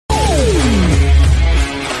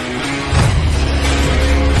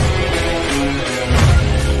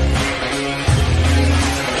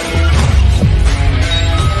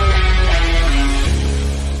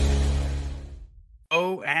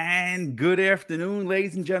and good afternoon,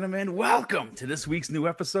 ladies and gentlemen. Welcome to this week's new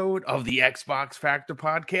episode of the Xbox Factor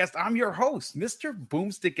Podcast. I'm your host, Mr.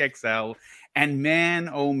 Boomstick XL, and man,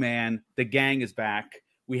 oh man, the gang is back.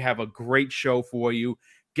 We have a great show for you.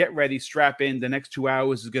 Get ready, strap in. The next 2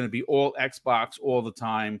 hours is going to be all Xbox all the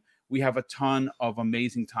time. We have a ton of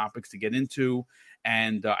amazing topics to get into,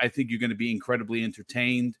 and I think you're going to be incredibly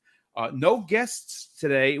entertained. No guests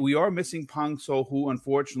today. We are missing Pong So, who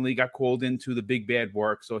unfortunately got called into the big bad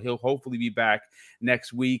work, so he'll hopefully be back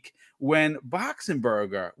next week when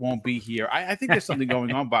Boxenberger won't be here. I think there's something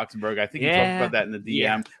going on, Boxenberger. I think you talked about that in the DM.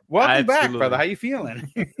 Yeah, welcome back, brother. How you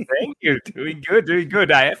feeling? Thank you. Doing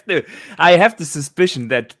good. I have the suspicion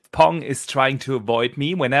that Pong is trying to avoid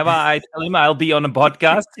me. Whenever I tell him I'll be on a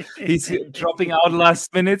podcast, he's dropping out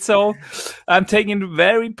last minute. So I'm taking it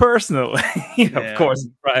very personal. Of course,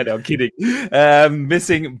 right? I'm kidding.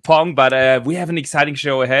 Missing Pong, but we have an exciting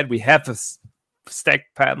show ahead. We have a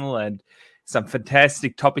stacked panel and some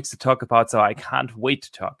fantastic topics to talk about. So I can't wait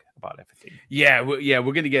to talk about everything. Yeah, we're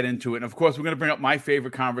going to get into it. And of course, we're going to bring up my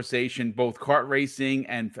favorite conversation, both kart racing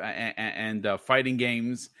and fighting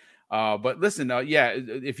games. But listen,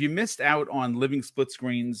 if you missed out on Living Split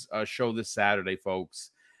Screen's show this Saturday,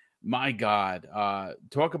 folks, my God,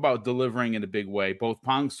 talk about delivering in a big way. Both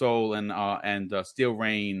Pong Soul and Steel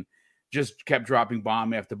Rain just kept dropping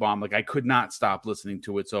bomb after bomb. Like, I could not stop listening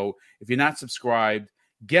to it. So if you're not subscribed,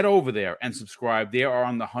 get over there and subscribe. They are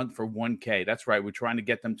on the hunt for 1K. That's right. We're trying to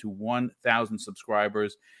get them to 1,000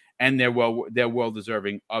 subscribers, and they're well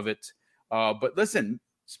deserving of it. But listen,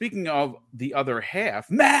 speaking of the other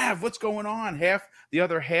half, Mav, what's going on? The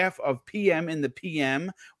other half of PM in the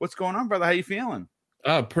PM. What's going on, brother? How you feeling?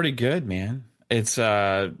 Oh, pretty good, man.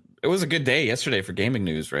 It was a good day yesterday for gaming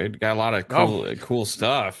news, right? Got a lot of cool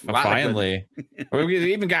stuff. Finally,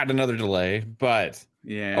 we even got another delay, but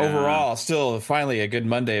overall, still finally a good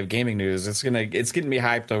Monday of gaming news. It's getting me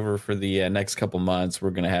hyped over for the next couple months.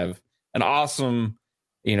 We're gonna have an awesome,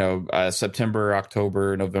 September,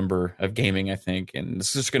 October, November of gaming, I think, and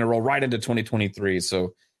it's just gonna roll right into 2023.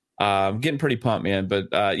 So, I'm getting pretty pumped, man.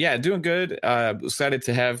 But doing good. Excited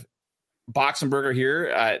to have Boxenberger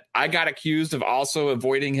here. I got accused of also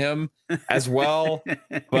avoiding him as well,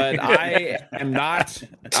 but I am not.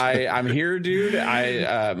 I'm here, dude.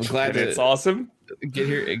 I'm glad it's awesome.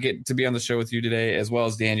 Get to be on the show with you today, as well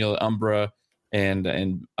as Daniel, Umbra,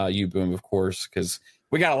 and you, Boom, of course, because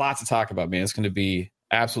we got a lot to talk about, man. It's going to be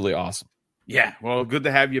absolutely awesome. Yeah, well, good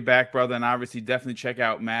to have you back, brother, and obviously definitely check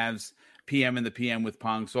out Mav's PM in the PM with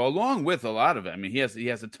Pong. So along with a lot of it, I mean, he has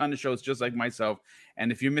a ton of shows just like myself.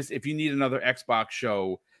 And if you need another Xbox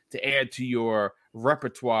show to add to your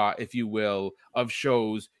repertoire, if you will, of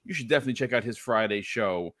shows, you should definitely check out his Friday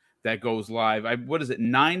show that goes live.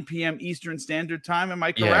 9 p.m. Eastern Standard Time? Am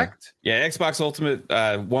I correct? Yeah, Xbox Ultimate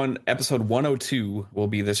episode 102 will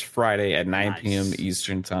be this Friday at 9 p.m.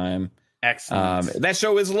 Eastern Time. Excellent. That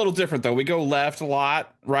show is a little different, though. We go left a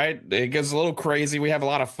lot, right? It gets a little crazy. We have a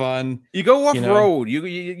lot of fun. You go off road.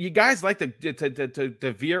 You guys like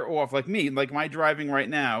to veer off, like me, like my driving right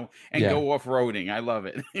now, and go off roading. I love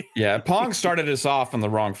it. Yeah, Pong started us off on the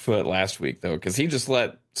wrong foot last week, though, because he just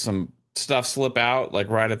let some stuff slip out, like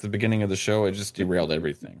right at the beginning of the show. It just derailed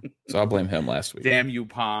everything. So I'll blame him last week. Damn you,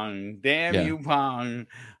 Pong. You, Pong.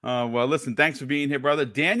 Well, listen, thanks for being here, brother.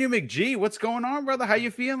 Daniel McGee, what's going on, brother? How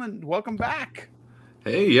you feeling? Welcome back.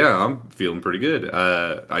 Hey, yeah, I'm feeling pretty good.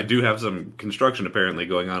 I do have some construction apparently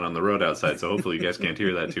going on the road outside, so hopefully you guys can't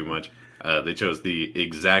hear that too much. They chose the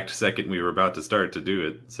exact second we were about to start to do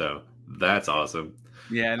it, so that's awesome.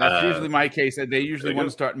 Yeah, and that's usually my case. They usually want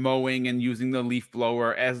to start mowing and using the leaf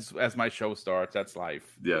blower as my show starts. That's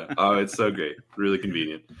life. Yeah. Oh, it's so great. Really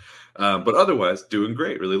convenient. But otherwise, doing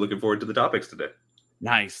great. Really looking forward to the topics today.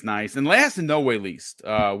 Nice. And last and no way least,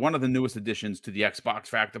 one of the newest additions to the Xbox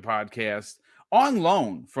Factor podcast, on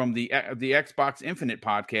loan from the Xbox Infinite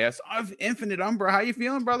podcast of Infinite Umbra. How you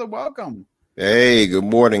feeling, brother? Welcome. Hey, good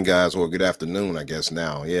morning, guys. Or good afternoon, I guess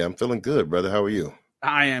now. Yeah, I'm feeling good, brother. How are you?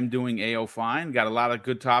 I am doing A.O. fine. Got a lot of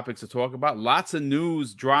good topics to talk about. Lots of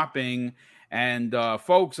news dropping. And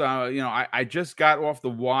folks, I just got off the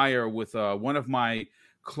wire with one of my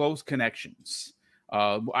close connections.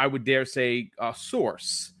 I would dare say a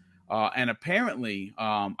source. And apparently,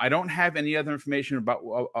 I don't have any other information about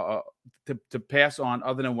to pass on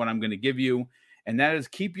other than what I'm going to give you. And that is,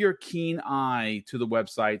 keep your keen eye to the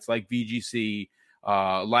websites like VGC,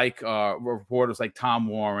 like reporters like Tom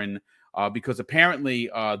Warren, because apparently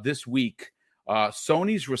this week,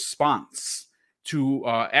 Sony's response to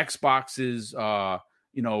Xbox's,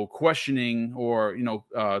 questioning or,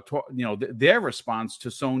 their response to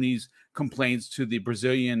Sony's complaints to the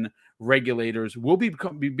Brazilian regulators will be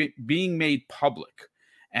being made public.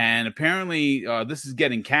 And apparently this is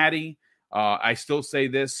getting catty. I still say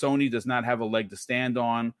this, Sony does not have a leg to stand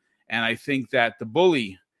on. And I think that the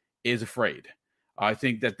bully is afraid. I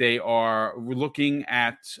think that they are looking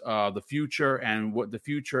at the future, and what the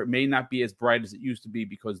future may not be as bright as it used to be,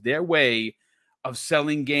 because their way of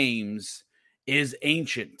selling games is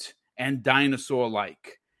ancient and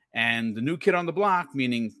dinosaur-like. And the new kid on the block,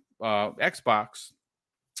 meaning Xbox,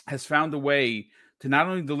 has found a way to not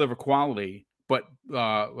only deliver quality, but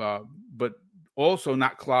also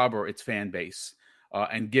not clobber its fan base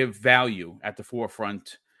and give value at the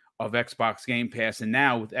forefront of Xbox Game Pass. And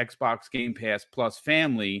now with Xbox Game Pass Plus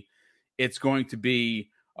Family, it's going to be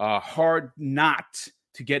hard not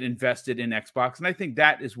to get invested in Xbox. And I think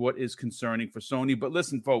that is what is concerning for Sony. But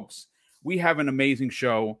listen, folks, we have an amazing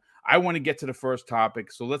show. I want to get to the first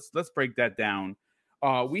topic, so let's break that down.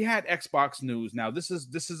 We had Xbox news. Now, this is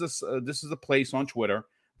a place on Twitter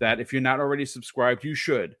that if you're not already subscribed, you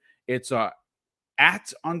should. It's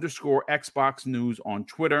 @_Xbox News on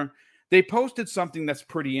Twitter. They posted something that's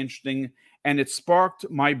pretty interesting, and it sparked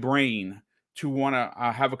my brain to want to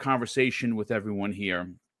have a conversation with everyone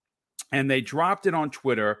here. And they dropped it on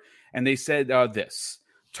Twitter, and they said this: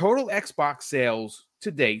 total Xbox sales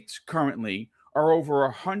to date currently are over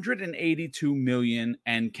 182 million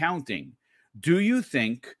and counting. Do you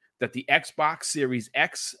think that the Xbox Series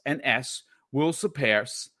X and S will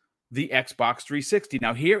surpass the Xbox 360?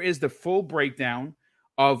 Now, here is the full breakdown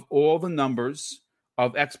of all the numbers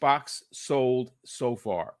of Xbox sold so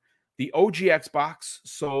far. The OG Xbox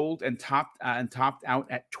sold and topped out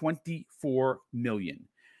at 24 million.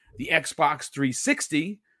 The Xbox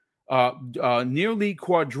 360 nearly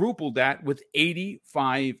quadrupled that with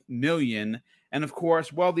 85 million. And of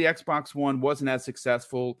course, well, the Xbox One wasn't as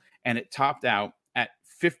successful, and it topped out at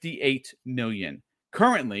 58 million.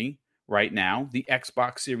 Currently, right now, the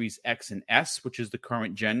Xbox Series X and S, which is the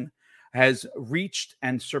current gen, has reached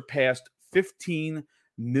and surpassed 15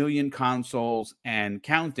 million consoles and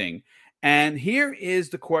counting. And here is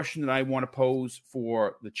the question that I want to pose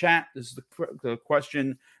for the chat. This is the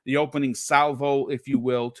question, the opening salvo, if you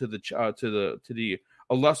will, to the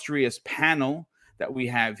illustrious panel that we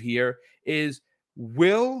have here is: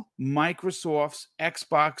 will Microsoft's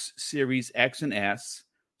Xbox Series X and S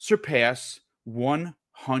surpass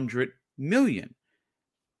 100 million?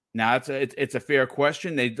 Now, it's a fair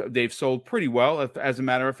question. They've sold pretty well. As a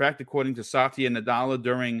matter of fact, according to Satya Nadella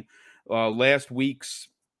during last week's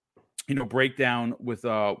breakdown with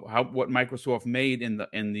what Microsoft made in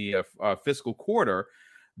the fiscal quarter,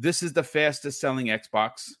 this is the fastest selling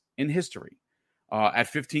Xbox in history at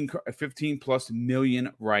 15 plus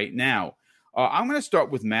million right now. I'm going to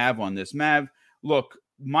start with Mav on this. Mav, look,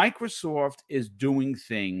 Microsoft is doing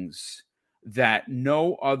things that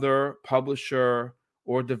no other publisher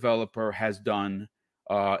or developer has done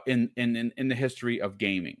in the history of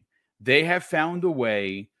gaming. They have found a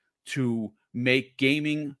way to make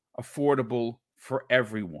gaming affordable for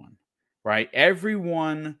everyone, right?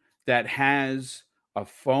 Everyone that has a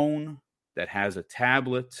phone, that has a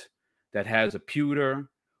tablet, that has a computer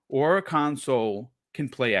or a console can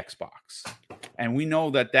play Xbox. And we know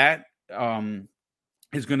that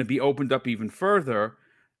is going to be opened up even further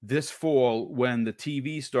this fall when the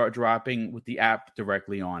TVs start dropping with the app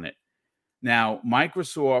directly on it. Now,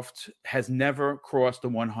 Microsoft has never crossed the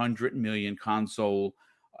 100 million console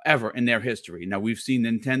ever in their history. Now, we've seen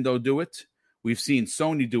Nintendo do it. We've seen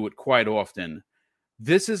Sony do it quite often.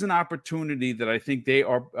 This is an opportunity that I think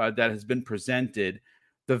that has been presented.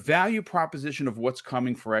 The value proposition of what's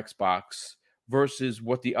coming for Xbox versus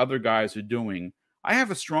what the other guys are doing, I have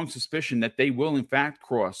a strong suspicion that they will, in fact,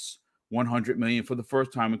 cross 100 million for the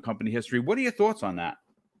first time in company history. What are your thoughts on that?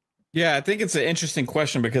 Yeah, I think it's an interesting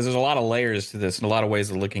question because there's a lot of layers to this and a lot of ways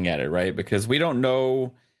of looking at it, right? Because we don't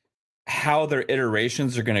know how their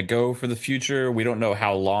iterations are going to go for the future. We don't know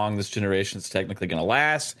how long this generation is technically going to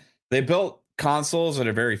last. They built consoles that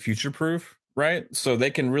are very future-proof, right? So they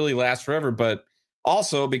can really last forever. But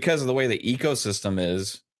also, because of the way the ecosystem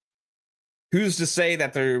is, who's to say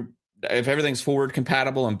that they're, if everything's forward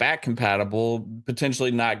compatible and back compatible,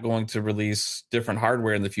 potentially not going to release different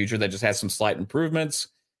hardware in the future that just has some slight improvements,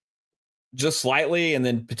 just slightly, and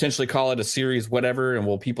then potentially call it a series whatever, and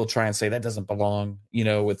will people try and say that doesn't belong,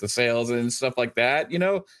 with the sales and stuff like that,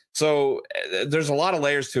 So there's a lot of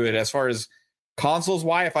layers to it as far as consoles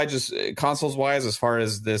wise. As far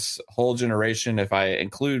as this whole generation, if I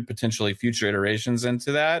include potentially future iterations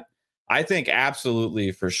into that, I think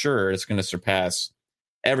absolutely for sure it's going to surpass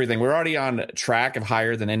everything. We're already on track of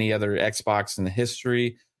higher than any other Xbox in the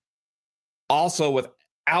history. Also,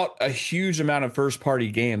 out a huge amount of first party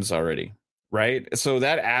games already, right? So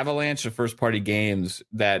that avalanche of first party games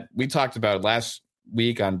that we talked about last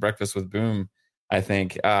week on Breakfast with Boom, I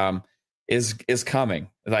think, is coming.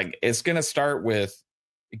 Like, it's going to start with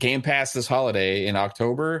Game Pass this holiday in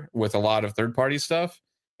October with a lot of third party stuff.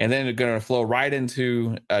 And then it's going to flow right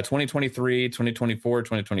into 2023, 2024,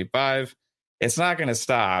 2025. It's not going to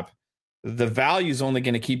stop. The value is only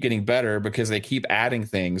going to keep getting better because they keep adding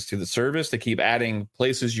things to the service. They keep adding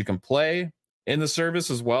places you can play in the service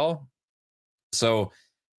as well. So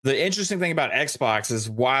the interesting thing about Xbox is,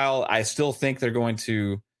 while I still think they're going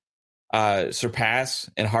to surpass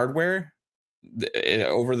in hardware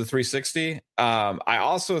over the 360, I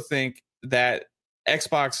also think that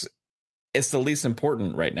Xbox is the least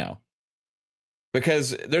important right now,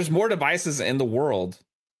 because there's more devices in the world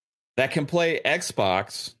that can play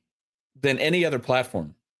Xbox than any other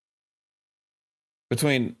platform.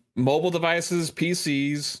 Between mobile devices,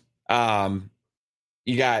 PCs,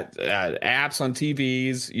 you got apps on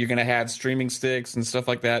TVs, you're going to have streaming sticks and stuff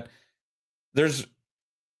like that.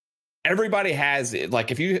 Everybody has,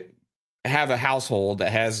 like, if you have a household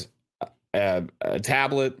that has a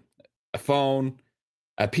tablet, a phone,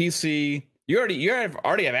 a PC, you already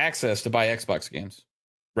have access to buy Xbox games,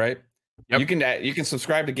 right? Yep. You can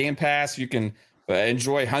subscribe to Game Pass. You can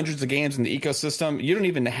enjoy hundreds of games in the ecosystem. You don't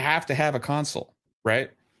even have to have a console,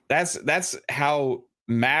 right? That's how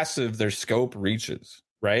massive their scope reaches,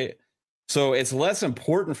 right? So it's less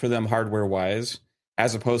important for them hardware wise,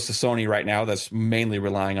 as opposed to Sony right now, that's mainly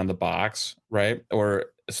relying on the box, right? Or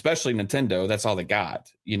especially Nintendo, that's all they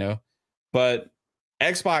got, you know. But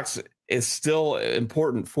Xbox is still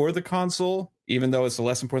important for the console, even though it's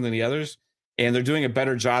less important than the others, and they're doing a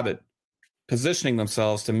better job at positioning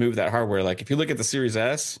themselves to move that hardware. Like, if you look at the Series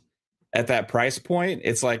S at that price point,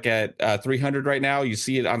 it's like at $300 right now. You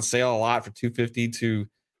see it on sale a lot for $250 to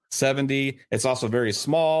 $270. It's also very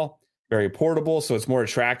small, very portable, so it's more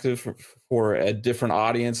attractive for a different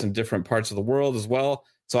audience in different parts of the world as well.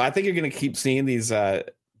 So I think you're going to keep seeing these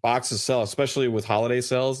boxes sell, especially with holiday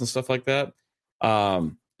sales and stuff like that.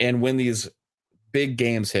 And when these big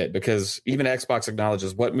games hit, because even Xbox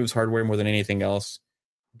acknowledges what moves hardware more than anything else: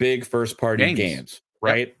 big first party games,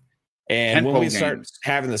 right? Yep. And when we start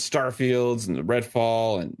having the Starfields and the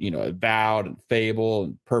Redfall and, you know, Avowed and Fable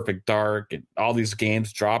and Perfect Dark and all these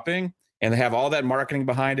games dropping, and they have all that marketing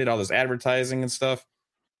behind it, all this advertising and stuff,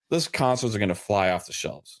 those consoles are going to fly off the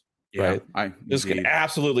shelves. Yeah, right? Just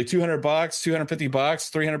absolutely $200, $250,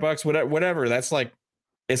 $300, whatever. That's like,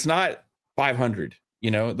 it's not 500. You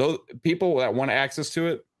know, those people that want access to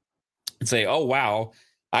it and say, "Oh wow,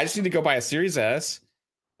 I just need to go buy a Series S.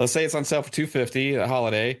 Let's say it's on sale for $250 at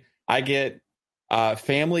holiday. I get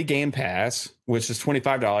Family Game Pass, which is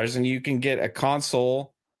 $25, and you can get a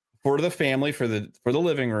console for the family for the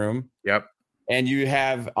living room. Yep. And you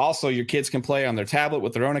have also, your kids can play on their tablet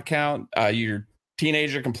with their own account. Your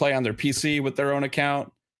teenager can play on their PC with their own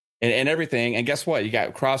account, and everything. And guess what? You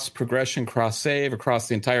got cross progression, cross save across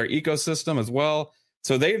the entire ecosystem as well.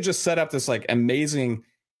 So they've just set up this like amazing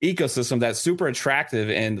ecosystem that's super attractive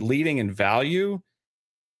and leading in value,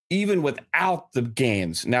 even without the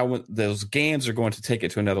games. Now, those games are going to take it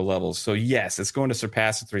to another level. So yes, it's going to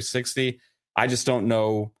surpass the 360. I just don't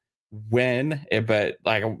know when, but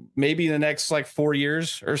like maybe in the next like 4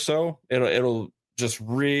 years or so, it'll just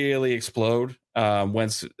really explode.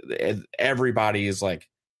 Once everybody is like,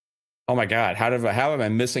 "Oh my God, how am I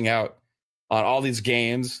missing out on all these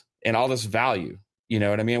games and all this value?" You know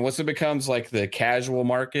what I mean? Once it becomes like the casual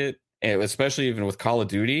market, and especially even with Call of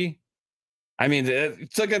Duty, I mean,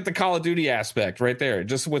 look at the Call of Duty aspect right there.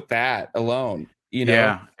 Just with that alone, you know,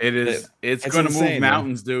 yeah, it is. It's going to move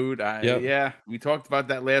mountains, dude. Yep. Yeah, we talked about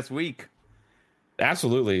that last week.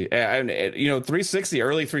 Absolutely, and you know, 360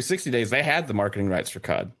 early 360 days, they had the marketing rights for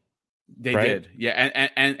COD. They did, yeah,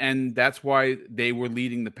 and that's why they were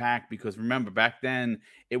leading the pack, because remember back then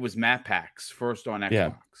it was map packs first on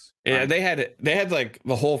Xbox. Yeah, right? they had like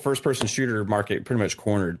the whole first person shooter market pretty much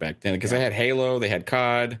cornered back then, because they had Halo, they had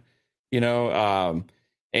COD, you know,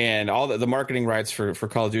 and all the marketing rights for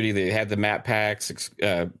Call of Duty. They had the map packs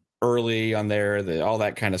early on there, all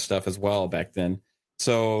that kind of stuff as well back then.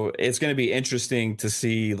 So it's going to be interesting to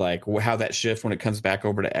see like how that shift when it comes back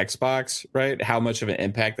over to Xbox, right? How much of an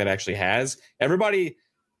impact that actually has. Everybody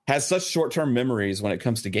has such short-term memories when it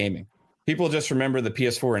comes to gaming. People just remember the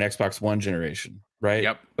PS4 and Xbox One generation, right?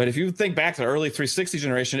 Yep. But if you think back to the early 360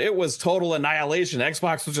 generation, it was total annihilation.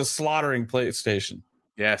 Xbox was just slaughtering PlayStation.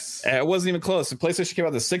 Yes. It wasn't even close. The PlayStation came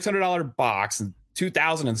out with a $600 box in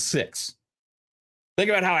 2006. Think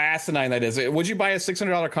about how asinine that is. Would you buy a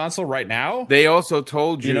 $600 console right now? They also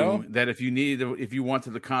told you that if you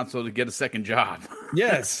wanted the console to get a second job.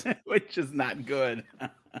 Yes. Which is not good.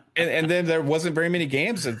 and then there wasn't very many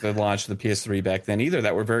games at the launch of the PS3 back then either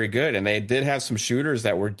that were very good. And they did have some shooters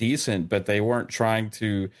that were decent, but they weren't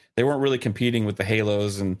really competing with the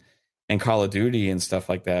Halos and Call of Duty and stuff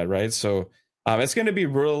like that, right? So it's going to be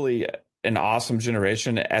really an awesome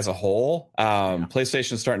generation as a whole.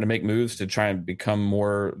 PlayStation's starting to make moves to try and become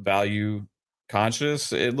more value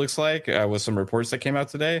conscious, it looks like, with some reports that came out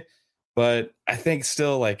today. But I think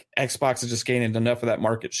still, like, Xbox is just gaining enough of that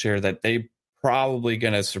market share that they probably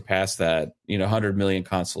going to surpass that 100 million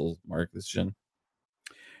console mark this gen.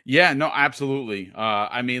 Yeah, no, absolutely.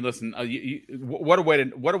 I mean, listen, what a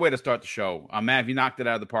way to start the show. Matt, you knocked it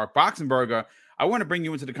out of the park. Boxenberger, I want to bring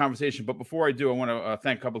you into the conversation, but before I do, I want to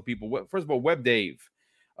thank a couple of people. First of all, Web Dave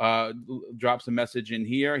drops a message in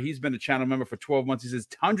here. He's been a channel member for 12 months. He says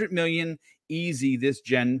 100 million easy this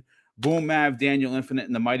gen. Boom, Mav, Daniel Infinite,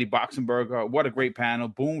 and the mighty Boxenberger. What a great panel.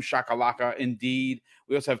 Boom, shakalaka, indeed.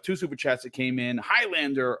 We also have 2 super chats that came in.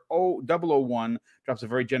 Highlander 001 drops a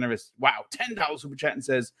very generous, $10 super chat and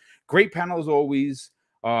says, great panel as always.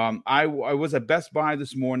 I was at Best Buy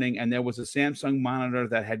this morning, and there was a Samsung monitor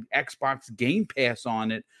that had Xbox Game Pass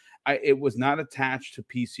on it. It was not attached to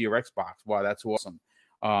PC or Xbox. Wow, that's awesome.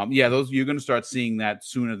 You're going to start seeing that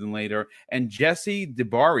sooner than later. And Jesse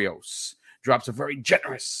DeBarrios drops a very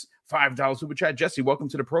generous $5 super chat. Jesse, welcome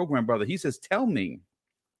to the program, brother. He says, tell me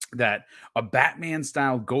that a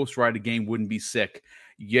Batman-style Ghost Rider game wouldn't be sick.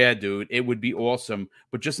 Yeah, dude, it would be awesome.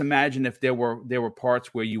 But just imagine if there were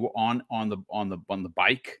parts where you were on the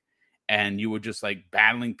bike and you were just like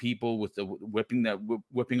battling people with the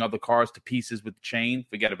whipping other cars to pieces with the chain.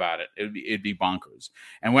 Forget about it. It'd be bonkers.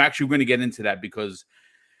 And we're actually going to get into that because,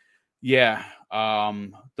 the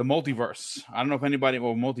multiverse. I don't know if anybody,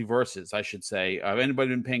 or multiverses, I should say, if anybody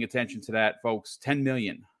been paying attention to that, folks. 10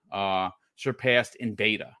 million surpassed in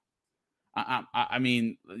beta. I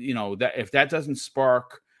mean, that if that doesn't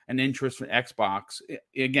spark an interest from Xbox,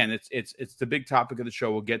 again, it's the big topic of the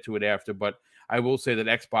show. We'll get to it after, but I will say that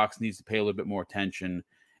Xbox needs to pay a little bit more attention,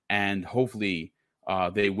 and hopefully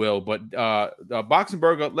they will. But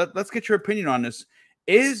Boxenberger, let's get your opinion on this.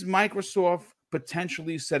 Is Microsoft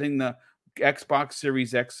potentially setting the Xbox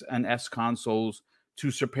Series X and S consoles to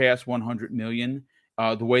surpass 100 million?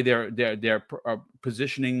 The way they're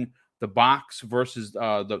positioning the box versus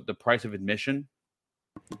the price of admission?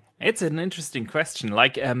 It's an interesting question.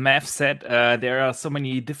 Like Mav said, there are so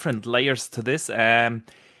many different layers to this. I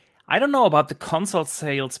don't know about the console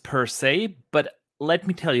sales per se, but let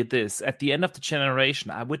me tell you this. At the end of the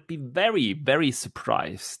generation, I would be very, very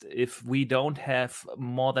surprised if we don't have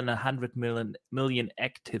more than 100 million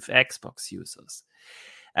active Xbox users.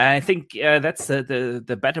 I think that's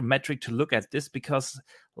the better metric to look at this, because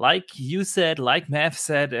like you said, like Mav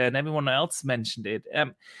said, and everyone else mentioned it,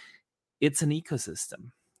 it's an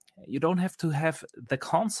ecosystem. You don't have to have the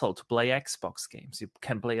console to play Xbox games. You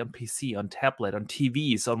can play on PC, on tablet, on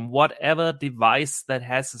TVs, on whatever device that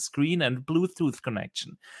has a screen and Bluetooth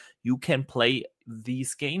connection. You can play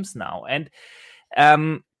these games now. And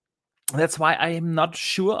that's why I am not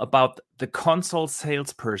sure about the console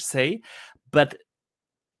sales per se. But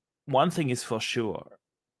one thing is for sure.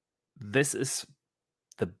 This is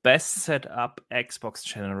the best set up Xbox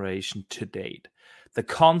generation to date. The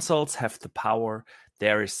consoles have the power.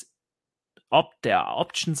 There are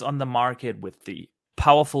options on the market with the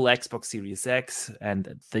powerful Xbox Series X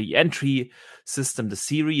and the entry system, the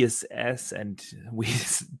Series S, and we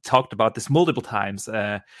talked about this multiple times.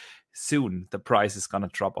 Soon the price is gonna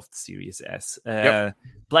drop off the Series S.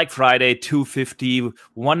 Black Friday, $250,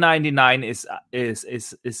 $199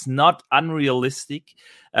 is not unrealistic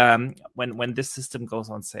when this system goes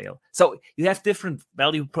on sale. So you have different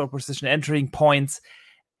value proposition entering points.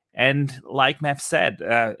 And like Mav said,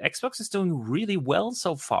 Xbox is doing really well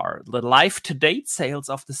so far. The life-to-date sales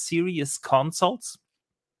of the Series consoles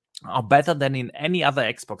are better than in any other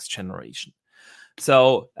Xbox generation.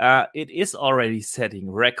 So it is already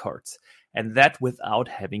setting records, and that without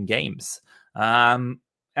having games. Eventually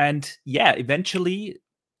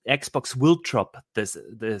Xbox will drop these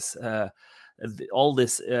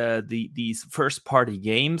first-party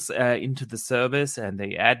games into the service, and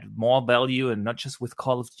they add more value, and not just with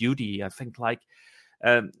Call of Duty. I think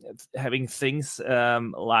having things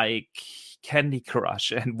like Candy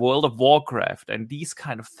Crush and World of Warcraft and these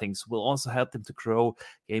kind of things will also help them to grow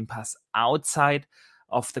Game Pass outside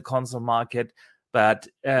of the console market. But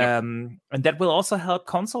and that will also help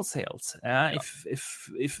console sales.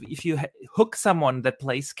 If you hook someone that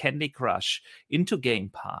plays Candy Crush into Game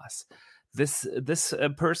Pass, this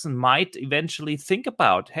person might eventually think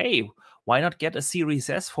about, hey, why not get a Series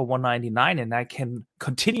S for $199 and I can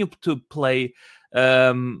continue to play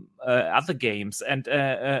other games and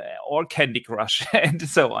or Candy Crush and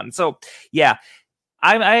so on. So yeah,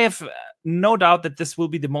 I have no doubt that this will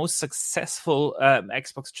be the most successful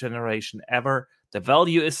Xbox generation ever. The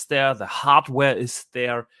value is there, the hardware is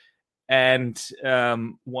there, and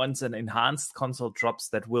once an enhanced console drops,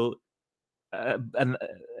 that will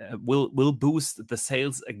boost the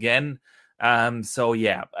sales again. So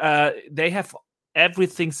yeah, they have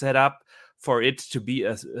everything set up for it to be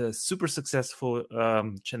a super successful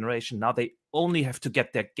generation. Now they only have to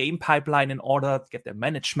get their game pipeline in order, get their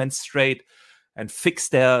management straight, and fix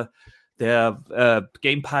their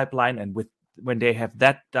game pipeline. And when they have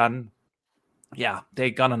that done, yeah, they're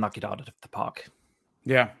gonna knock it out of the park.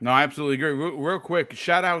 Yeah, no, I absolutely agree. Real quick,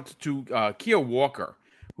 shout out to Kia Walker,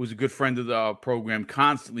 who's a good friend of the program,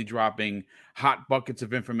 constantly dropping hot buckets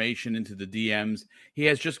of information into the DMs. He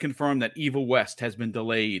has just confirmed that Evil West has been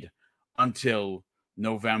delayed until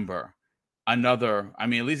November. At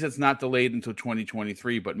least it's not delayed until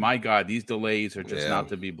 2023, but my God, these delays are just not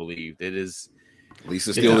to be believed. It is. At least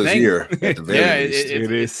it still is here. At the very least.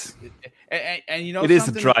 It is. And you know, it is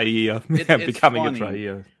a dry year. Becoming funny. A dry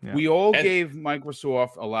year. Yeah. We all gave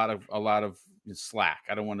Microsoft a lot of slack.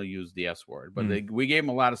 I don't want to use the S word, but we gave them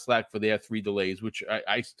a lot of slack for their 3 delays, which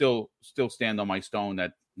I still stand on my stone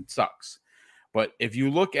that it sucks. But if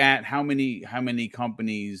you look at how many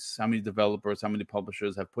companies, how many developers, how many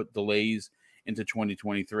publishers have put delays into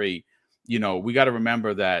 2023, you know, we got to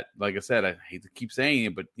remember that, like I said, I hate to keep saying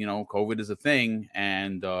it, but, you know, COVID is a thing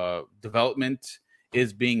and development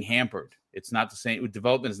is being hampered. It's not the same.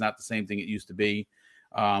 Development is not the same thing it used to be.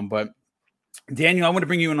 But Daniel, I want to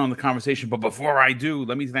bring you in on the conversation. But before I do,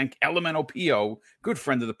 let me thank Elemental PO, good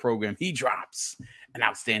friend of the program. He drops an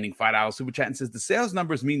outstanding $5 super chat and says the sales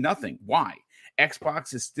numbers mean nothing. Why?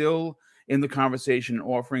 Xbox is still in the conversation and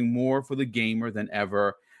offering more for the gamer than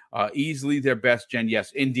ever. Easily their best gen.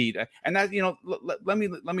 Yes, indeed. And that, you know, let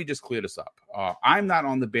me just clear this up. I'm not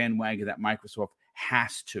on the bandwagon that Microsoft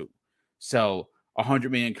has to sell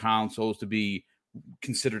 100 million consoles to be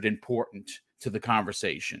considered important to the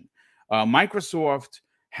conversation. Microsoft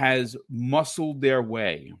has muscled their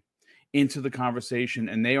way into the conversation,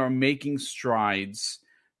 and they are making strides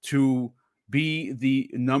to be the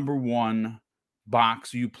number one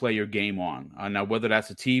box you play your game on. Now, whether that's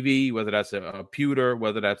a TV, whether that's a computer,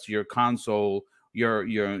 whether that's your console, your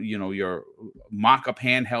mock-up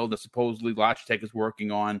handheld that supposedly Logitech is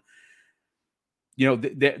working on, you know,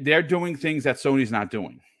 they're doing things that Sony's not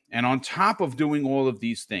doing. And on top of doing all of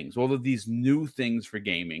these things, all of these new things for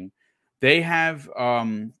gaming, they have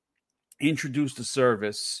introduced a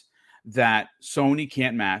service that Sony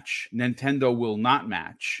can't match, Nintendo will not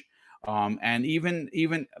match. And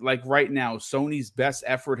even like right now, Sony's best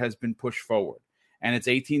effort has been pushed forward, and it's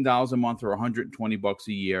 $18 a month or $120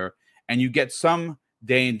 a year, and you get some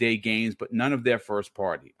day-and-day games, but none of their first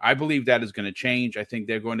party. I believe that is going to change. I think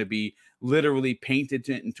they're going to be literally painted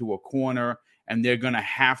into a corner, and they're going to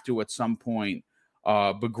have to at some point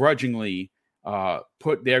begrudgingly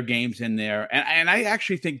put their games in there. And I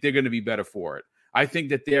actually think they're going to be better for it. I think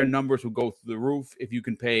that their numbers will go through the roof if you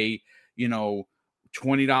can pay, you know,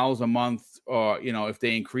 $20 a month, or, you know, if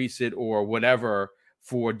they increase it or whatever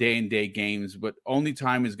for day-and-day games, but only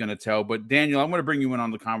time is going to tell. But Daniel, I'm going to bring you in on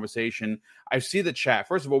the conversation. I see the chat.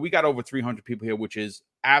 First of all, we got over 300 people here, which is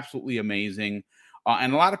absolutely amazing.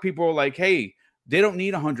 And a lot of people are like, hey, they don't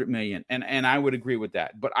need 100 million. And I would agree with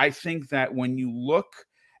that. But I think that when you look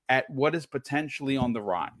at what is potentially on the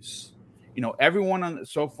rise, you know, everyone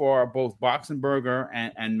so far, both Boxenberger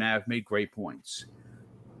and Mav made great points.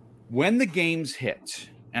 When the games hit,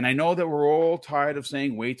 and I know that we're all tired of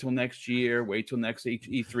saying, wait till next year, wait till next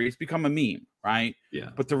E3. It's become a meme, right?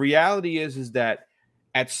 Yeah. But the reality is that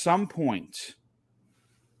at some point,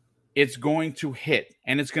 it's going to hit,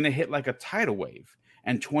 and it's going to hit like a tidal wave.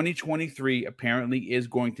 And 2023 apparently is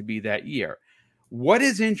going to be that year. What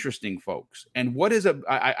is interesting, folks, and what is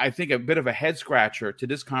I think a bit of a head scratcher to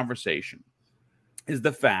this conversation is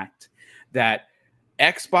the fact that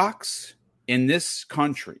Xbox in this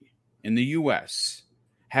country, in the US,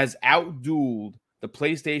 has outdueled the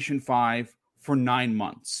PlayStation 5 for 9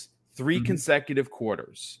 months, 3 consecutive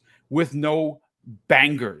quarters, with no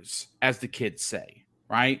bangers, as the kids say,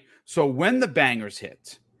 right? So when the bangers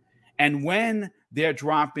hit, and when they're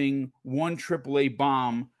dropping one AAA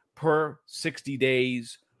bomb per 60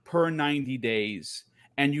 days, per 90 days,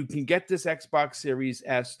 and you can get this Xbox Series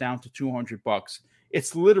S down to $200,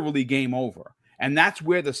 it's literally game over. And that's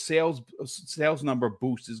where the sales number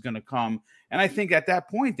boost is going to come. And I think at that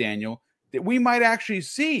point, Daniel, that we might actually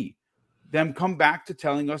see them come back to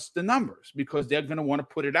telling us the numbers, because they're going to want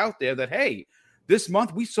to put it out there that, hey, this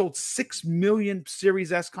month we sold 6 million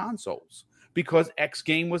Series S consoles because X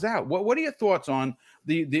game was out. What are your thoughts on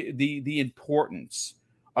the importance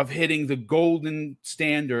of hitting the golden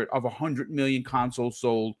standard of 100 million consoles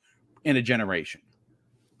sold in a generation?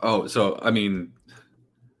 Oh, so I mean,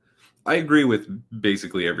 I agree with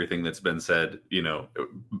basically everything that's been said. You know,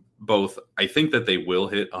 both, I think that they will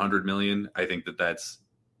hit 100 million. I think that that's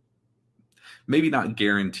maybe not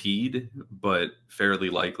guaranteed, but fairly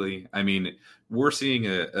likely. I mean, we're seeing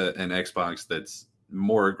an Xbox that's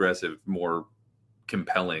more aggressive, more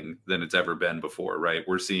compelling than it's ever been before, right?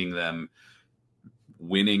 We're seeing them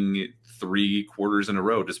winning 3 quarters in a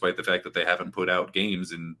row, despite the fact that they haven't put out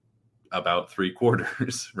games in about 3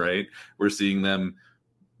 quarters, right? We're seeing them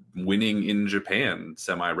winning in Japan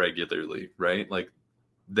semi-regularly, right? Like,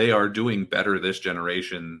 they are doing better this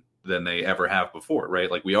generation than they ever have before, right?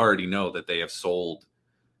 Like, we already know that they have sold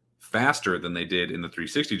faster than they did in the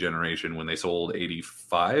 360 generation when they sold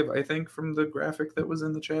 85, I think, from the graphic that was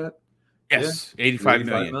in the chat. Yes, yeah? 85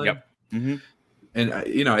 million. Yep. Mm-hmm. And,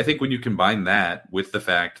 you know, I think when you combine that with the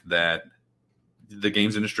fact that the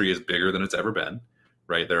games industry is bigger than it's ever been,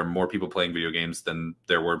 right? There are more people playing video games than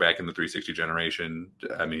there were back in the 360 generation.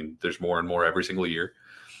 I mean, there's more and more every single year.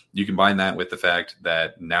 You combine that with the fact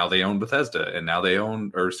that now they own Bethesda, and now they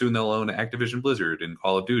own, or soon they'll own, Activision Blizzard and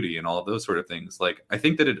Call of Duty and all of those sort of things. Like, I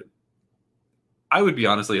think that I would be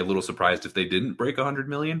honestly a little surprised if they didn't break 100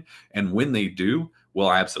 million. And when they do,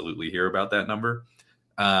 we'll absolutely hear about that number.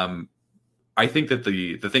 I think that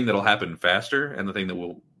the thing that'll happen faster, and the thing that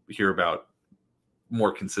we'll hear about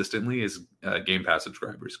more consistently, is Game Pass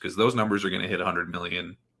subscribers, because those numbers are going to hit 100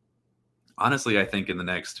 million. Honestly, I think in the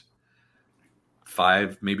next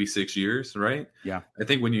 5, maybe 6 years, right? Yeah. I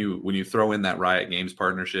think when you throw in that Riot Games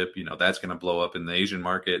partnership, you know, that's going to blow up in the Asian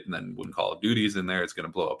market, and then when Call of Duty's in there, it's going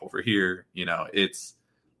to blow up over here. You know,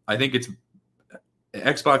 I think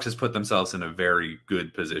Xbox has put themselves in a very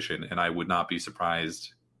good position, and I would not be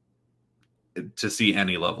surprised to see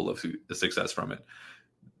any level of success from it.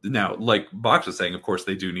 Now, like Box was saying, of course,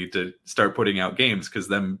 they do need to start putting out games, because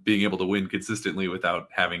them being able to win consistently without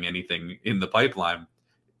having anything in the pipeline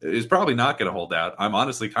is probably not going to hold out. I'm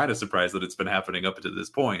honestly kind of surprised that it's been happening up to this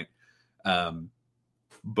point.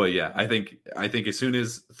 But yeah, I think as soon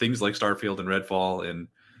as things like Starfield and Redfall and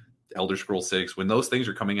Elder Scrolls 6, when those things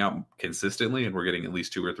are coming out consistently, and we're getting at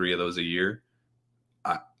least 2 or 3 of those a year,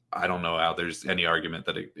 I don't know how there's any argument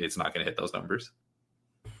that it's not going to hit those numbers.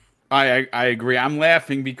 I agree. I'm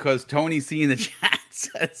laughing because Tony C in the chat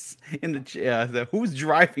says in the chat, who's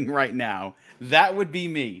driving right now? That would be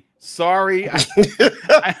me. Sorry,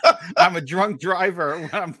 I'm a drunk driver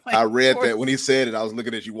when I'm playing. I read that when he said it. I was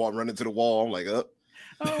looking at you running into the wall. I'm like,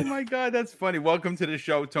 Oh my God, that's funny. Welcome to the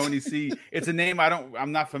show, Tony C. It's a name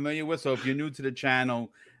I'm not familiar with. So if you're new to the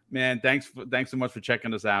channel, man, thanks so much for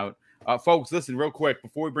checking us out, folks. Listen, real quick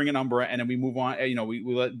before we bring in Umbra and then we move on. You know, we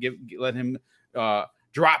let him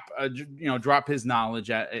drop his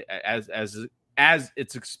knowledge as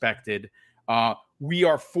it's expected. We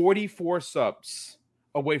are 44 subs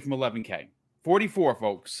away from 11K. 44,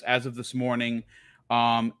 folks, as of this morning.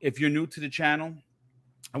 If you're new to the channel,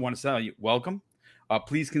 I want to tell you, welcome.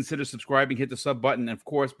 Please consider subscribing, hit the sub button. And of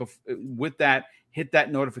course, with that, hit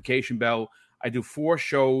that notification bell. I do 4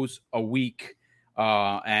 shows a week,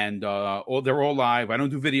 and they're all live. I don't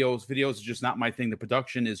do videos. Videos is just not my thing. The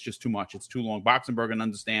production is just too much. It's too long. Boxenbergen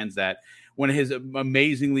understands that. One of his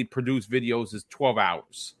amazingly produced videos is 12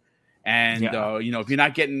 hours. And if you're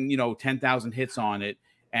not getting 10,000 hits on it,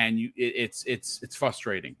 and it's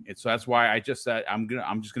frustrating. So that's why I just said I'm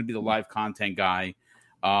just gonna be the live content guy.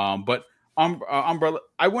 But Umbra,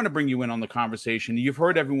 I want to bring you in on the conversation. You've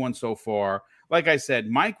heard everyone so far. Like I said,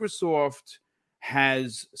 Microsoft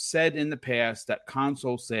has said in the past that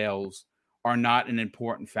console sales are not an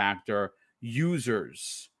important factor.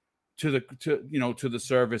 Users to the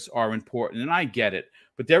service are important, and I get it.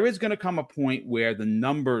 But there is going to come a point where the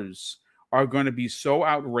numbers are going to be so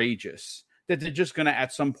outrageous that they're just going to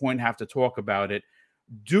at some point have to talk about it.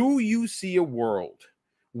 Do you see a world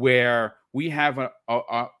where we have a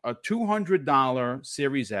 $200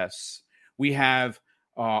 Series S, we have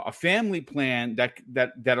a family plan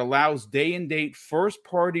that allows day and date first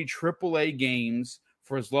party AAA games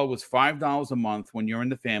for as low as $5 a month when you're in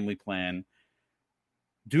the family plan?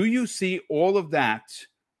 Do you see all of that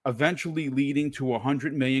eventually leading to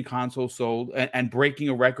 100 million consoles sold and breaking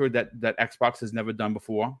a record that Xbox has never done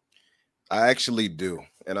before? I actually do,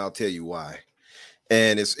 and I'll tell you why.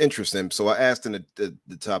 And it's interesting. So I asked in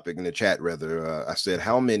the topic in the chat, rather, I said,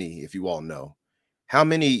 how many, if you all know, How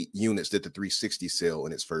many units did the 360 sell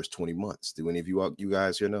in its first 20 months? Do any of you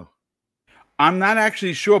guys here know? I'm not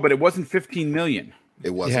actually sure, but it wasn't 15 million.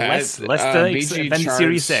 It wasn't. Yeah, less than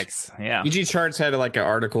Series X. Yeah. BG Charts had like an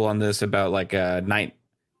article on this about like 19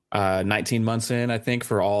 months in, I think,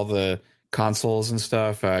 for all the consoles and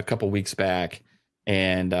stuff a couple weeks back.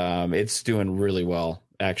 And it's doing really well,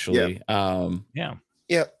 actually.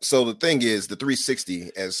 Yeah. So the thing is, the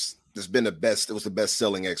 360 has been the best. It was the best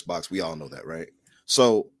selling Xbox. We all know that, right?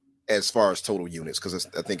 So as far as total units, because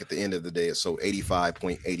I think at the end of the day, it's sold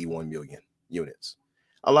 85.81 million units.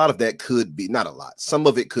 A lot of that could be, not a lot, some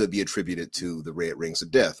of it could be attributed to the Red Rings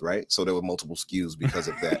of Death, right? So there were multiple SKUs because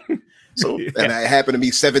of that. So and it happened to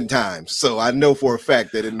me 7 times. So I know for a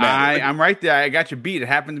fact that it mattered. I'm right there. I got you beat. It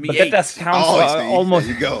happened to me but 8. That does count for almost.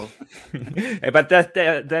 There you go. But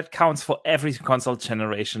that counts for every console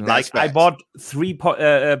generation. That's like facts. I bought 3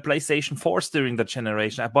 PlayStation 4s during the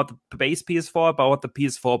generation. I bought the base PS4, I bought the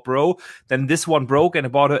PS4 Pro. Then this one broke, and I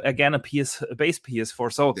bought again a base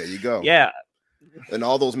PS4. So there you go. Yeah. And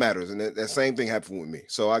all those matters. And that same thing happened with me.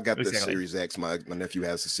 So I got the Exactly. Series X. My nephew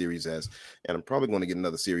has the Series S. And I'm probably going to get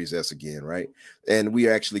another Series S again, right? And we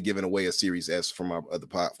are actually giving away a Series S from our other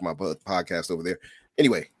podcast over there.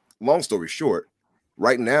 Anyway, long story short,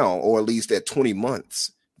 right now, or at least at 20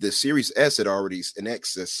 months, the Series S had already, an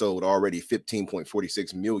X has sold already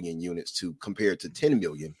 15.46 million units compared to 10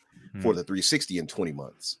 million for the 360 in 20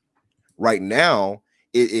 months. Right now,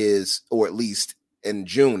 it is, or at least in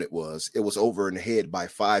June, it was over and ahead by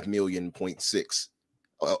 5.6 million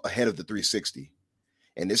ahead of the 360.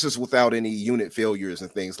 And this is without any unit failures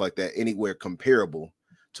and things like that, anywhere comparable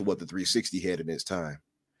to what the 360 had in its time.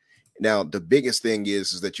 Now, the biggest thing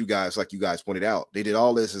is that you guys, like you guys pointed out, they did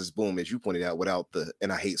all this as you pointed out, without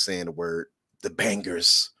and I hate saying the word, the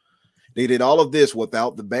bangers. They did all of this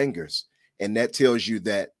without the bangers. And that tells you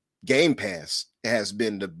that Game Pass has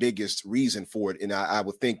been the biggest reason for it. And I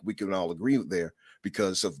would think we can all agree there,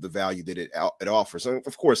 because of the value that it offers. And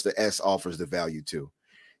of course, the S offers the value too.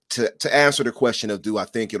 To answer the question of, do I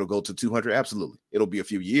think it'll go to 200? Absolutely. It'll be a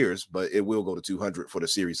few years, but it will go to 200 for the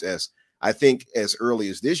Series S. I think as early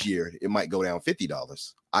as this year, it might go down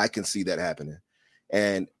 $50. I can see that happening.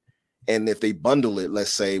 And if they bundle it,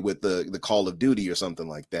 let's say with the Call of Duty or something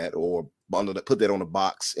like that, or bundle it, put that on a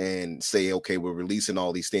box and say, okay, we're releasing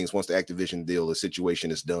all these things once the Activision deal, the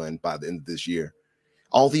situation is done by the end of this year.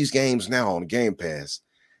 All these games now on Game Pass,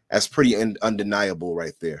 that's pretty undeniable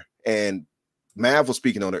right there. And Mav was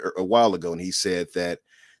speaking on it a while ago, and he said that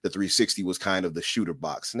the 360 was kind of the shooter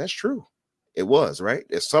box. And that's true. It was, right?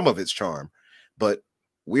 It's some of its charm. But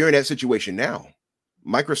we're in that situation now.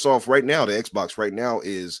 Microsoft right now, the Xbox right now,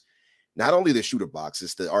 is not only the shooter box,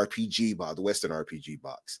 it's the RPG box, the Western RPG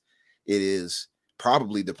box. It is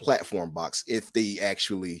probably the platform box if they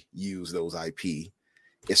actually use those IP.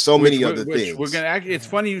 It's so many other things. We're gonna actually. It's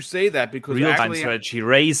funny you say that, because real-time strategy,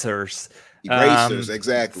 racers,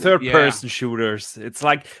 exactly. Third-person shooters. It's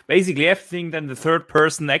like basically everything than the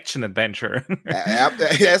third-person action adventure.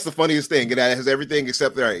 That's the funniest thing. It has everything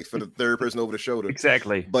except for the third person over the shoulder.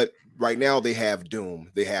 Exactly. But right now they have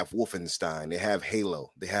Doom, they have Wolfenstein, they have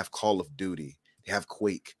Halo, they have Call of Duty, they have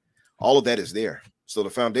Quake. All of that is there. So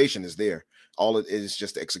the foundation is there. All it is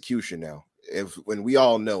just execution now. When we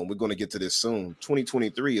all know, and we're going to get to this soon,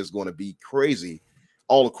 2023 is going to be crazy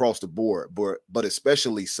all across the board, but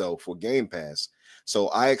especially so for Game Pass. So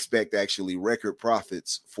I expect actually record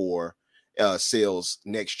profits for sales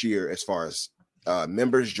next year, as far as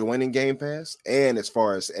members joining Game Pass and as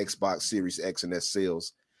far as Xbox Series X and S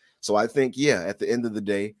sales. So I think, at the end of the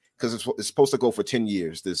day, because it's supposed to go for 10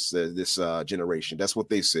 years, this generation. That's what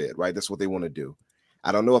they said, right? That's what they want to do.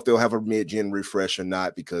 I don't know if they'll have a mid-gen refresh or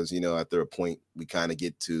not, because, after a point, we kind of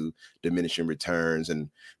get to diminishing returns, and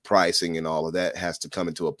pricing and all of that has to come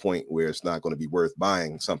into a point where it's not going to be worth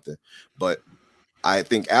buying something. But I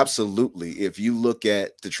think absolutely, if you look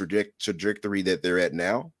at the trajectory that they're at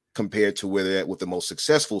now compared to where they're at with the most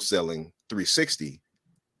successful selling 360,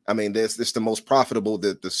 I mean, this the most profitable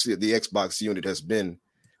that the Xbox unit has been,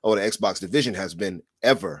 or the Xbox division has been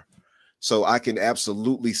ever. So I can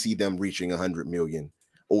absolutely see them reaching 100 million,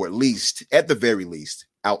 or at least, at the very least,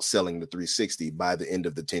 outselling the 360 by the end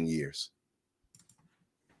of the 10 years.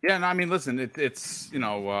 Yeah, no, I mean, listen, it's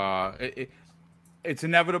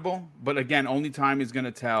inevitable, but again, only time is going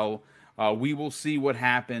to tell. We will see what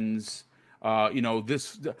happens.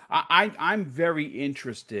 I'm very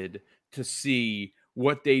interested to see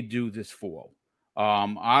what they do this fall.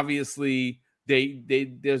 Obviously,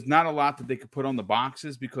 there's not a lot that they could put on the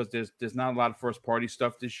boxes, because there's not a lot of first party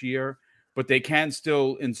stuff this year, but they can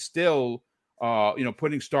still instill,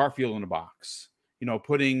 putting Starfield in a box,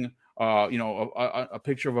 putting a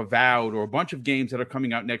picture of Avowed or a bunch of games that are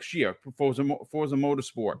coming out next year. Forza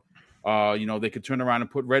Motorsport. They could turn around and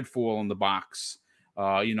put Redfall in the box.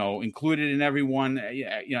 Included in everyone.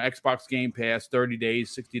 Xbox Game Pass, 30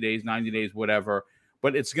 days, 60 days, 90 days, whatever.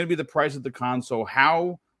 But it's going to be the price of the console.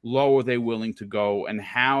 How low are they willing to go, and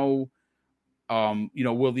how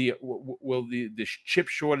will the chip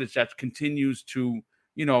shortage that continues to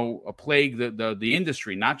plague the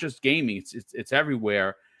industry, not just gaming, it's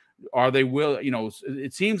everywhere. Are they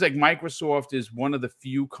it seems like Microsoft is one of the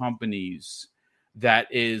few companies that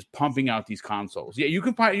is pumping out these consoles. Yeah, you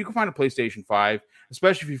can find a PlayStation 5,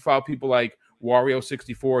 especially if you follow people like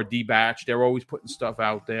Wario64, D-Batch. They're always putting stuff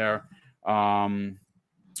out there.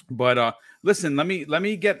 But listen,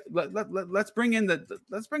 let's bring in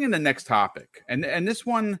the next topic. And this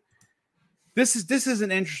one, this is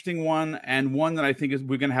an interesting one, and one that I think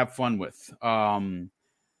we're going to have fun with. The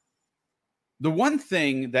one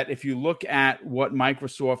thing that, if you look at what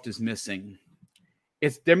Microsoft is missing,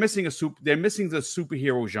 they're missing the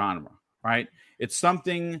superhero genre, right? It's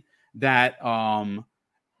something that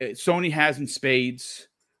Sony has in spades.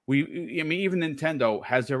 Even Nintendo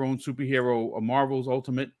has their own superhero, Marvel's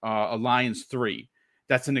Ultimate Alliance 3.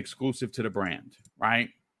 That's an exclusive to the brand, right?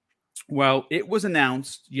 Well, it was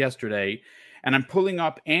announced yesterday, and I'm pulling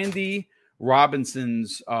up Andy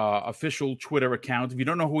Robinson's official Twitter account. If you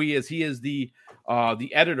don't know who he is the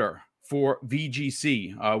editor for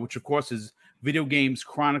VGC, which of course is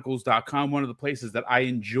VideoGamesChronicles.com, one of the places that I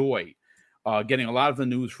enjoy getting a lot of the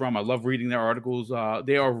news from. I love reading their articles.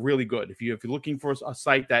 They are really good. If you're looking for a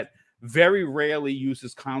site that very rarely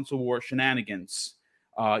uses console war shenanigans,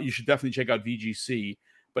 you should definitely check out VGC.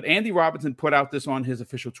 But Andy Robinson put out this on his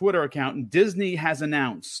official Twitter account, and Disney has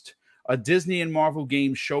announced a Disney and Marvel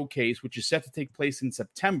game showcase, which is set to take place in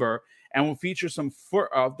September and will feature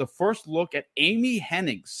the first look at Amy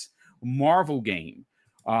Hennig's Marvel game.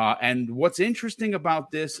 And what's interesting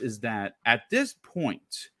about this is that at this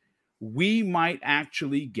point, we might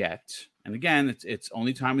actually get, and again, it's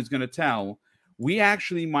only time is going to tell, we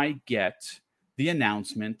actually might get the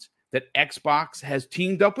announcement that Xbox has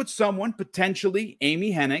teamed up with someone, potentially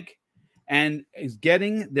Amy Hennig, and is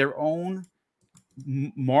getting their own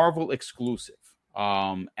Marvel exclusive.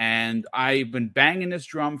 And I've been banging this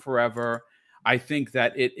drum forever. I think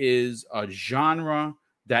that it is a genre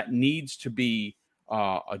that needs to be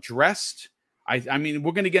addressed. I mean,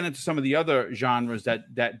 we're going to get into some of the other genres that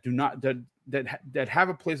have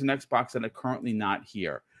a place in Xbox that are currently not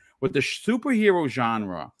here. With the superhero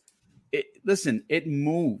genre, it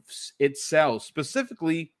moves, it sells,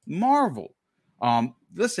 specifically Marvel.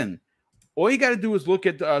 Listen, all you got to do is look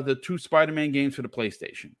at the two Spider-Man games for the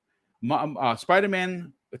PlayStation.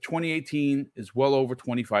 Spider-Man 2018 is well over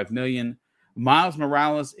 25 million. Miles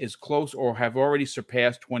Morales is close or have already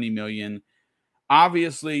surpassed 20 million.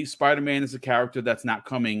 Obviously, Spider-Man is a character that's not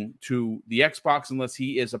coming to the Xbox unless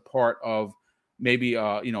he is a part of maybe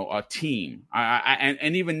a team.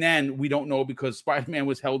 And even then, we don't know, because Spider-Man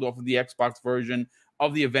was held off of the Xbox version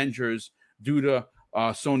of the Avengers due to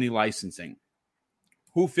Sony licensing.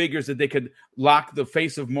 Who figures that they could lock the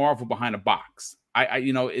face of Marvel behind a box?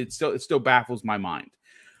 It still baffles my mind.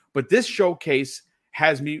 But this showcase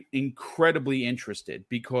has me incredibly interested,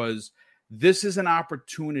 because this is an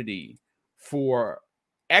opportunity for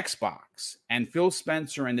Xbox and Phil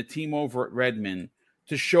Spencer and the team over at Redmond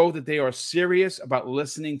to show that they are serious about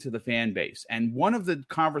listening to the fan base. And one of the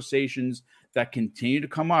conversations that continue to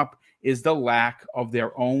come up is the lack of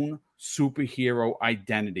their own superhero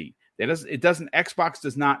identity. Xbox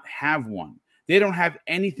does not have one. They don't have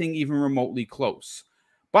anything even remotely close.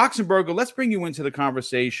 Boxenberger, let's bring you into the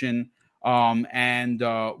conversation.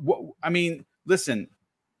 Listen,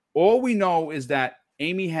 all we know is that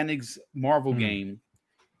Amy Hennig's Marvel game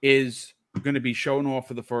is going to be shown off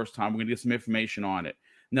for the first time. We're going to get some information on it.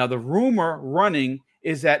 Now, the rumor running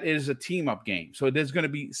is that it is a team-up game. So there's going to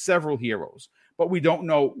be several heroes, but we don't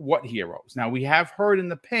know what heroes. Now, we have heard in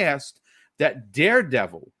the past that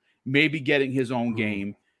Daredevil may be getting his own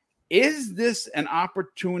game. Is this an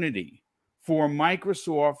opportunity for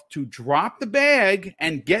Microsoft to drop the bag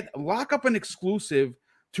and lock up an exclusive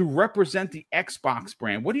to represent the Xbox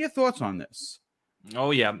brand? What are your thoughts on this?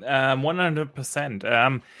 Oh yeah,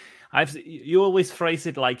 100%. You always phrase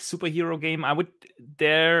it like superhero game. I would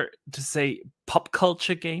dare to say pop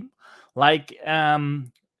culture game. Like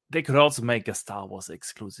they could also make a Star Wars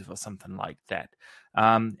exclusive or something like that.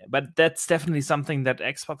 But that's definitely something that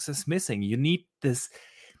Xbox is missing. You need this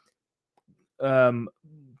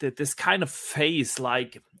this kind of face,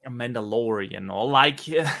 like a Mandalorian or like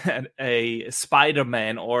a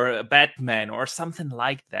Spider-Man or a Batman or something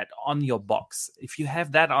like that on your box, if you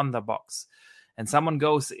have that on the box and someone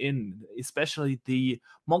goes in, especially the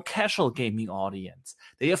more casual gaming audience,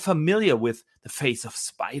 they are familiar with the face of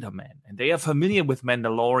Spider-Man and they are familiar with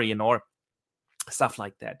Mandalorian or stuff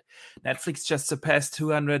like that. Netflix just surpassed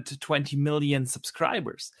 220 million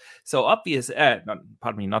subscribers. So not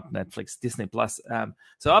Netflix, Disney Plus.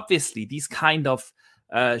 So obviously these kind of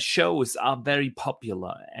shows are very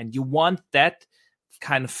popular, and you want that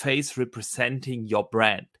kind of face representing your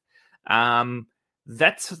brand.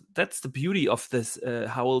 That's the beauty of this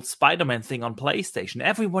whole Spider-Man thing on PlayStation.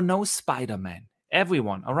 Everyone knows Spider-Man.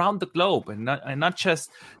 Everyone around the globe, and not just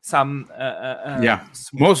some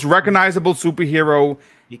most recognizable superhero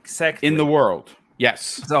exactly in the world.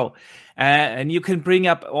 Yes. So and you can bring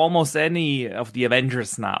up almost any of the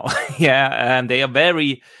Avengers now. And they are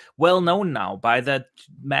very well known now by the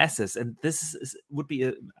masses, and this would be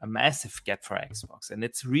a massive get for Xbox, and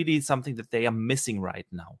it's really something that they are missing right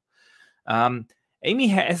now. As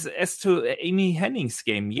to Amy Hennig's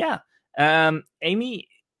game, Amy,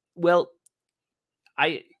 well,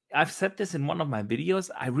 I've said this in one of my videos.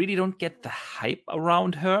 I really don't get the hype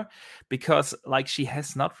around her because, like, she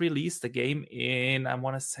has not released a game in, I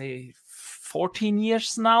want to say, 14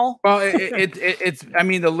 years now. Well, it's. I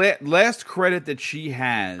mean, the last credit that she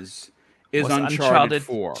has is Uncharted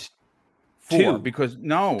 4. 2, because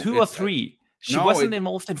 2 or 3. She wasn't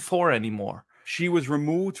involved in 4 anymore. She was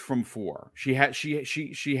removed from 4. She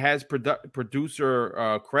has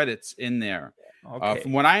producer credits in there. Okay.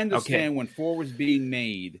 From what I understand, when 4 was being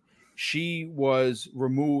made, she was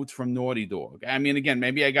removed from Naughty Dog. I mean, again,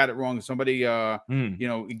 maybe I got it wrong. Somebody,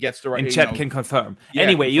 gets the right. In chat can confirm.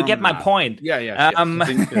 Anyway, you get my point. Yeah. I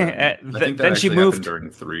think that then she moved during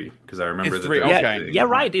 3 because I remember that. 3. Okay.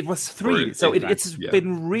 Right. It was 3. So it's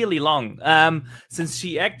been really long since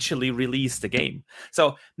she actually released the game.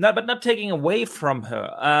 So not taking away from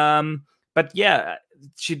her. But yeah,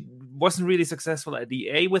 she wasn't really successful at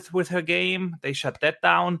EA with her game. They shut that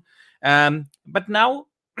down. But now,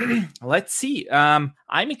 let's see. I'm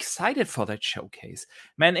excited for that showcase,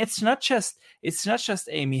 man. It's not just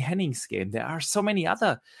Amy Hennig's game. There are so many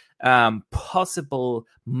other possible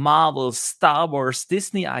Marvel, Star Wars,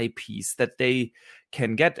 Disney IPs that they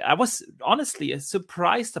can get. I was honestly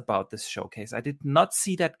surprised about this showcase. I did not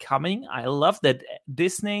see that coming. I love that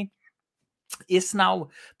Disney is now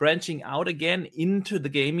branching out again into the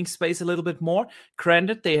gaming space a little bit more.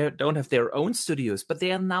 Granted, they don't have their own studios, but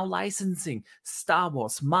they are now licensing Star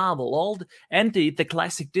Wars, Marvel, the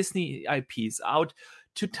classic Disney IPs out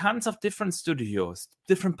to tons of different studios,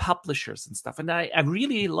 different publishers and stuff. And I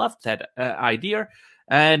really loved that idea,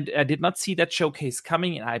 and I did not see that showcase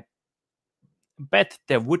coming. And I bet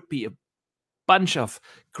there would be a bunch of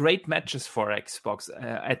great matches for Xbox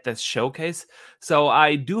at this showcase. So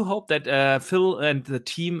I do hope that Phil and the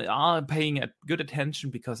team are paying good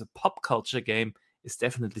attention, because a pop culture game is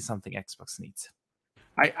definitely something Xbox needs.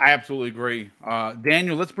 I absolutely agree.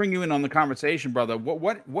 Daniel, let's bring you in on the conversation, brother.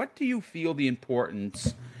 What do you feel the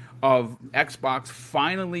importance of Xbox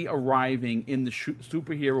finally arriving in the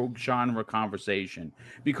superhero genre conversation?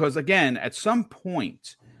 Because again, at some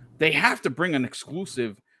point, they have to bring an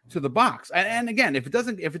exclusive to the box, and again, if it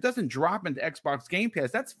doesn't drop into Xbox Game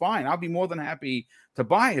Pass, that's fine. I'll be more than happy to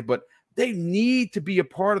buy it, but they need to be a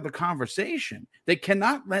part of the conversation. They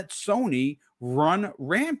cannot let Sony run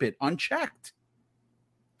rampant unchecked.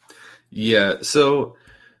 Yeah. So,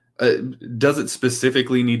 does it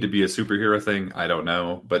specifically need to be a superhero thing? I don't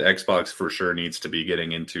know, but Xbox for sure needs to be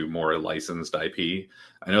getting into more licensed IP.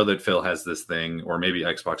 I know that Phil has this thing, or maybe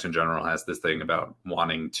Xbox in general has this thing about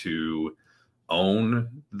wanting to own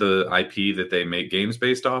the IP that they make games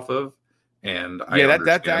based off of, and I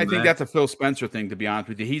think that's a Phil Spencer thing, to be honest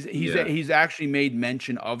with you. He's actually made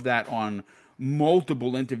mention of that on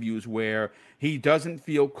multiple interviews, where he doesn't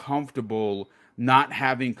feel comfortable not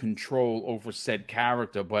having control over said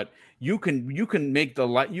character, but you can make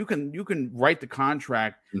you can write the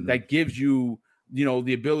contract that gives you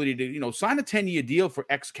the ability to sign a 10-year deal for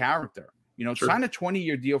X character, Sure. Sign a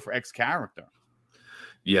 20-year deal for X character.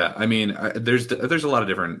 Yeah, I mean, there's a lot of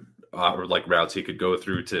different routes he could go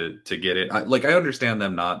through to get it. I understand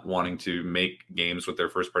them not wanting to make games with their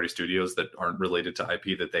first party studios that aren't related to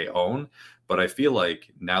IP that they own, but I feel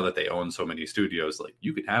like now that they own so many studios, like,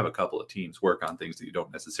 you can have a couple of teams work on things that you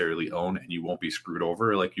don't necessarily own, and you won't be screwed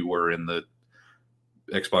over like you were in the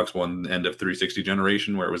Xbox One end of 360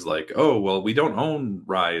 generation, where it was like, oh, well, we don't own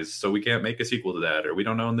Rise, so we can't make a sequel to that, or we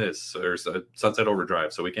don't own this, or Sunset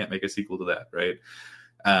Overdrive, so we can't make a sequel to that, right?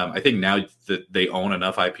 I think now that they own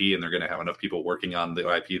enough IP and they're going to have enough people working on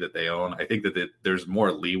the IP that they own, I think that there's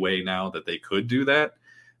more leeway now that they could do that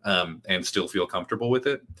and still feel comfortable with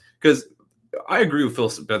it. Because I agree with Phil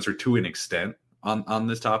Spencer to an extent on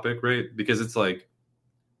this topic, right? Because it's like,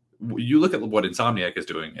 you look at what Insomniac is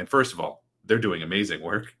doing, and first of all, they're doing amazing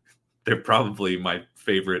work. They're probably my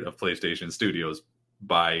favorite of PlayStation Studios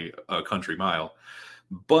by a country mile.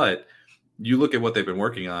 But you look at what they've been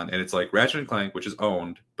working on, and it's like Ratchet & Clank, which is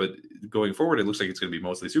owned, but going forward, it looks like it's going to be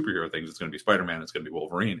mostly superhero things. It's going to be Spider-Man, it's going to be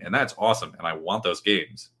Wolverine, and that's awesome, and I want those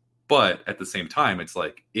games. But at the same time, it's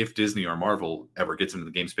like, if Disney or Marvel ever gets into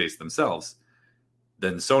the game space themselves,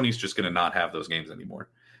 then Sony's just going to not have those games anymore.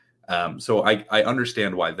 So I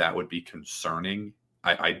understand why that would be concerning.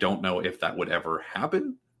 I don't know if that would ever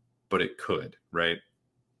happen, but it could, right?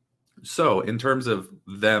 So in terms of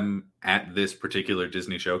them at this particular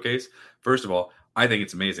Disney showcase, first of all, I think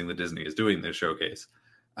it's amazing that Disney is doing this showcase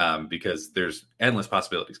because there's endless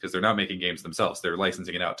possibilities, because they're not making games themselves. They're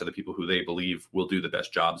licensing it out to the people who they believe will do the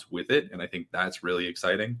best jobs with it. And I think that's really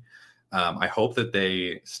exciting. I hope that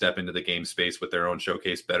they step into the game space with their own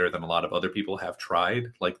showcase better than a lot of other people have tried.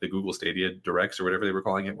 Like the Google Stadia Directs or whatever they were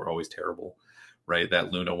calling it were always terrible. Right,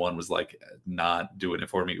 that Luna one was like not doing it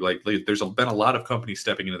for me. Like there's been a lot of companies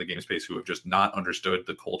stepping into the game space who have just not understood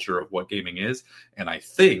the culture of what gaming is, and I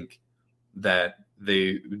think that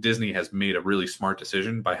Disney has made a really smart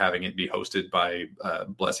decision by having it be hosted by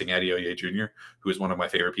Blessing Adeoye Jr., who is one of my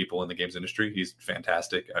favorite people in the games industry. He's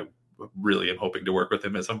fantastic. I really am hoping to work with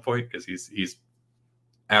him at some point because he's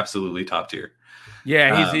absolutely top tier.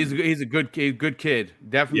 Yeah, he's a good kid,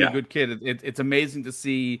 definitely a good kid. It's amazing to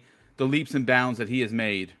see the leaps and bounds that he has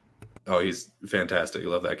made. Oh, he's fantastic. I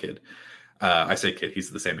love that kid. I say kid, he's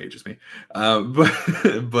the same age as me.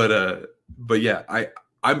 But yeah,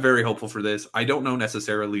 I'm very hopeful for this. I don't know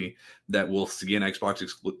necessarily that we'll see an Xbox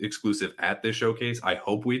exclusive at this showcase. I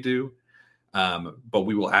hope we do. But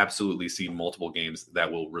we will absolutely see multiple games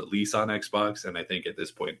that will release on Xbox. And I think at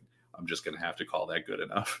this point, I'm just going to have to call that good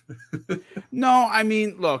enough. No, I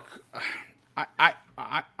mean, look,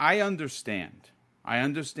 I understand. I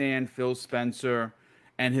understand Phil Spencer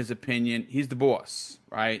and his opinion. He's the boss,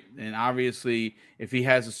 right? And obviously, if he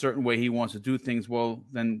has a certain way he wants to do things, well,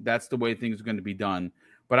 then that's the way things are going to be done.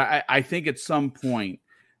 But I think at some point,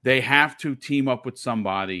 they have to team up with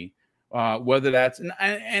somebody, whether that's...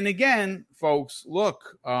 And again, folks,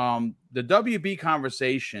 look, the WB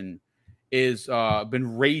conversation is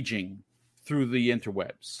been raging through the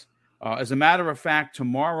interwebs. As a matter of fact,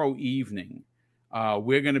 tomorrow evening,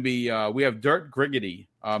 we're going to be, we have Dirk Griggity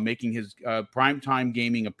making his primetime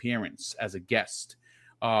gaming appearance as a guest.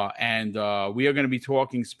 And we are going to be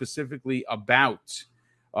talking specifically about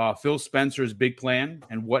Phil Spencer's big plan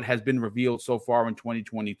and what has been revealed so far in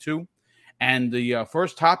 2022. And the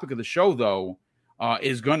first topic of the show, though,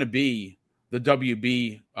 is going to be the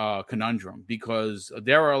WB conundrum, because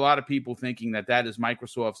there are a lot of people thinking that is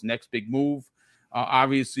Microsoft's next big move.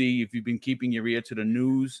 Obviously, if you've been keeping your ear to the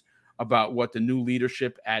news about what the new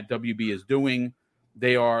leadership at WB is doing,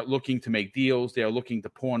 they are looking to make deals. They are looking to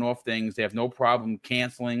pawn off things. They have no problem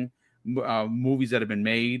canceling movies that have been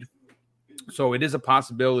made. So it is a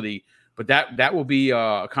possibility, but that will be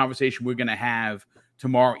a conversation we're going to have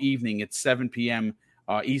tomorrow evening at 7 p.m.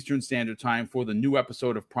 Eastern Standard Time for the new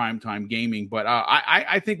episode of Primetime Gaming. But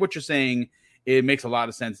I think what you're saying, it makes a lot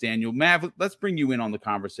of sense, Daniel. Mav, let's bring you in on the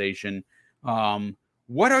conversation.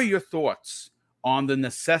 What are your thoughts on the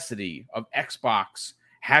necessity of Xbox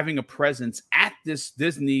having a presence at this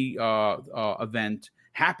Disney event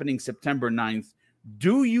happening September 9th?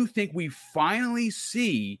 Do you think we finally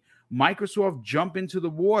see Microsoft jump into the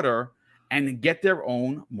water and get their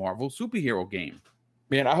own Marvel superhero game?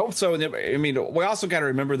 Man, I hope so. I mean, we also got to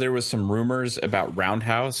remember there was some rumors about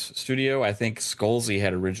Roundhouse Studio. I think Scalzi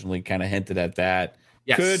had originally kind of hinted at that.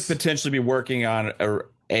 Yes. Could potentially be working on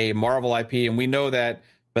a Marvel IP, and we know that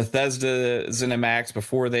Bethesda ZeniMax,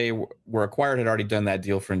 before they were acquired, had already done that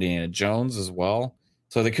deal for Indiana Jones as well.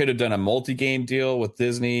 So they could have done a multi-game deal with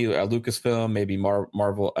Disney, Lucasfilm, maybe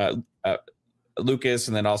Marvel, Lucas,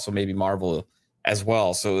 and then also maybe Marvel as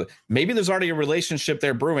well. So maybe there's already a relationship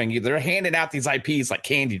there brewing. They're handing out these IPs like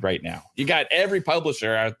candy right now. You got every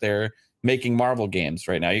publisher out there making Marvel games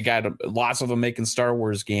right now. You got lots of them making Star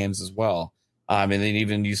Wars games as well. And then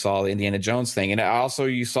even you saw the Indiana Jones thing. And also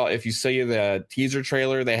you saw, if you see the teaser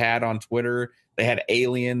trailer they had on Twitter, they had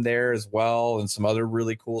Alien there as well and some other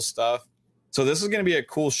really cool stuff. So this is going to be a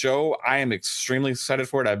cool show. I am extremely excited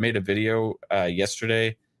for it. I made a video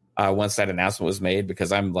yesterday once that announcement was made,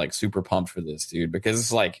 because I'm like super pumped for this, dude, because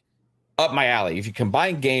it's like up my alley. If you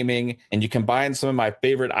combine gaming and you combine some of my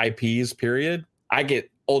favorite IPs, period, I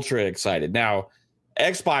get ultra excited. Now,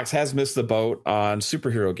 Xbox has missed the boat on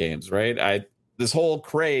superhero games, right? This whole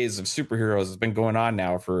craze of superheroes has been going on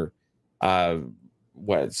now for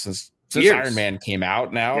since Iron Man came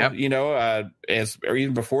out now, or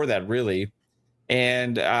even before that, really.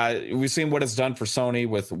 And we've seen what it's done for Sony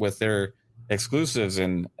with their exclusives,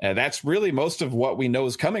 and that's really most of what we know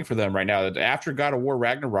is coming for them right now. After God of War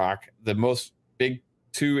Ragnarok, the most big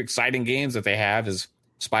two exciting games that they have is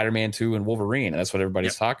Spider-Man 2 and Wolverine, and that's what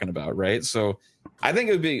everybody's talking about, right? So I think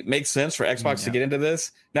it would make sense for Xbox to get into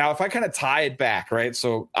this. Now, if I kind of tie it back, right?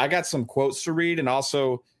 So I got some quotes to read, and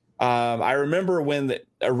also I remember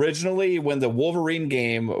originally when the Wolverine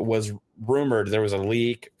game was rumored, there was a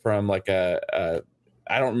leak from like I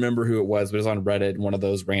don't remember who it was, but it was on Reddit, one of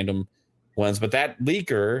those random ones. But that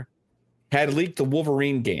leaker had leaked the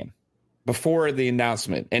Wolverine game before the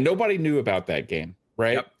announcement, and nobody knew about that game,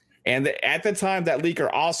 right? Yep. And at the time, that leaker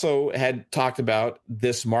also had talked about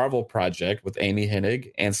this Marvel project with Amy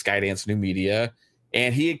Hennig and Skydance New Media,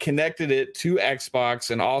 and he had connected it to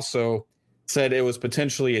Xbox and also said it was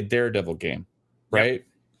potentially a Daredevil game, right? Yep.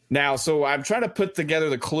 Now, so I'm trying to put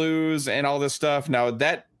together the clues and all this stuff. Now,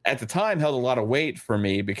 that at the time held a lot of weight for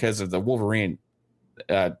me because of the Wolverine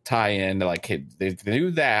tie-in. Like, they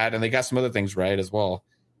knew that, and they got some other things right as well.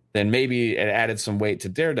 Then maybe it added some weight to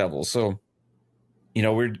Daredevil. So,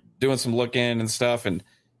 we're doing some looking and stuff. And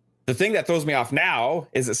the thing that throws me off now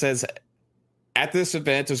is it says, at this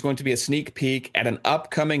event, there's going to be a sneak peek at an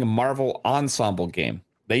upcoming Marvel Ensemble game.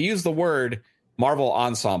 They use the word Marvel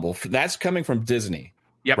Ensemble. That's coming from Disney,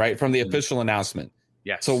 right? From the official announcement.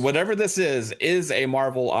 Yes. So whatever this is a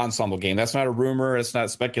Marvel Ensemble game. That's not a rumor. It's not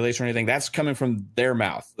speculation or anything. That's coming from their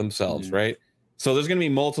mouth themselves, right? So there's going to be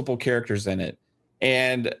multiple characters in it.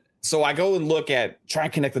 And so I go and try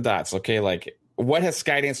and connect the dots. Okay, like, what has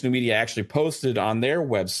Skydance New Media actually posted on their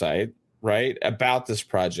website, right, about this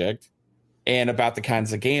project and about the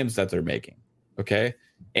kinds of games that they're making, okay?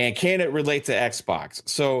 And can it relate to Xbox?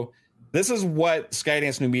 So this is what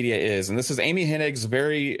Skydance New Media is, and this is Amy Hennig's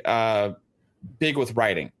very big with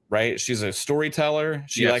writing, right? She's a storyteller.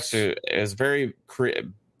 She is very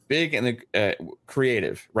big and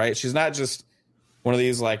creative, right? She's not just one of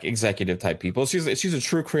these like executive type people. She's a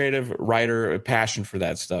true creative writer, a passion for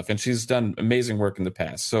that stuff, and she's done amazing work in the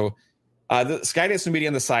past. So the Skydance New Media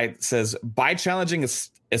on the site says, by challenging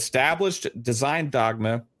established design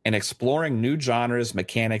dogma and exploring new genres,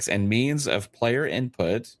 mechanics, and means of player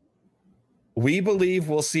input, we believe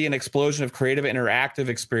we'll see an explosion of creative interactive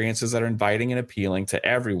experiences that are inviting and appealing to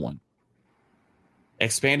everyone,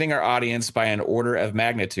 expanding our audience by an order of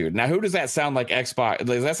magnitude. Now, who does that sound like Xbox?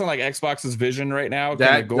 Does that sound like Xbox's vision right now?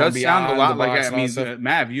 That does sound a lot like,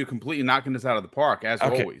 Mav, you're completely knocking this out of the park, as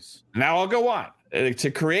always. Now I'll go on.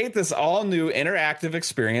 To create this all-new interactive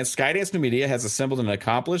experience, Skydance New Media has assembled an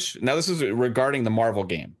accomplished... Now, this is regarding the Marvel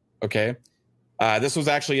game, okay? This was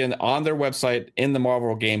actually on their website in the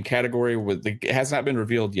Marvel game category. It has not been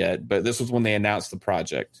revealed yet, but this was when they announced the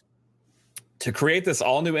project. To create this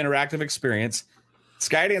all-new interactive experience,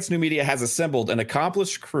 Skydance New Media has assembled an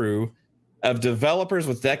accomplished crew of developers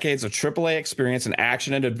with decades of AAA experience in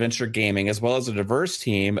action and adventure gaming, as well as a diverse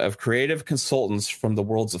team of creative consultants from the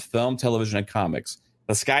worlds of film, television, and comics.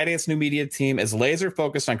 The Skydance New Media team is laser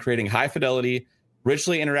focused on creating high-fidelity,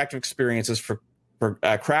 richly interactive experiences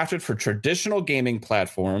crafted for traditional gaming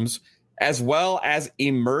platforms, as well as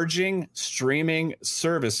emerging streaming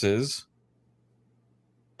services,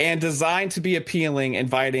 and designed to be appealing,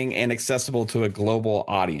 inviting, and accessible to a global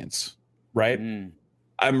audience, right?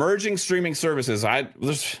 Emerging streaming services.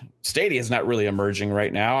 Stadia is not really emerging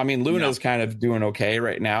right now. I mean, Luna's kind of doing okay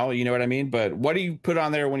right now. You know what I mean? But what do you put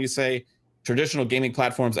on there when you say traditional gaming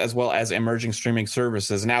platforms as well as emerging streaming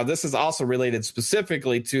services? Now, this is also related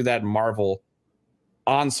specifically to that Marvel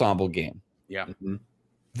Ensemble game. Yeah. Mm-hmm.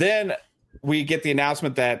 Then we get the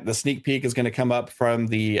announcement that the sneak peek is going to come up from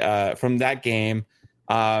that game.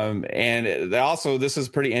 And also, this is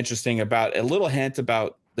pretty interesting about a little hint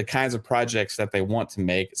about the kinds of projects that they want to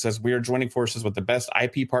make. It says, we are joining forces with the best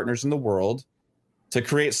IP partners in the world to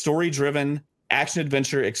create story-driven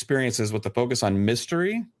action-adventure experiences with the focus on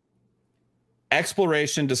mystery,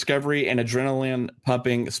 exploration, discovery, and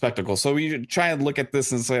adrenaline-pumping spectacle. So we try and look at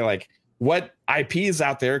this and say, like, what IPs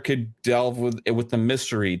out there could delve with the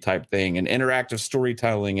mystery type thing and interactive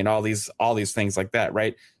storytelling and all these things like that,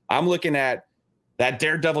 right? I'm looking at that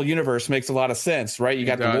Daredevil universe. Makes a lot of sense, right? You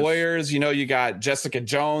got the lawyers, you got Jessica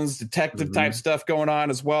Jones, detective type stuff going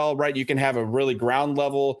on as well, right? You can have a really ground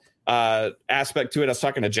level aspect to it. I was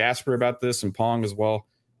talking to Jasper about this and Pong as well,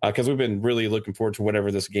 because we've been really looking forward to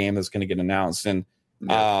whatever this game is going to get announced. And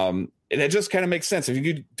it just kind of makes sense. If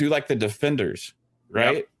you could do like the Defenders,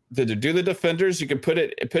 right? To do the Defenders, you can put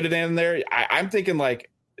it in there. I'm thinking like,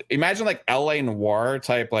 imagine like LA Noire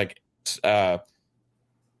type, like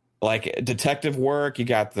detective work. You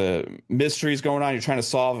got the mysteries going on. You're trying to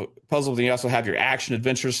solve puzzles. And you also have your action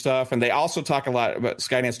adventure stuff. And they also talk a lot about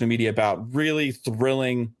Skydance New Media about really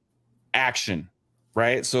thrilling action,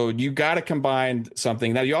 right? So you got to combine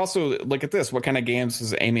something. Now you also look at this. What kind of games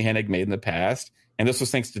has Amy Hennig made in the past? And this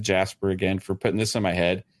was thanks to Jasper again for putting this in my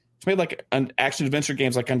head. It's made like action adventure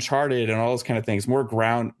games like Uncharted and all those kind of things. More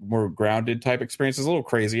grounded type experiences. A little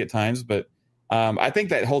crazy at times, but I think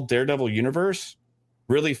that whole Daredevil universe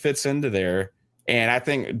really fits into there. And I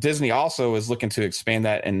think Disney also is looking to expand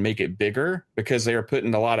that and make it bigger because they are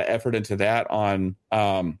putting a lot of effort into that on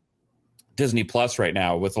Disney Plus right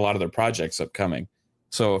now with a lot of their projects upcoming.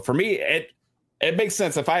 So for me, it makes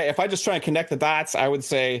sense. If I just try and connect the dots, I would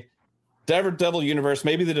say Daredevil universe,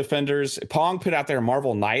 maybe the Defenders. Pong put out there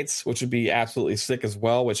Marvel Knights, which would be absolutely sick as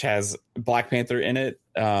well, which has Black Panther in it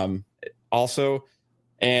also.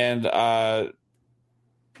 And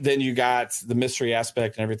then you got the mystery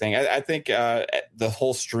aspect and everything. I think the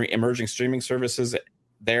whole emerging streaming services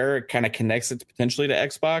there kind of connects it potentially to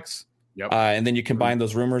Xbox. Yep. And then you combine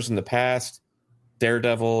those rumors in the past,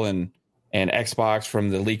 Daredevil and Xbox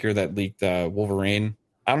from the leaker that leaked Wolverine.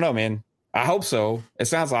 I don't know, man. I hope so. It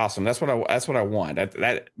sounds awesome. That's what I want.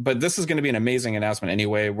 But this is going to be an amazing announcement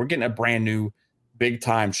anyway. We're getting a brand new, big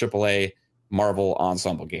time AAA Marvel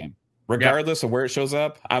ensemble game. Regardless of where it shows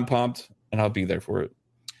up, I'm pumped and I'll be there for it.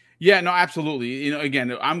 Yeah, no, absolutely.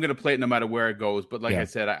 Again, I'm going to play it no matter where it goes. But like I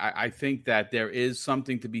said, I think that there is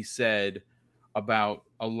something to be said about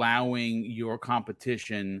allowing your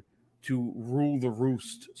competition to rule the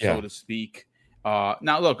roost, so to speak.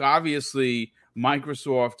 Now, look, obviously,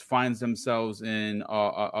 Microsoft finds themselves in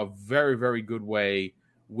a very, very good way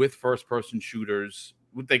with first-person shooters,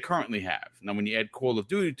 what they currently have. Now, when you add Call of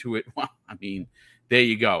Duty to it, well, I mean, there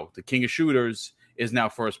you go. The king of shooters is now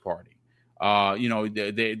first party.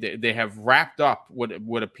 They have wrapped up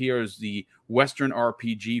what appears the Western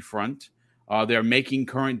RPG front. They're making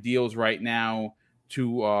current deals right now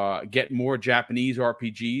to get more Japanese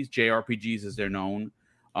RPGs, JRPGs as they're known.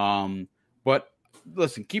 But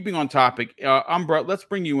listen, keeping on topic, Umbra, let's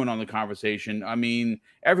bring you in on the conversation. I mean,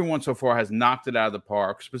 everyone so far has knocked it out of the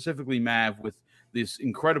park, specifically Mav, with this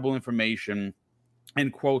incredible information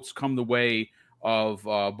and quotes come the way of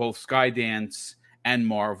both Skydance and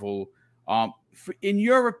Marvel. In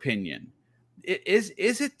your opinion, is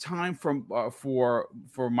it time for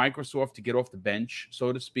Microsoft to get off the bench,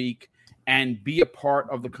 so to speak, and be a part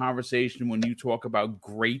of the conversation when you talk about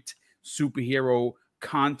great superhero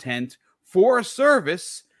content for a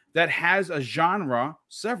service that has a genre,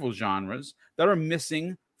 several genres, that are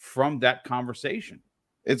missing from that conversation?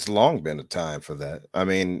 It's long been a time for that. I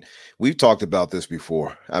mean, we've talked about this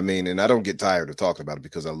before. I mean, and I don't get tired of talking about it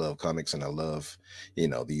because I love comics and I love,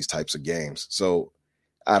 these types of games. So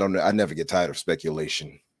I don't know. I never get tired of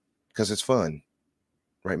speculation because it's fun.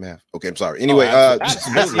 Right, Mav? Okay, I'm sorry. Anyway, I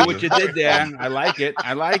see what you did there. I like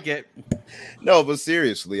it. No, but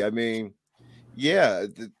seriously, I mean, yeah,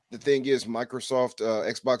 the thing is, Microsoft,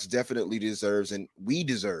 Xbox definitely deserves, and we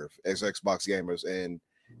deserve as Xbox gamers. And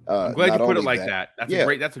I'm glad you put it like that.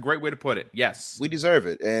 That's a great way to put it. Yes, we deserve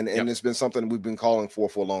it, and it's been something we've been calling for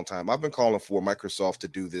a long time. I've been calling for Microsoft to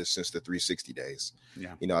do this since the 360 days.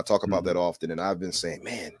 Yeah, I talk about that often, and I've been saying,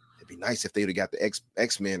 man, it'd be nice if they would have got the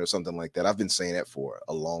X-Men or something like that. I've been saying that for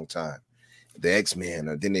a long time. The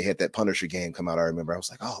X-Men, then they had that Punisher game come out. I remember I was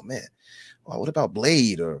like, oh man, well, what about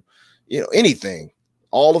Blade or anything?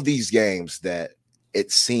 All of these games that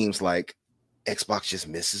it seems like Xbox just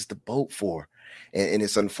misses the boat for. And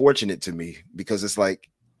it's unfortunate to me because it's like,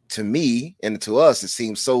 to me and to us, it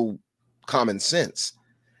seems so common sense.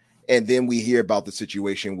 And then we hear about the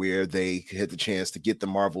situation where they had the chance to get the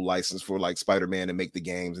Marvel license for like Spider-Man and make the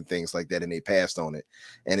games and things like that, and they passed on it.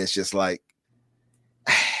 And it's just like,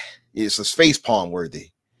 it's a face palm worthy.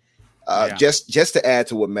 Just to add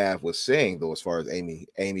to what Mav was saying, though, as far as Amy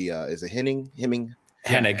is it Hennig?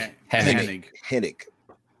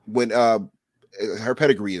 When her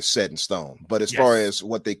pedigree is set in stone, but as far as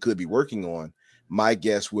what they could be working on, my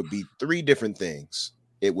guess would be 3 different things.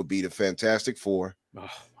 It would be the Fantastic Four,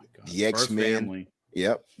 the X-Men.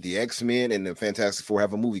 Yep, the X-Men and the Fantastic Four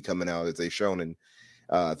have a movie coming out as they've shown in,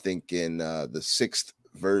 I think in the 6th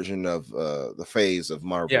version of the phase of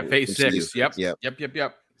Marvel. Yeah, phase 6.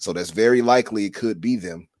 Yep. So that's very likely it could be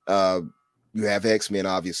them. You have X-Men,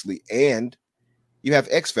 obviously, and you have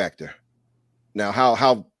X Factor. Now,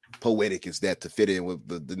 how poetic is that to fit in with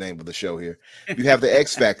the name of the show here? You have the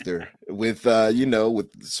X Factor with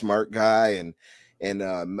with the smart guy and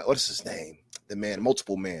what is his name?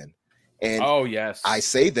 multiple man. And oh yes, I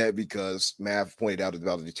say that because Mav pointed out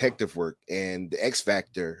about the detective work and the X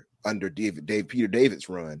Factor under Peter David's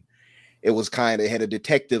run. It was kind of had a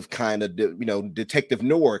detective kind of, detective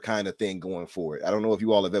noir kind of thing going for it. I don't know if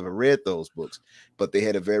you all have ever read those books, but they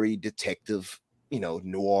had a very detective,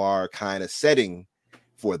 noir kind of setting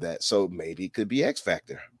for that. So maybe it could be X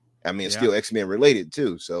Factor. I mean, it's still X-Men related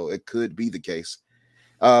too, so it could be the case.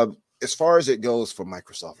 As far as it goes for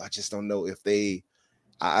Microsoft, I just don't know if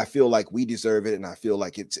I feel like we deserve it, and I feel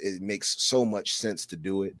like it makes so much sense to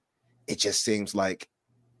do it. It just seems like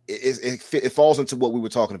it falls into what we were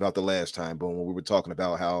talking about the last time, but when we were talking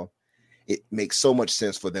about how it makes so much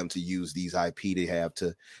sense for them to use these IP they have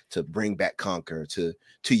to bring back Conquer, to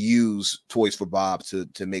use Toys for Bob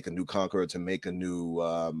to make a new Conquer, to make a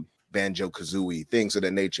new Banjo-Kazooie, things of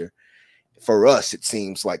that nature. For us, it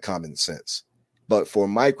seems like common sense. But for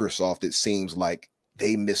Microsoft, it seems like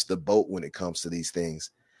they missed the boat when it comes to these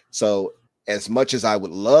things. So as much as I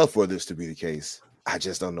would love for this to be the case, I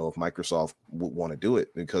just don't know if Microsoft would want to do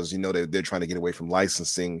it because, they're trying to get away from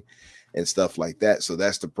licensing and stuff like that. So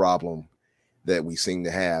that's the problem that we seem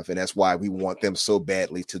to have. And that's why we want them so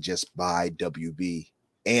badly to just buy WB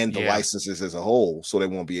and the licenses as a whole, so they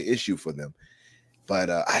won't be an issue for them. But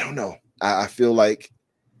I don't know. I feel like,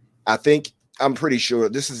 I'm pretty sure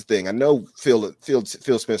this is the thing. I know Phil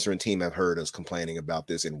Spencer and team have heard us complaining about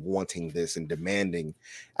this and wanting this and demanding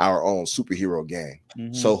our own superhero game.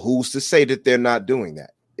 Mm-hmm. So who's to say that they're not doing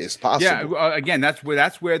that? It's possible. Yeah. Again, that's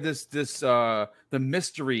where this the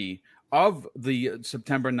mystery of the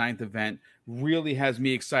September 9th event really has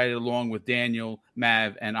me excited, along with Daniel,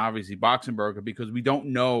 Mav, and obviously Boxenberger, because we don't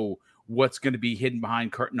know what's going to be hidden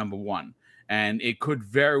behind curtain number 1. And it could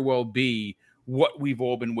very well be what we've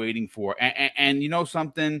all been waiting for. And you know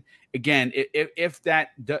something, again, if that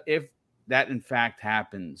in fact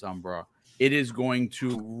happens, Umbra, it is going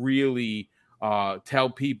to really tell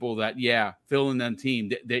people that, Phil and them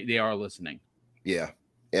team, they are listening. Yeah.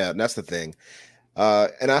 And that's the thing.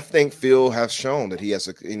 And I think Phil has shown that he has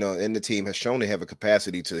and the team has shown they have a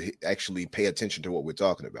capacity to actually pay attention to what we're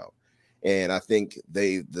talking about. And I think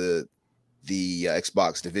the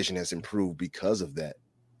Xbox division has improved because of that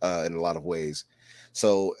in a lot of ways.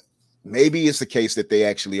 So maybe it's the case that they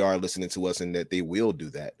actually are listening to us and that they will do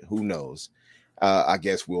that. Who knows? I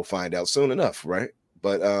guess we'll find out soon enough, right?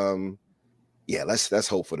 But let's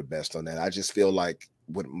hope for the best on that. I just feel like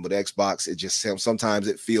with Xbox, it just sometimes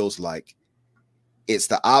it feels like it's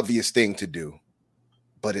the obvious thing to do,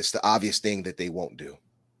 but it's the obvious thing that they won't do.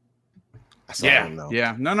 So I don't know.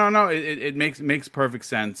 Yeah. No. It makes perfect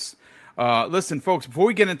sense. Listen, folks, before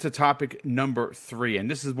we get into topic number 3, and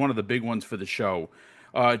this is one of the big ones for the show,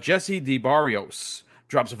 Jesse DeBarrios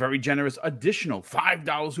drops a very generous additional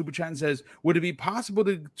 $5 super chat and says, would it be possible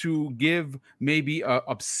to give maybe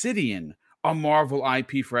Obsidian a Marvel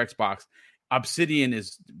IP for Xbox? Obsidian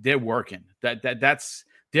they're working.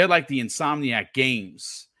 They're like the Insomniac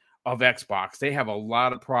Games of Xbox. They have a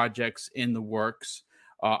lot of projects in the works.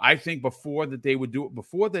 I think before that they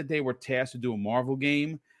were tasked to do a Marvel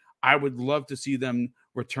game, I would love to see them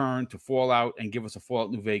return to Fallout and give us a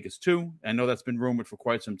Fallout New Vegas 2. I know that's been rumored for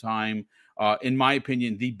quite some time. In my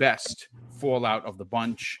opinion, the best Fallout of the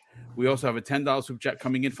bunch. We also have a $10 super chat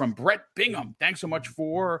coming in from Brett Bingham. Thanks so much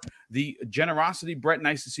for the generosity, Brett.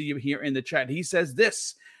 Nice to see you here in the chat. He says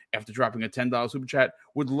this, after dropping a $10 super chat,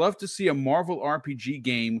 would love to see a Marvel RPG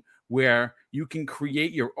game where you can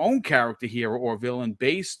create your own character, hero, or villain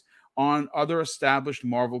based on other established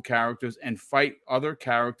Marvel characters and fight other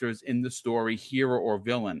characters in the story, hero or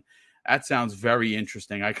villain. That sounds very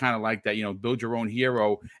interesting. I kind of like that, build your own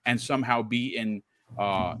hero and somehow be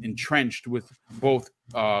entrenched with both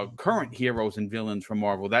current heroes and villains from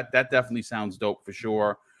Marvel. That definitely sounds dope for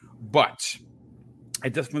sure. But I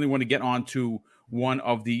definitely want to get on to one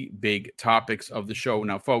of the big topics of the show.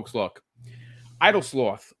 Now, folks, look, Idle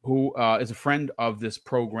Sloth, who is a friend of this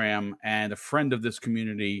program and a friend of this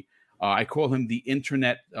community, I call him the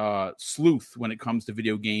internet sleuth when it comes to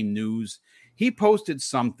video game news. He posted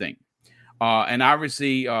something, and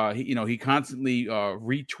obviously, he constantly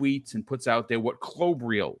retweets and puts out there what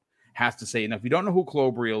Klobrille has to say. Now, if you don't know who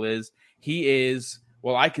Klobrille is, he is,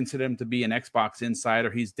 well, I consider him to be an Xbox insider.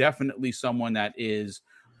 He's definitely someone that is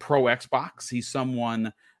pro Xbox. He's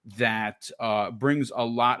someone that brings a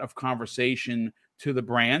lot of conversation to the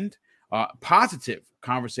brand, positive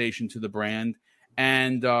conversation to the brand.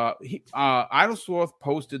 And Idle Sloth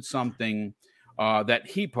posted something that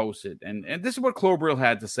he posted, and this is what Klobrille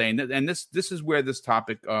had to say, and this is where this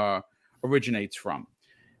topic originates from.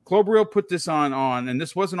 Klobrille put this on, and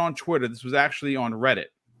this wasn't on Twitter. This was actually on Reddit.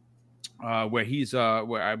 where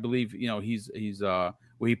where I believe he's where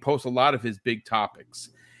he posts a lot of his big topics.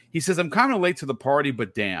 He says, "I'm kind of late to the party,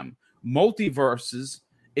 but damn, Multiverses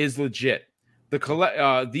is legit.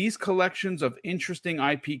 These collections of interesting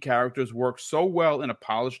IP characters work so well in a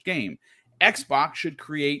polished game. Xbox should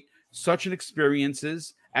create such an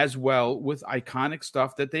experiences as well with iconic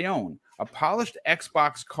stuff that they own. A polished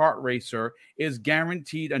Xbox kart racer is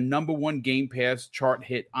guaranteed a #1 Game Pass chart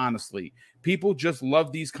hit, honestly. People just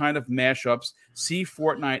love these kind of mashups, see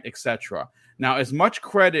Fortnite, etc." Now, as much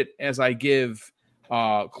credit as I give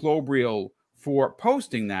Clobriel for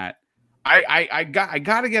posting that, I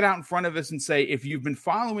got to get out in front of us and say, if you've been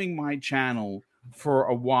following my channel for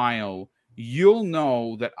a while, you'll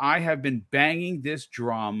know that I have been banging this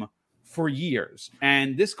drum for years.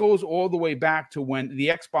 And this goes all the way back to when the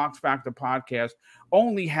Xbox Factor podcast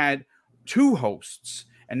only had 2 hosts.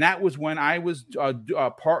 And that was when I was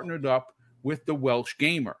partnered up with the Welsh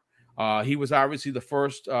Gamer. He was obviously the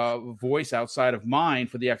first voice outside of mine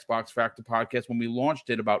for the Xbox Factor podcast when we launched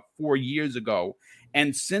it about 4 years ago.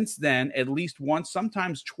 And since then, at least once,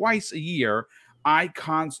 sometimes twice a year, I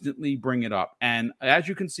constantly bring it up. And as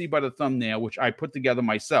you can see by the thumbnail, which I put together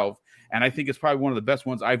myself, and I think it's probably one of the best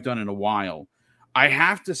ones I've done in a while, I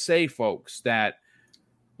have to say, folks, that,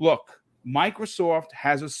 look, Microsoft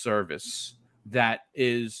has a service that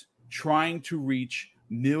is trying to reach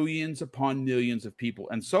millions upon millions of people.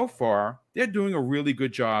 And so far, they're doing a really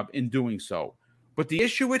good job in doing so. But the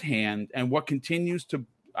issue at hand, and what continues to,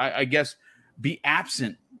 I guess, be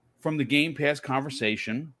absent from the Game Pass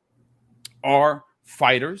conversation, are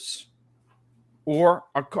fighters or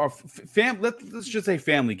let's just say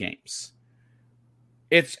family games.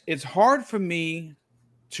 It's hard for me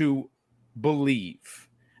to believe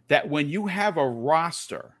that when you have a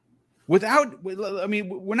roster without, I mean,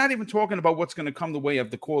 we're not even talking about what's going to come the way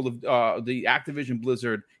of the call of the Activision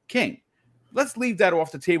Blizzard King. Let's leave that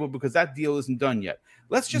off the table because that deal isn't done yet.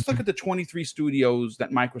 Let's just look at the 23 studios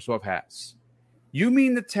that Microsoft has. You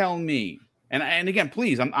mean to tell me, and again,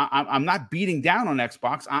 please, I'm not beating down on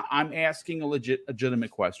Xbox. I'm asking a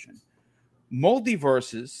legitimate question.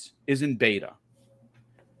 Multiverses is in beta.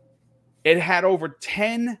 It had over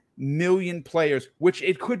 10 million players, which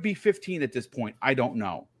it could be 15 at this point. I don't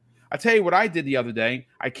know. I tell you what I did the other day.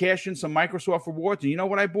 I cashed in some Microsoft rewards, and you know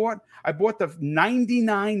what I bought? I bought the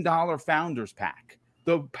 $99 Founders Pack.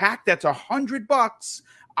 The pack that's $100.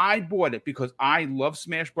 I bought it because I love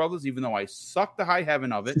Smash Brothers, even though I suck the high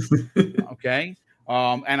heaven of it. Okay.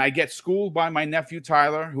 And I get schooled by my nephew,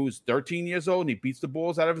 Tyler, who's 13 years old, and he beats the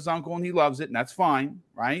balls out of his uncle, and he loves it, and that's fine,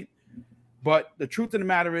 right? But the truth of the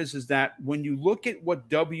matter is that when you look at what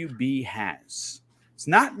WB has, it's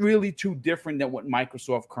not really too different than what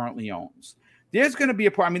Microsoft currently owns. There's going to be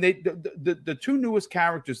a part. I mean, the 2 newest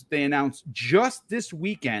characters that they announced just this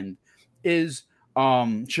weekend is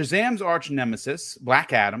Shazam's arch nemesis,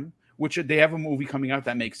 Black Adam, which they have a movie coming out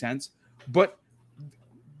that makes sense. But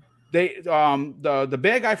they the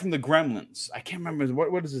bad guy from the Gremlins, I can't remember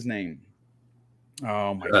what is his name.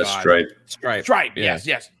 Oh my god, Stripe. Yeah.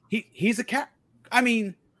 Yes. He's a cat. I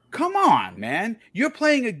mean, come on, man. You're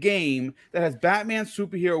playing a game that has Batman,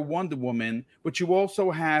 superhero, Wonder Woman, but you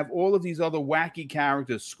also have all of these other wacky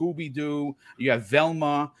characters, Scooby-Doo, you have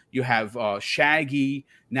Velma, you have Shaggy,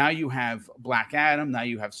 now you have Black Adam, now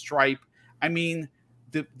you have Stripe. I mean,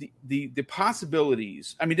 the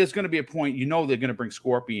possibilities. I mean, there's going to be a point, they're going to bring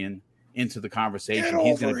Scorpion into the conversation.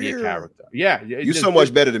 He's going to be a character. Yeah. You're so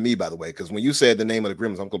much better than me, by the way, because when you said the name of the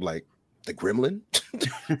Gremlins, I'm going to be like, the Gremlin?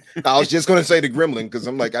 I was just going to say the Gremlin because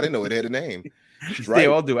I'm like, I didn't know it had a name. Right. They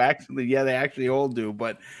all do, actually. Yeah, they actually all do.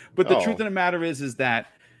 But the truth of the matter is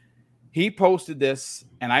that he posted this,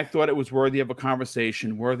 and I thought it was worthy of a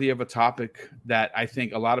conversation, worthy of a topic that I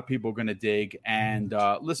think a lot of people are going to dig. And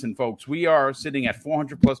listen, folks, we are sitting at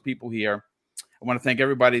 400 plus people here. I want to thank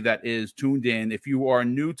everybody that is tuned in. If you are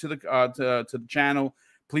new to the to the channel,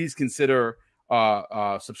 please consider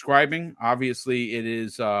subscribing. Obviously, it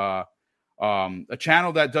is a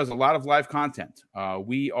channel that does a lot of live content.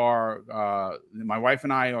 We are, my wife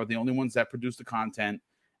and I are the only ones that produce the content,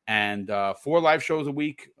 and 4 live shows a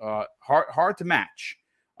week, hard to match.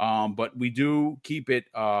 But we do keep it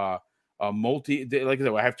multi. Like I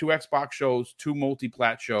said, I have 2 Xbox shows, 2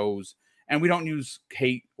 multi-plat shows, and we don't use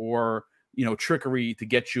hate or trickery to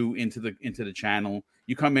get you into the channel.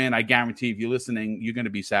 You come in, I guarantee if you're listening, you're going to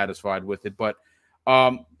be satisfied with it. But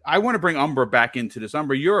I want to bring Umbra back into this.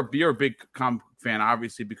 Umbra, you're a big comic fan,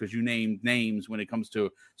 obviously, because you named names when it comes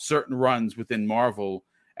to certain runs within Marvel,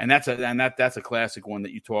 and that's a classic one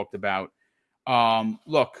that you talked about.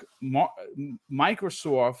 Look,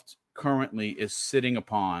 Microsoft currently is sitting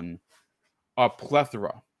upon a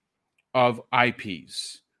plethora of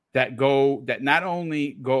IPs that not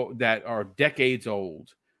only that are decades old,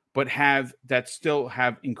 but still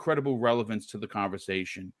have incredible relevance to the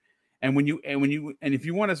conversation. And if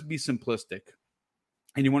you want to be simplistic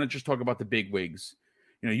and you want to just talk about the big wigs,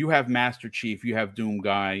 you have Master Chief, you have Doom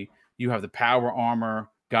Guy, you have the Power Armor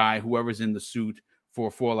guy, whoever's in the suit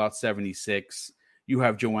for Fallout 76, you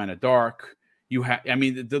have Joanna Dark,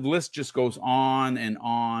 the list just goes on and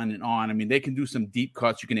on and on. I mean, they can do some deep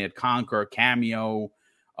cuts. You can add Conquer, Cameo,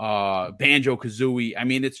 Banjo-Kazooie. I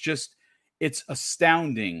mean, it's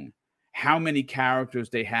astounding how many characters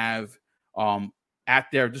they have at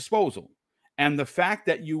their disposal. And the fact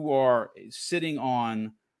that you are sitting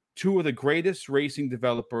on two of the greatest racing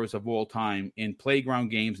developers of all time in Playground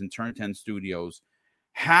Games and Turn 10 Studios,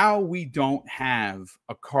 how we don't have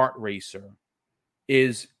a kart racer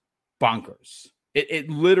is bonkers. It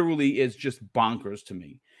literally is just bonkers to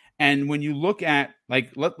me. And when you look at,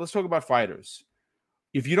 let's talk about fighters.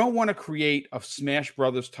 If you don't want to create a Smash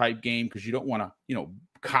Brothers type game because you don't want to,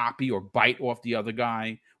 copy or bite off the other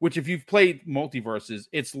guy, which if you've played Multiverses,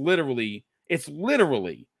 it's literally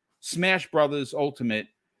Smash Brothers Ultimate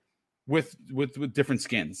with different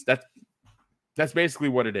skins. That's basically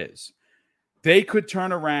what it is. They could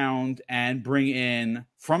turn around and bring in,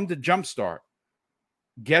 from the jumpstart,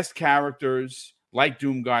 guest characters like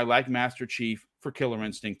Doom Guy, like Master Chief for Killer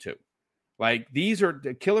Instinct 2. These are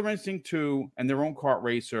the Killer Instinct 2 and their own kart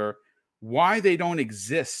racer. Why they don't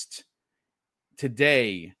exist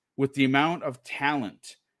today with the amount of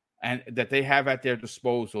talent and that they have at their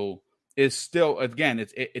disposal is still, again,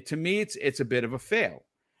 to me, it's a bit of a fail.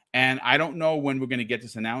 And I don't know when we're going to get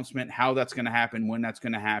this announcement, how that's going to happen, when that's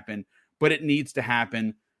going to happen, but it needs to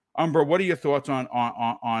happen. Umbra, what are your thoughts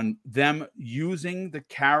on them using the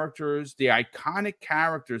characters, the iconic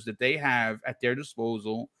characters that they have at their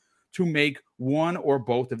disposal to make one or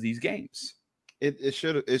both of these games?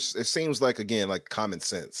 It seems like, again, like common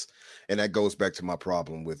sense. And that goes back to my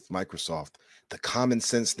problem with Microsoft. The common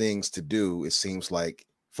sense things to do, it seems like,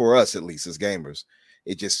 for us at least as gamers,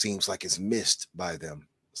 it just seems like it's missed by them.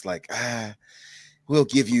 It's like, we'll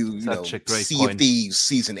give you, Sea of Thieves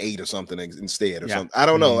season 8 or something instead, or something. I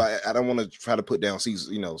don't know. I don't want to try to put down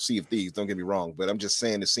Sea of Thieves. Don't get me wrong, but I'm just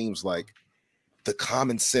saying it seems like the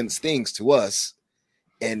common sense things to us,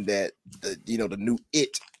 and that the new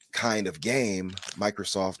It kind of game,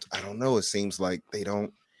 Microsoft, I don't know. It seems like they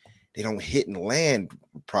don't hit and land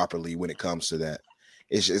properly when it comes to that.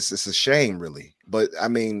 It's a shame, really. But I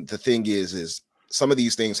mean, the thing is some of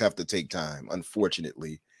these things have to take time,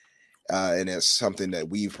 unfortunately. And that's something that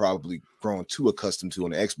we've probably grown too accustomed to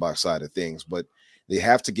on the Xbox side of things. But they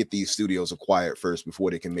have to get these studios acquired first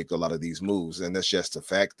before they can make a lot of these moves. And that's just a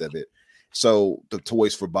fact of it. So the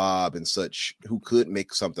Toys for Bob and such, who could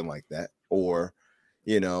make something like that, or,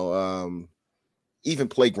 even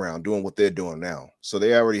Playground doing what they're doing now. So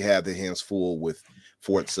they already have their hands full with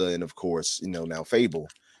Forza and, of course, now Fable.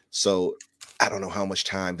 So I don't know how much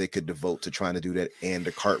time they could devote to trying to do that and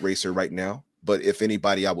the kart racer right now. But if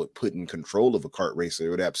anybody I would put in control of a kart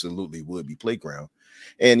racer, it absolutely would be Playground.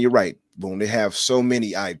 And you're right, when they have so much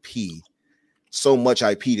IP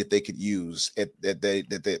that they could use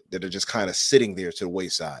that are just kind of sitting there to the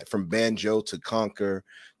wayside, from Banjo to Conquer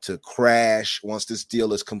to Crash once this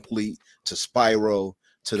deal is complete, to Spyro,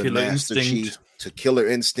 to the Master Chief, to Killer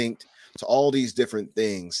Instinct, to all these different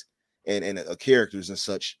things and characters and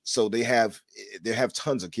such. So they have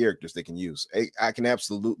tons of characters they can use. I can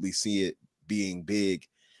absolutely see it being big,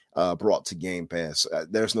 brought to Game Pass.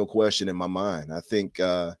 There's no question in my mind. I think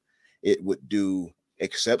it would do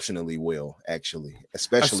exceptionally well, actually,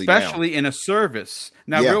 especially now. In a service.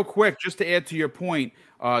 Now, real quick, just to add to your point,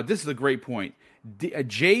 this is a great point.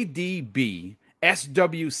 JDB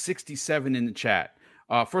SW67 in the chat.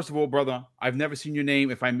 First of all, brother, I've never seen your name.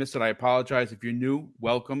 If I missed it, I apologize. If you're new,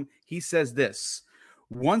 welcome. He says this: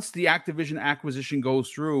 once the Activision acquisition goes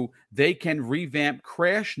through, they can revamp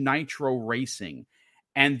Crash Nitro Racing.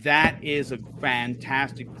 And that is a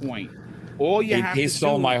fantastic point. All you have he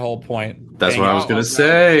stole my whole point. That's what I was going to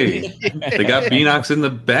say. They got Beanox in the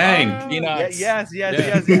bank. Yes,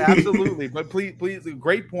 absolutely. But please,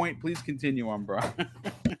 great point. Please continue on, bro.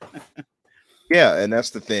 Yeah, and that's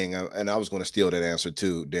the thing. And I was going to steal that answer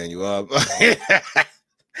too, Daniel.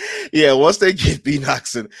 Yeah, once they get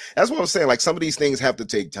Beanox in, that's what I'm saying. Like, some of these things have to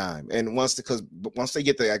take time. And once they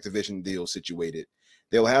get the Activision deal situated,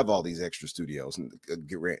 they'll have all these extra studios. And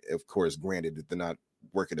of course, granted that they're not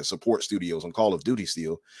working as support studios on Call of Duty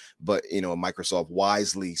still, but Microsoft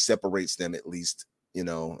wisely separates them, at least, and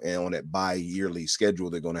on that bi-yearly schedule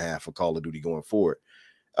they're going to have for Call of Duty going forward.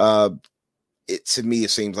 To me, it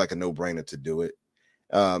seems like a no-brainer to do it.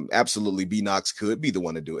 Absolutely, Beenox could be the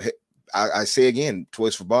one to do it. I say again,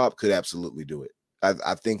 Toys for Bob could absolutely do it.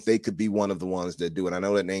 I think they could be one of the ones that do it. I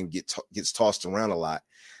know that name gets tossed around a lot,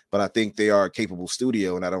 but I think they are a capable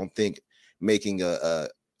studio, and I don't think making a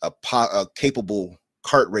capable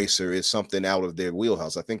kart racer is something out of their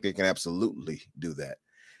wheelhouse. I think they can absolutely do that.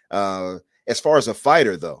 As far as a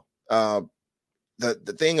fighter, though,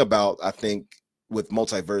 the thing about, I think, with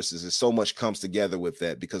Multiverses is so much comes together with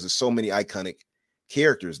that, because there's so many iconic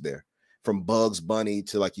characters there, from Bugs Bunny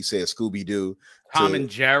to, like you said, Scooby-Doo, Tom and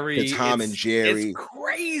Jerry. It's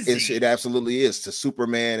crazy. It absolutely is, to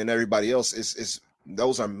Superman and everybody else.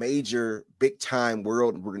 Those are major, big time,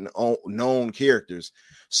 world known characters.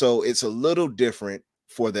 So it's a little different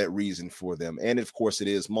for that reason for them. And of course, it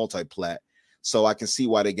is multi-plat. So I can see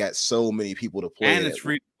why they got so many people to play. And it's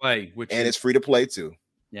free to play. It's free to play too.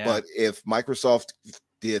 Yeah. But if Microsoft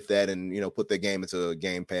did that and, put their game into a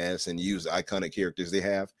Game Pass and use the iconic characters they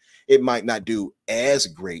have, it might not do as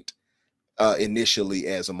great initially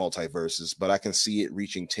as a Multiverses, but I can see it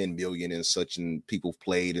reaching 10 million and such, and people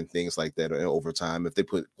played and things like that over time if they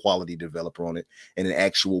put quality developer on it and an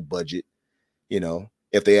actual budget.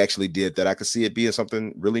 If they actually did that, I could see it being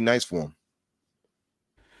something really nice for them.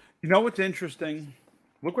 You know what's interesting?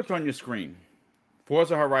 Look what's on your screen.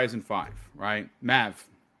 Forza Horizon 5, right? Mav,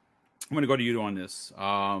 I'm going to go to you on this.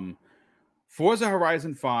 Forza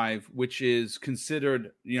Horizon 5, which is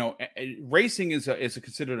considered, racing is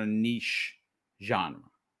considered a niche genre,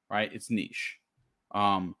 right? It's niche.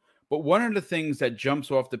 But one of the things that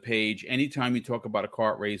jumps off the page anytime you talk about a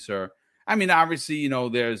kart racer, I mean, obviously,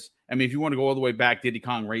 if you want to go all the way back, Diddy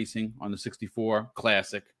Kong Racing on the 64,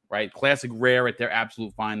 classic, right? Classic Rare at their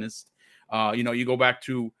absolute finest. You go back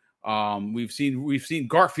to we've seen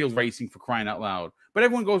Garfield Racing, for crying out loud, but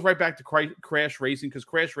everyone goes right back to Crash Racing, because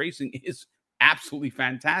Crash Racing is absolutely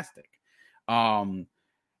fantastic.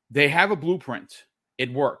 They have a blueprint.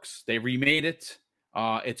 It works. They remade it.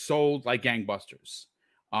 It sold like gangbusters.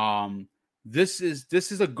 This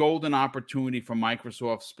is a golden opportunity for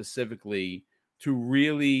Microsoft specifically to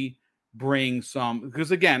really bring some,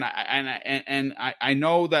 because again, I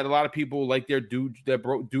know that a lot of people like their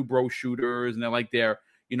bro shooters, and they like their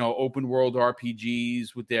open world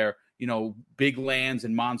RPGs with their big lands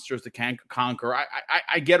and monsters to conquer.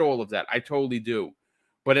 I get all of that. I totally do.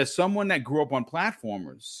 But as someone that grew up on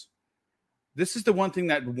platformers, this is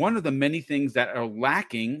one of the many things that are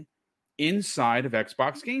lacking inside of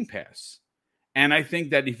Xbox Game Pass. And I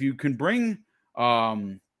think that if you can bring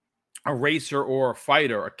a racer or a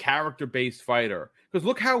fighter, a character-based fighter, because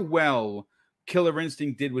look how well Killer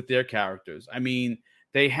Instinct did with their characters. I mean,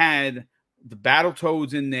 they had the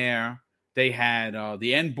Battletoads in there. They had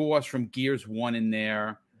the end boss from Gears 1 in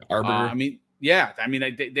there. Arbiter.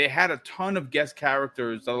 They had a ton of guest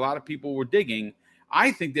characters that a lot of people were digging.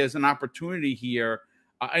 I think there's an opportunity here.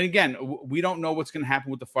 And again, we don't know what's going to happen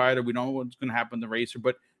with the fighter. We don't know what's going to happen with the racer.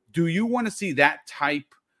 But do you want to see that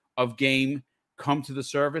type of game come to the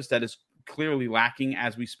service that is clearly lacking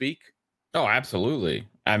as we speak? Oh, absolutely.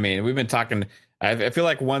 I mean, we've been talking. I feel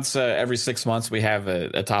like once every 6 months we have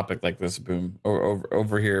a topic like this, Boom,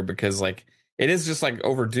 over here, because like it is just like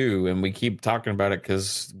overdue, and we keep talking about it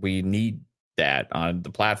because we need that on the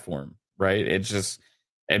platform, right?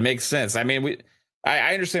 It makes sense. I mean,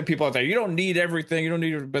 I understand people out there, you don't need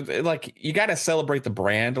everything, but like you got to celebrate the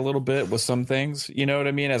brand a little bit with some things, you know what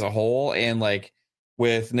I mean, as a whole. And like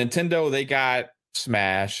with Nintendo, they got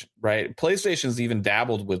Smash, right? PlayStation's even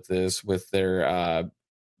dabbled with this with their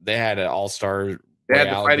they had an All-Star. They had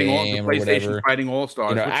the PlayStation Fighting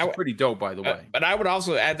All-Stars, which is pretty dope, by the way. But I would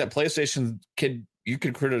also add that PlayStation you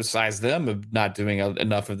could criticize them of not doing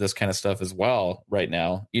enough of this kind of stuff as well right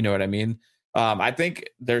now. You know what I mean? I think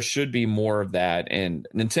there should be more of that, and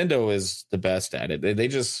Nintendo is the best at it. They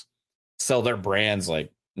just sell their brands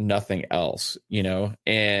like nothing else,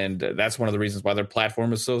 and that's one of the reasons why their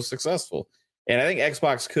platform is so successful. And I think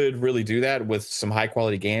Xbox could really do that with some high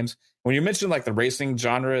quality games. When you mentioned like the racing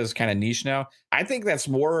genre is kind of niche now, I think that's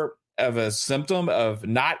more of a symptom of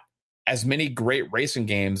not as many great racing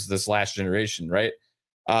games this last generation, right?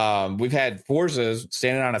 We've had Forza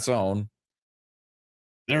standing on its own.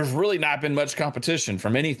 There's really not been much competition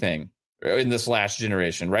from anything in this last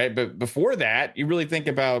generation, right? But before that, you really think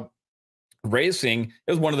about racing,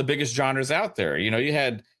 it was one of the biggest genres out there. You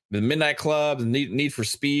had the Midnight Club, the Need for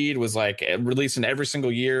Speed was like releasing every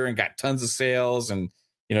single year and got tons of sales. And,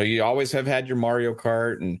 you always have had your Mario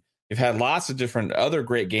Kart, and you've had lots of different other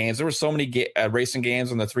great games. There were so many racing games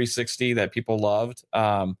on the 360 that people loved.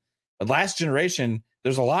 The last generation,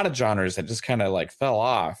 there's a lot of genres that just kind of like fell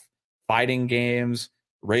off. Fighting games,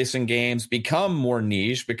 racing games become more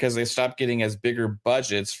niche because they stopped getting as bigger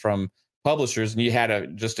budgets from publishers, and you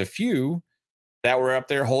had just a few that were up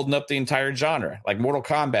there holding up the entire genre, like Mortal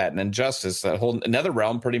Kombat and Injustice. That whole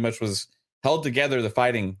NetherRealm pretty much was held together the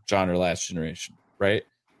fighting genre last generation, right?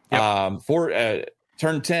 Yep. For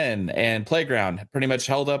Turn 10 and Playground pretty much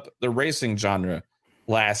held up the racing genre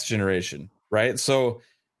last generation, right? So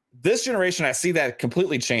this generation, I see that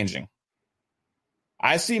completely changing.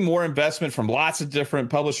 I see more investment from lots of different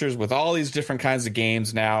publishers with all these different kinds of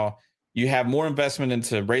games now. You have more investment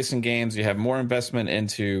into racing games. You have more investment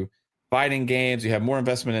into fighting games. You have more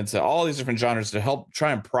investment into all these different genres to help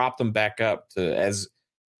try and prop them back up to as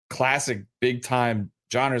classic big time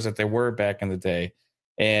genres that they were back in the day.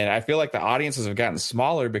 And I feel like the audiences have gotten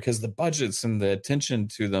smaller because the budgets and the attention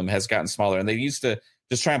to them has gotten smaller. And they used to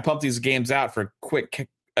just try and pump these games out for quick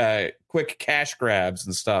cash grabs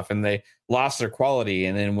and stuff, and they lost their quality.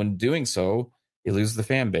 And then when doing so, you lose the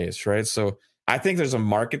fan base, right? So I think there's a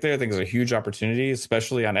market there. I think there's a huge opportunity,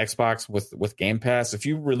 especially on Xbox with Game Pass. If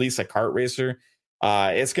you release a kart racer,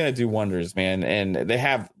 it's going to do wonders, man. And they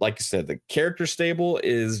have, like you said, the character stable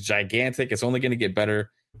is gigantic. It's only going to get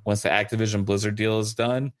better once the Activision Blizzard deal is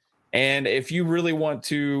done. And if you really want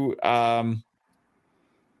to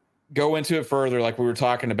go into it further, like we were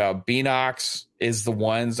talking about, Beenox is the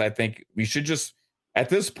ones I think we should just, at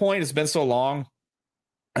this point, it's been so long.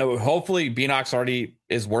 Hopefully Beenox already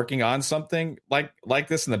is working on something like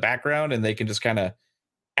this in the background, and they can just kind of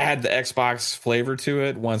add the Xbox flavor to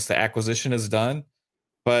it once the acquisition is done.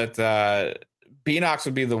 But Beenox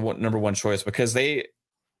would be the number one choice because they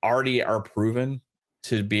already are proven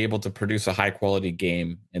to be able to produce a high quality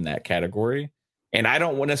game in that category. And I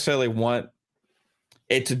don't necessarily want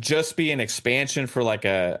it to just be an expansion for like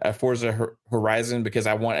a Forza Horizon, because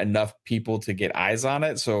I want enough people to get eyes on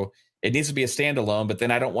it. So it needs to be a standalone, but then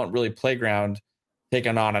I don't want really Playground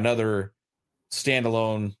taking on another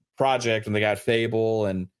standalone project when they got Fable,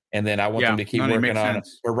 and then I want them to keep working on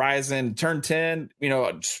Horizon, Turn 10,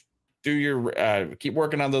 do your keep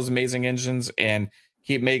working on those amazing engines and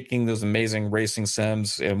keep making those amazing racing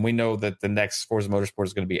sims. And we know that the next Forza Motorsport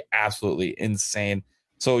is going to be absolutely insane.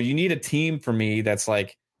 So you need a team for me that's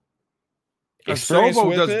like,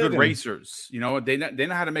 Asobo does good racers. They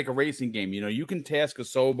know how to make a racing game. You can task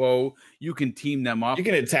Asobo, you can team them up. You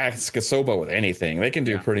can task Asobo with anything. They can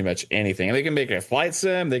do pretty much anything. They can make a flight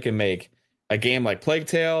sim. They can make a game like Plague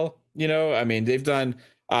Tale. I mean, they've done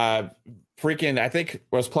I think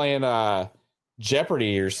I was playing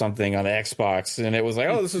Jeopardy or something on the Xbox, and it was like,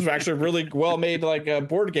 oh, this is actually really well made, like a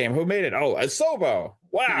board game. Who made it? Oh, Asobo.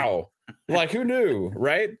 Wow. Like, who knew,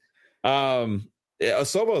 right?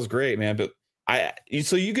 Asobo is great, man. But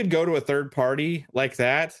so you could go to a third party like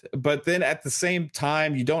that, but then at the same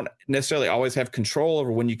time, you don't necessarily always have control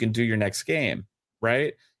over when you can do your next game,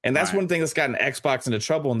 right? And that's one thing that's gotten Xbox into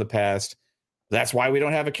trouble in the past. That's why we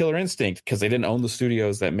don't have a Killer Instinct, because they didn't own the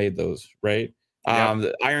studios that made those, right?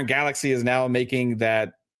 Yep. Iron Galaxy is now making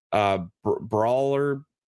that brawler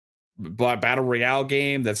battle royale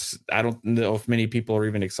game. I don't know if many people are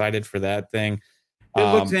even excited for that thing. It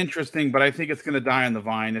looks interesting, but I think it's going to die on the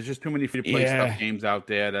vine. There's just too many free-to-play stuff games out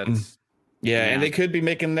there. And they could be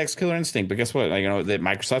making the next Killer Instinct, but guess what? That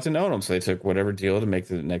Microsoft didn't own them, so they took whatever deal to make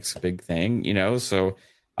the next big thing. So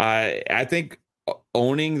I think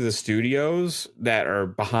owning the studios that are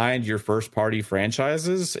behind your first-party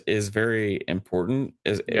franchises is very important,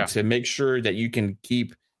 to make sure that you can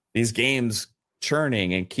keep these games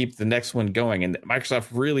churning and keep the next one going. And Microsoft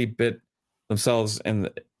really bit themselves in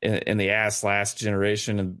the ass last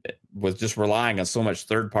generation, and was just relying on so much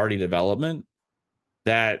third-party development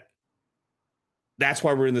that's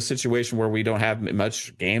why we're in the situation where we don't have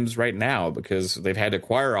much games right now, because they've had to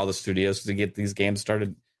acquire all the studios to get these games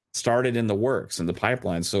started in the works, in the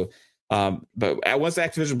pipeline. So but once the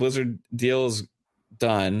Activision Blizzard deal is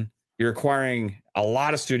done, you're acquiring a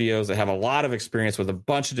lot of studios that have a lot of experience with a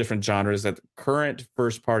bunch of different genres that the current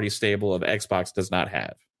first-party stable of Xbox does not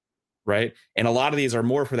have. Right. And a lot of these are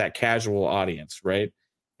more for that casual audience. Right.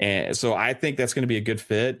 And so I think that's going to be a good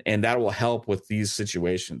fit, and that will help with these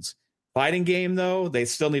situations. Fighting game, though, they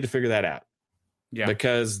still need to figure that out. Yeah.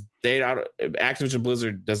 Because Activision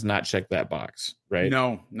Blizzard does not check that box. Right.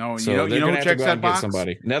 No. So you know who checks that box?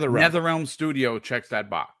 Somebody. NetherRealm Studio checks that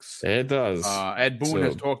box. It does. Ed Boon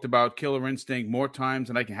has talked about Killer Instinct more times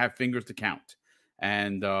than I can have fingers to count.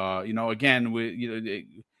 And, again, we've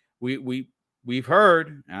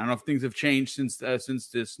heard, I don't know if things have changed since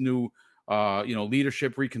this new,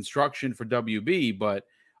 leadership reconstruction for WB, but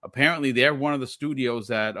apparently they're one of the studios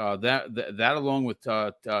that along with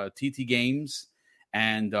TT Games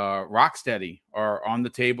and Rocksteady are on the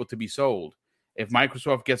table to be sold. if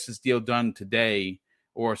Microsoft gets this deal done today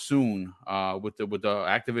or soon with the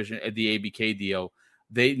Activision, the ABK deal,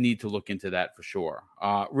 they need to look into that for sure.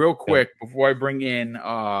 Real quick, before I bring in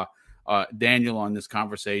Daniel on this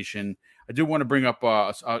conversation, I do want to bring up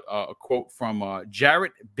a quote from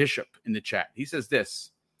Jarrett Bishop in the chat. He says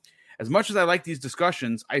this: as much as I like these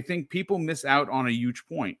discussions, I think people miss out on a huge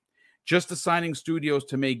point. Just assigning studios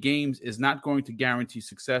to make games is not going to guarantee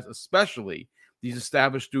success, especially these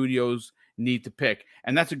established studios need to pick.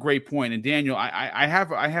 And that's a great point. And Daniel, I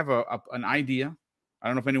have an idea. I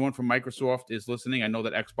don't know if anyone from Microsoft is listening. I know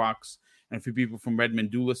that Xbox and a few people from Redmond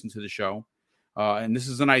do listen to the show. And this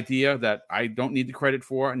is an idea that I don't need the credit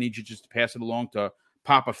for. I need you just to pass it along to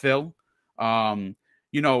Papa Phil. Microsoft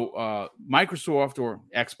or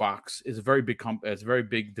Xbox is a very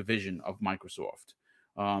big division of Microsoft.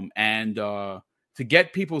 And to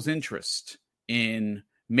get people's interest in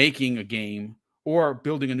making a game or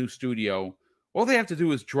building a new studio, all they have to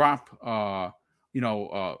do is drop, an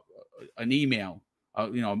email,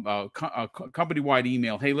 a company-wide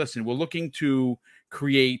email. Hey, listen, we're looking to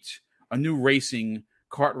create a new racing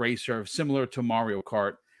kart racer similar to Mario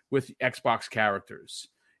Kart with Xbox characters.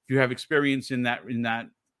 If you have experience in that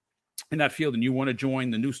field and you want to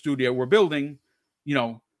join the new studio we're building,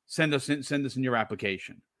 send us in your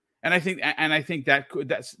application. And I think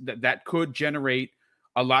that could generate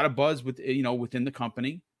a lot of buzz within the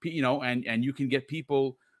company, and you can get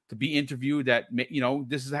people to be interviewed that,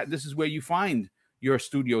 this is where you find your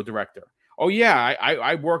studio director. Oh yeah,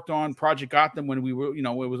 I worked on Project Gotham when we were,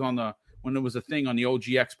 when it was a thing on the OG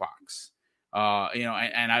Xbox.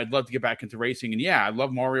 And I'd love to get back into racing. And yeah, I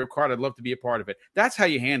love Mario Kart. I'd love to be a part of it. That's how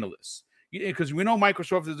you handle this. Because we know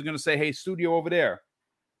Microsoft is going to say, hey, studio over there,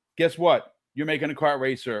 guess what? You're making a kart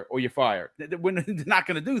racer or you're fired. They're not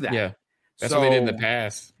going to do that. Yeah, that's what they did in the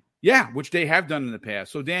past. Yeah, which they have done in the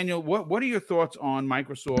past. So, Daniel, what are your thoughts on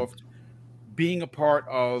Microsoft being a part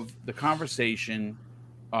of the conversation?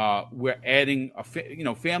 We're adding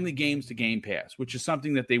family games to Game Pass, which is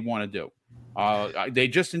something that they want to do. They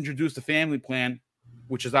just introduced a family plan,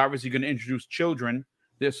 which is obviously going to introduce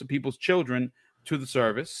people's children to the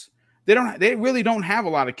service. They really don't have a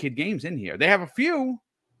lot of kid games in here. They have a few,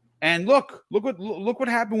 and look what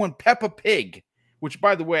happened when Peppa Pig, which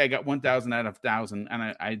by the way I got 1,000 out of 1,000,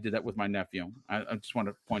 and I did that with my nephew. I just want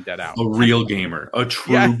to point that out. A real gamer, a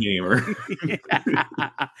true gamer. Yeah.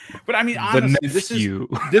 But I mean, honestly, this is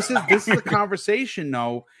the conversation.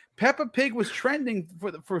 Though Peppa Pig was trending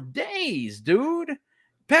for days, dude.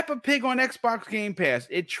 Peppa Pig on Xbox Game Pass,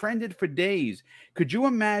 it trended for days. Could you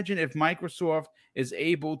imagine if Microsoft is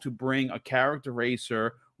able to bring a character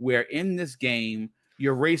racer where in this game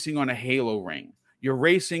you're racing on a Halo ring, you're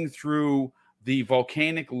racing through the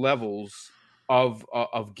volcanic levels of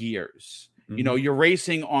Gears. Mm-hmm. You're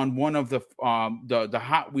racing on one of the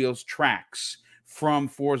Hot Wheels tracks from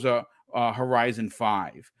Forza Horizon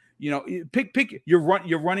 5. You're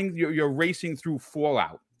racing through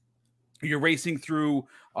Fallout. You're racing through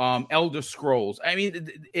Elder Scrolls. I mean,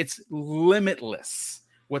 it's limitless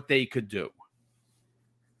what they could do.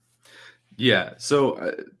 Yeah.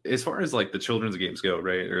 So as far as like the children's games go,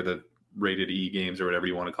 right, or the rated E games or whatever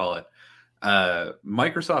you want to call it,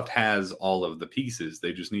 Microsoft has all of the pieces.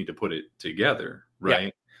 They just need to put it together,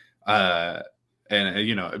 right? Yeah.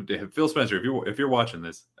 And Phil Spencer, if you're watching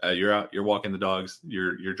this, you're out, you're walking the dogs,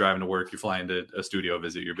 you're driving to work, you're flying to a studio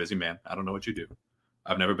visit, you're a busy man. I don't know what you do.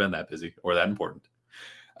 I've never been that busy or that important.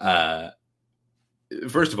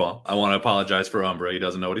 First of all, I want to apologize for Umbra. He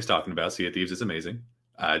doesn't know what he's talking about. Sea of Thieves is amazing.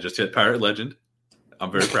 I just hit Pirate Legend.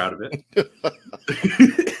 I'm very proud of it.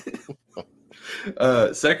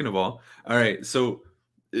 Second of all right, so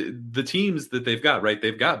the teams that they've got, right?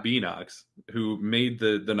 They've got Beanox, who made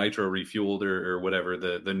the Nitro Refueled or whatever,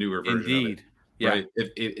 the newer version. Indeed. Of it. Yeah. Right.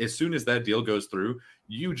 If as soon as that deal goes through,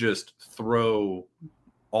 you just throw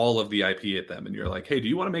all of the IP at them and you're like, hey, do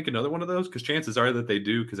you want to make another one of those? Because chances are that they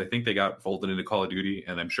do, because I think they got folded into Call of Duty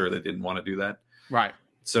and I'm sure they didn't want to do that. Right.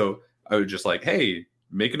 So I would just like, hey,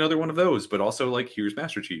 make another one of those, but also like, here's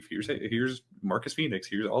Master Chief, here's Marcus Phoenix,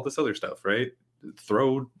 here's all this other stuff, right?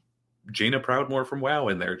 Throw Jaina Proudmoore from WoW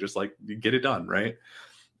in there, just like get it done, right?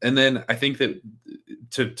 And then I think that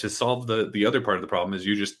to solve the other part of the problem is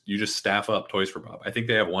you just staff up Toys for Bob. I think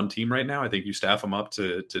they have one team right now. I think you staff them up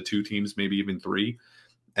to 2 teams, maybe even 3.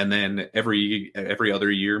 And then every other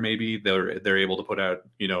year, maybe they're able to put out,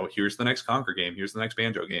 here's the next Conquer game, here's the next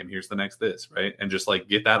Banjo game, here's the next this, right? And just like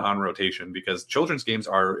get that on rotation, because children's games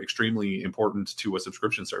are extremely important to a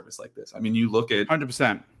subscription service like this. I mean, you look at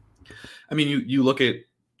 100%. I mean, you look at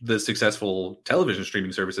the successful television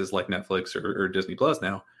streaming services like Netflix or Disney Plus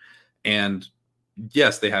now, and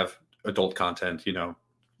yes, they have adult content,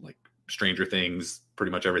 like Stranger Things,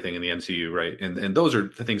 pretty much everything in the MCU, right? And those are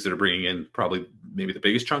the things that are bringing in probably maybe the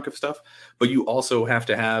biggest chunk of stuff. But you also have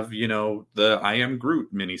to have, the I Am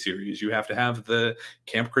Groot miniseries. You have to have the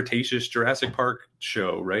Camp Cretaceous Jurassic Park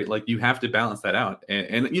show, right? Like you have to balance that out.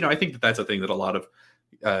 And I think that that's a thing that a lot of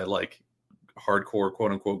like hardcore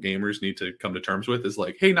quote unquote gamers need to come to terms with, is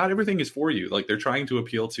like, hey, not everything is for you. Like they're trying to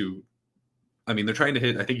appeal to, they're trying to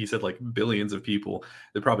hit, I think he said like billions of people.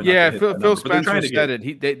 They're probably not. Yeah, Phil Spencer said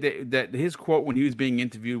it. That his quote when he was being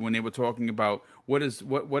interviewed, when they were talking about what is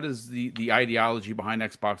the ideology behind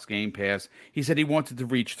Xbox Game Pass, he said he wanted to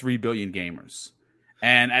reach 3 billion gamers.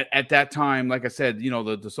 And at that time, like I said,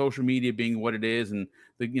 the social media being what it is, and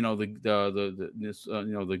the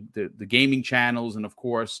gaming channels, and of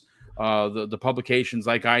course the publications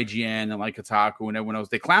like IGN and like Kotaku and everyone else,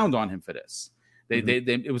 they clowned on him for this.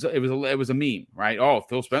 It was a meme, right? Oh,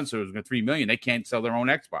 Phil Spencer is going to 3 million. They can't sell their own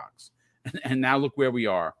Xbox, and now look where we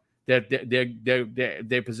are.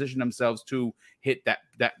 They position themselves to hit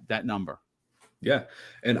that number. Yeah,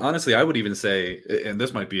 and honestly, I would even say, and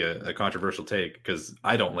this might be a controversial take because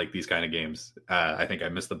I don't like these kind of games. I think I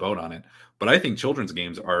missed the boat on it, but I think children's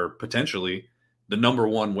games are potentially the number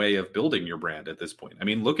one way of building your brand at this point. I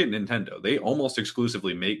mean, look at Nintendo. They almost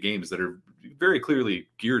exclusively make games that are very clearly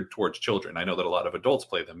geared towards children. I know that a lot of adults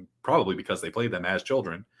play them, probably because they play them as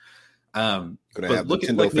children. Gonna have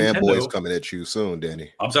Nintendo fanboys coming at you soon,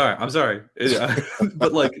 Danny. I'm sorry.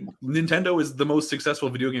 But like Nintendo is the most successful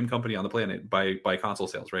video game company on the planet by console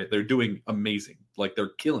sales, right? They're doing amazing. Like they're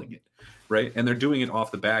killing it, right? And they're doing it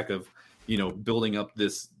off the back of, building up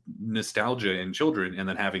this nostalgia in children, and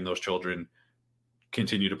then having those children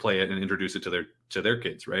continue to play it and introduce it to their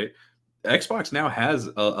kids, right? Xbox now has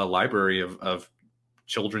a library of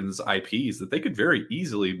children's IPs that they could very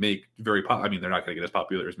easily make very they're not going to get as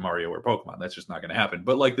popular as Mario or Pokemon. That's just not going to happen.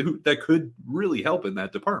 But like that could really help in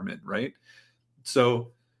that department, right?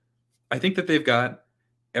 So I think that they've got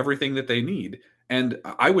everything that they need. And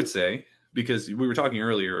I would say, because we were talking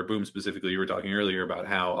earlier, or Boom specifically, you were talking earlier about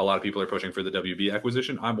how a lot of people are pushing for the WB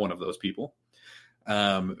acquisition. I'm one of those people,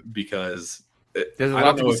 because there's a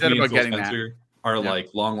lot to be said about getting Spencer that. Are like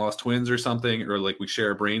long lost twins or something, or like we share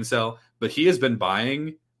a brain cell. But he has been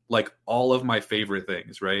buying like all of my favorite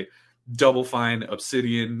things, right? Double Fine,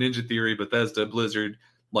 Obsidian, Ninja Theory, Bethesda, Blizzard.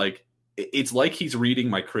 Like it's like he's reading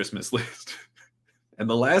my Christmas list. And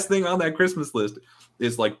the last thing on that Christmas list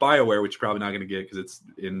is like BioWare, which you're probably not going to get because it's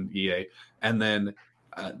in EA, and then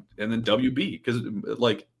WB, because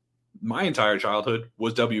like my entire childhood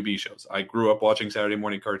was WB shows. I grew up watching Saturday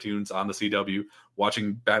morning cartoons on the CW,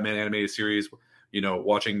 watching Batman animated series,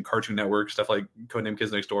 watching Cartoon Network, stuff like Codename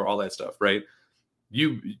Kids Next Door, all that stuff, right?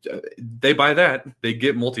 They buy that, they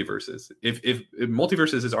get Multiverses. If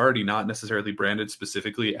Multiverses is already not necessarily branded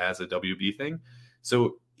specifically as a WB thing,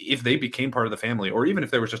 so if they became part of the family, or even if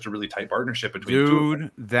there was just a really tight partnership between the two of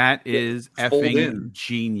them, that is effing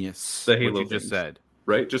genius. The Halo what you just said,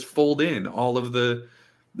 right? Just fold in all of the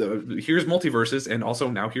here's Multiverses, and also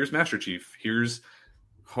now here's Master Chief. Here's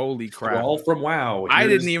holy crap, all from WoW. I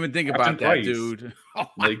didn't even think about that, dude. Oh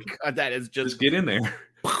my god, that is just get in there.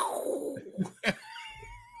 Oh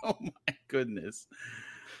my goodness.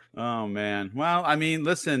 Oh man. Well, I mean,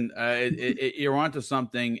 listen, you're onto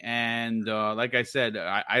something, and like I said,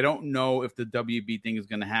 I don't know if the WB thing is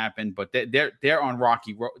going to happen, but they're on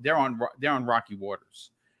rocky waters.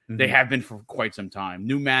 Mm-hmm. They have been for quite some time.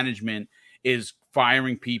 New management is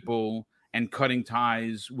firing people and cutting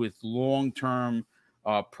ties with long-term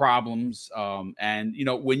problems. And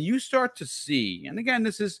when you start to see, and again,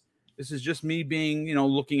 this is just me being,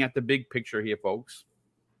 looking at the big picture here, folks.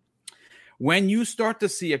 When you start to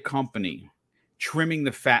see a company trimming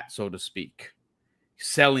the fat, so to speak,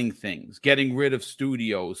 selling things, getting rid of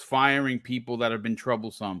studios, firing people that have been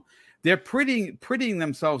troublesome, they're prettying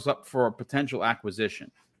themselves up for a potential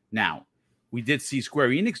acquisition. Now, we did see Square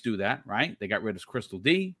Enix do that, right? They got rid of Crystal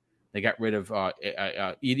D. They got rid of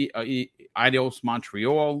Eidos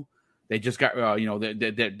Montreal. They just got,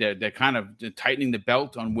 they're kind of tightening the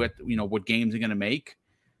belt on what games they're going to make.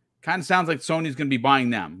 Kind of sounds like Sony's going to be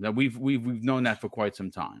buying them. That we've known that for quite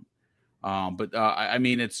some time. But I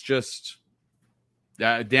mean, it's just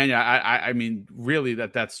Daniel. I mean, really,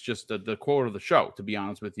 that's just the quote of the show. To be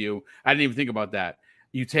honest with you, I didn't even think about that.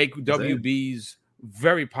 You take WB's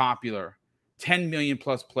very popular 10 million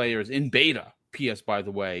plus players in beta, PS by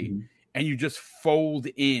the way, mm-hmm. and you just fold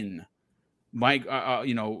in Microsoft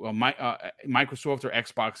or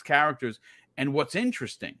Xbox characters. And what's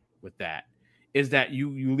interesting with that is that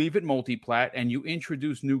you leave it multi-plat and you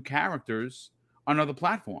introduce new characters on other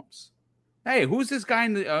platforms. Hey, who's this guy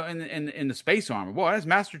in the space armor? Boy, that's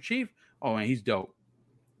Master Chief. Oh, man, he's dope.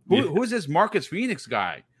 Who's this Marcus Phoenix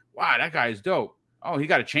guy? Wow, that guy is dope. Oh, he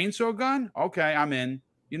got a chainsaw gun? Okay, I'm in.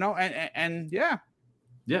 You know, and yeah.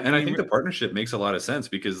 Yeah, and I think the partnership makes a lot of sense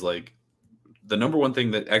because, like, the number one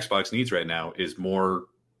thing that Xbox needs right now is more,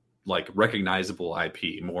 like, recognizable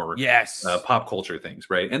IP, more pop culture things,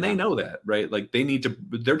 right? And they know that, right? Like,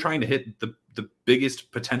 they're trying to hit the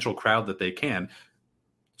biggest potential crowd that they can.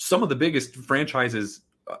 Some of the biggest franchises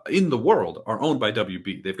in the world are owned by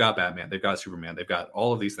WB. They've got Batman, they've got Superman, they've got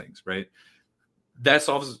all of these things, right? That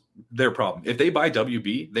solves their problem. If they buy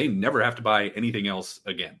WB, they never have to buy anything else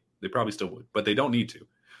again. They probably still would, but they don't need to,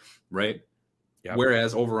 right? Yep.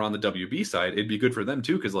 Whereas over on the WB side, it'd be good for them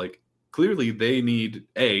too, because, like, clearly they need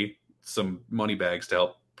some money bags to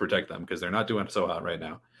help protect them because they're not doing so hot right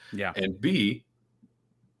now. Yeah. And B,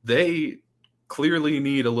 they clearly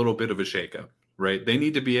need a little bit of a shakeup, right? They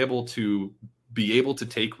need to be able to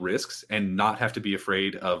take risks and not have to be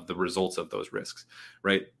afraid of the results of those risks,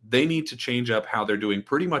 right? They need to change up how they're doing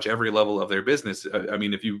pretty much every level of their business. I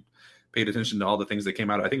mean, if you paid attention to all the things that came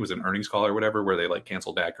out, I think it was an earnings call or whatever, where they, like,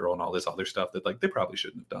 canceled Batgirl and all this other stuff that, like, they probably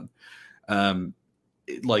shouldn't have done.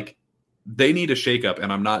 Like, they need a shakeup,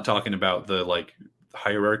 and I'm not talking about the, like,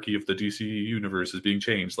 hierarchy of the DC universe is being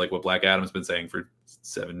changed, like what Black Adam's been saying for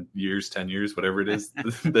 7 years, 10 years, whatever it is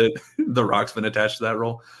that The Rock's been attached to that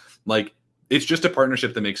role. Like, it's just a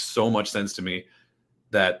partnership that makes so much sense to me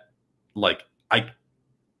that, like,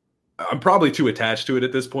 I'm probably too attached to it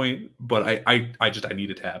at this point, but I need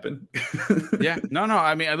it to happen. Yeah, no.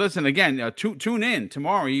 I mean, listen, again, tune in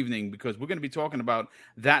tomorrow evening because we're going to be talking about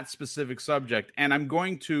that specific subject, and I'm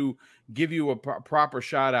going to give you a proper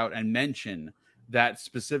shout out and mention that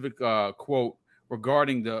specific quote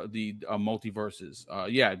regarding the multiverses.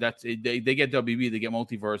 Yeah, that's it. They get WB, they get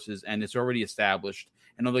multiverses, and it's already established.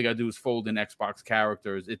 And all they got to do is fold in Xbox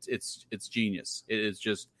characters. It's genius. It is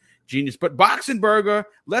just genius. But Boxenberger,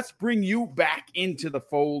 let's bring you back into the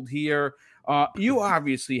fold here. You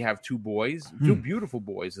obviously have two boys, two beautiful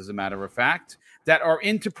boys, as a matter of fact, that are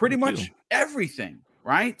into pretty much everything,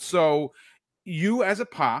 right? So you, as a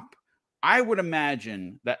pop, I would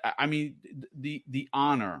imagine that, I mean, the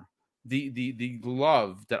honor, the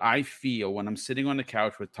love that I feel when I'm sitting on the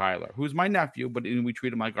couch with Tyler, who's my nephew, but we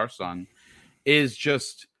treat him like our son, is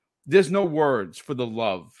just, there's no words for the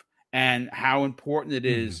love and how important it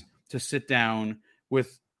is to sit down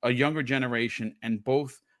with a younger generation and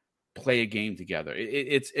both play a game together.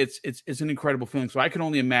 It's an incredible feeling. So I can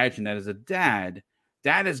only imagine that as a dad,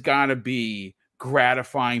 that has got to be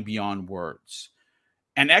gratifying beyond words.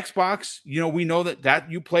 And Xbox, you know, we know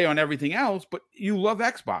that you play on everything else, but you love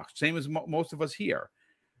Xbox, same as most of us here.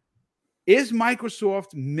 Is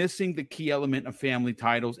Microsoft missing the key element of family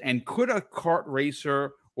titles? And could a kart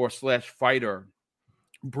racer or / fighter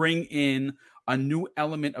bring in a new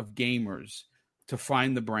element of gamers to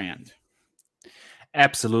find the brand?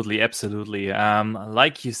 Absolutely.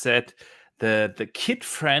 Like you said, the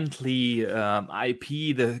kid-friendly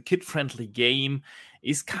IP, the kid-friendly game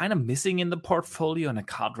is kind of missing in the portfolio, and a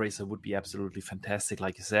kart racer would be absolutely fantastic.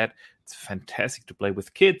 Like you said, it's fantastic to play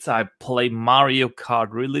with kids. I play Mario Kart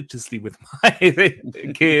religiously with my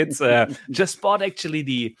kids. Just bought actually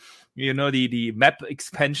the map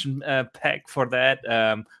expansion pack for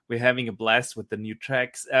that. We're having a blast with the new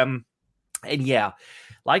tracks. And yeah,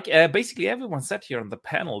 like basically everyone said here on the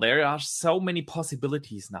panel, there are so many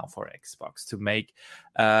possibilities now for Xbox to make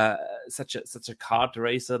such a kart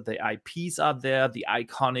racer. The IPs are there, the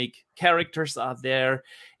iconic characters are there.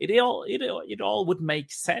 It all would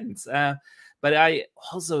make sense. But I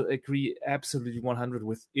also agree absolutely 100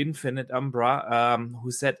 with Infinite Umbra, who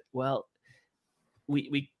said, well,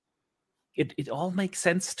 It all makes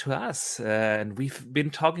sense to us, and we've been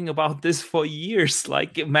talking about this for years.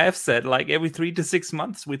 Like Mav said, like every 3 to 6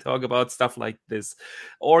 months we talk about stuff like this,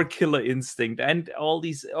 or Killer Instinct, and all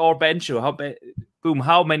these, or Banjo.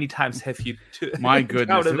 How many times have you? My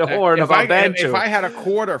goodness, the horn about Banjo? If I had a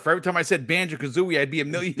quarter for every time I said Banjo Kazooie, I'd be a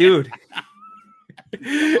millionaire, dude.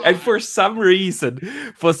 And for some reason,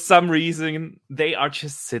 they are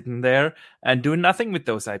just sitting there and doing nothing with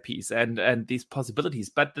those IPs and these possibilities.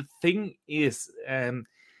 But the thing is, and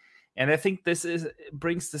I think this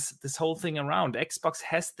brings this whole thing around. Xbox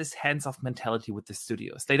has this hands-off mentality with the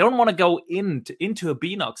studios. They don't want to go into a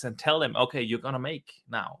Beenox and tell them, okay, you're gonna make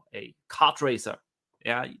now a kart racer.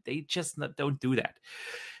 Yeah, they just don't do that.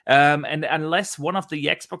 And unless one of the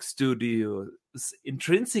Xbox studios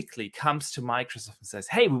intrinsically comes to Microsoft and says,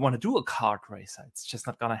 hey, we want to do a kart racer, it's just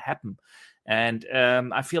not going to happen. And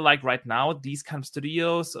I feel like right now, these kind of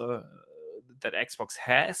studios that Xbox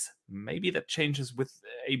has, maybe that changes with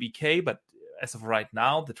ABK, but as of right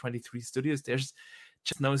now, the 23 studios, there's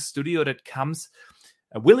just no studio that comes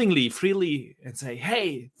willingly, freely, and say,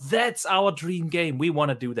 "Hey, that's our dream game. We want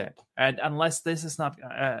to do that." And unless this is not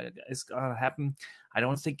is going to happen, I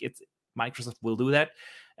don't think Microsoft will do that.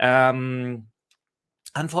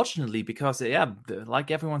 Unfortunately, because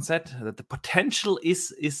like everyone said, that the potential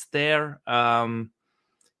is there. Now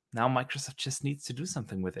Microsoft just needs to do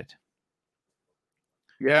something with it.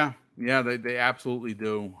 Yeah, they absolutely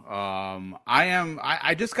do.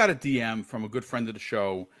 I just got a DM from a good friend of the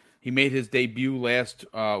show. He made his debut last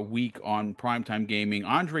week on Primetime Gaming.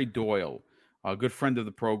 Andre Doyle, a good friend of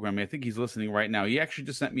the program. I think he's listening right now. He actually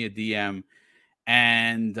just sent me a DM.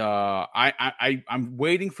 And I'm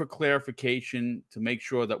waiting for clarification to make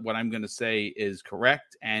sure that what I'm going to say is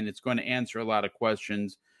correct and it's going to answer a lot of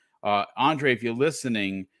questions. Andre, if you're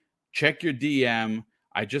listening, check your DM.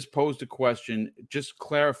 I just posed a question. Just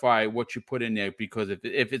clarify what you put in there, because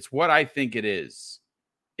if it's what I think it is,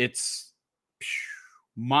 it's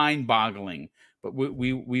mind-boggling. But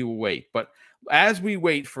we will wait. But as we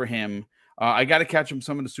wait for him, I got to catch him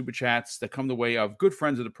some of the super chats that come the way of good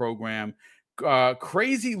friends of the program.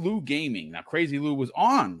 Crazy Lou Gaming. Now, Crazy Lou was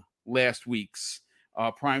on last week's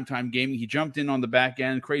Primetime Gaming. He jumped in on the back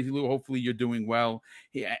end. Crazy Lou, hopefully you're doing well.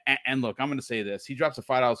 And look, I'm going to say this. He drops a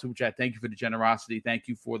 $5 super chat. Thank you for the generosity. Thank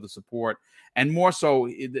you for the support. And more so,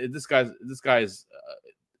 this guy is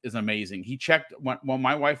amazing. He checked when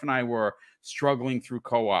my wife and I were struggling through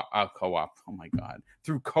through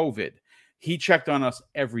COVID. He checked on us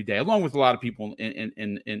every day, along with a lot of people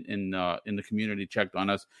in the community checked on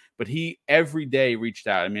us. But he every day reached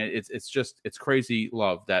out. I mean, it's crazy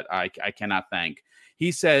love that I cannot thank.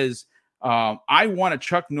 He says, "I want a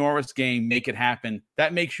Chuck Norris game. Make it happen."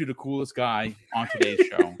 That makes you the coolest guy on today's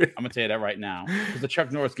show. I'm gonna tell you that right now, because the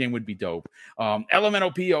Chuck Norris game would be dope.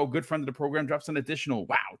 Elemental PO, good friend of the program, drops an additional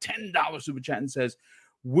 $10 super chat and says,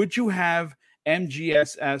 "Would you have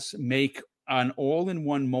MGSS make an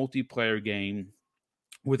all-in-one multiplayer game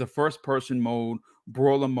with a first-person mode,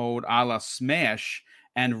 brawler mode, a la Smash,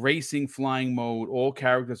 and racing, flying mode, all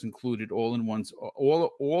characters included, all in one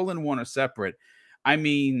or separate?" I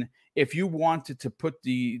mean, if you wanted to put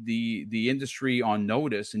the industry on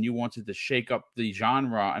notice and you wanted to shake up the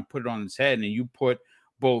genre and put it on its head, and you put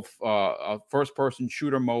both first-person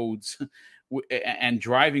shooter modes and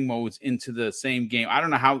driving modes into the same game, I don't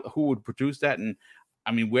know who would produce that, and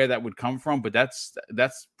I mean, where that would come from, but that's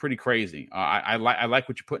pretty crazy. I like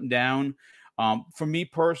what you're putting down. For me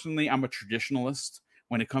personally, I'm a traditionalist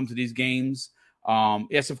when it comes to these games.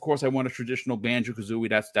 Yes, of course, I want a traditional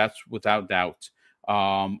Banjo-Kazooie. That's without doubt.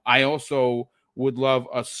 I also would love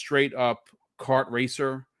a straight up kart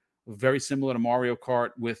racer, very similar to Mario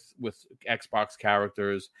Kart with Xbox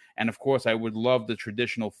characters. And of course, I would love the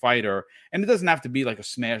traditional fighter. And it doesn't have to be like a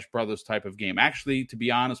Smash Brothers type of game. Actually, to be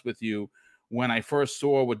honest with you, when I first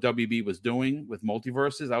saw what WB was doing with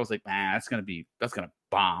Multiverses, I was like, man, that's gonna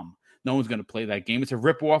bomb. No one's gonna play that game. It's a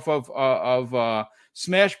ripoff of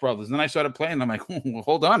Smash Brothers. And then I started playing. And I'm like,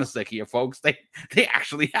 hold on a sec here, folks. They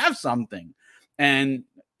actually have something. And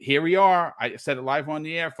here we are. I said it live on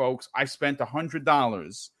the air, folks. I spent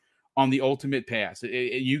 $100 on the Ultimate Pass.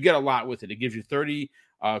 You get a lot with it. It gives you 30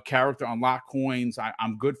 character unlock coins.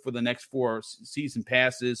 I'm good for the next 4 season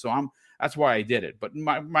passes. So that's why I did it. But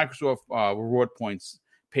Microsoft reward points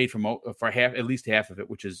paid for at least half of it,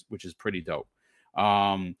 which is pretty dope.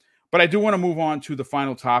 But I do want to move on to the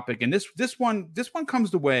final topic, and this one comes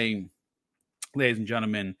the way, ladies and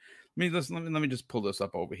gentlemen. Let me just pull this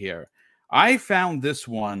up over here. I found this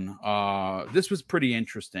one. This was pretty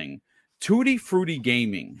interesting. Tutti Frutti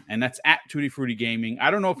Gaming, and that's at Tutti Frutti Gaming.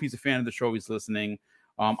 I don't know if he's a fan of the show. He's listening.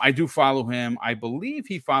 I do follow him. I believe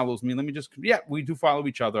he follows me. We do follow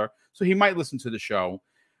each other. So he might listen to the show.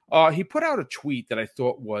 He put out a tweet that I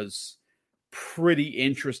thought was pretty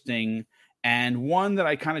interesting, and one that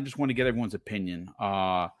I kind of just want to get everyone's opinion.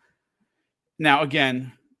 Now,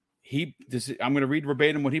 again, I'm going to read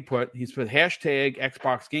verbatim what he put. He's put hashtag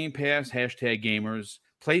Xbox Game Pass, hashtag gamers.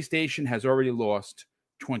 PlayStation has already lost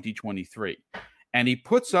 2023. And he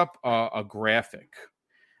puts up a graphic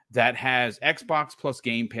that has Xbox plus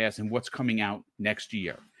Game Pass and what's coming out next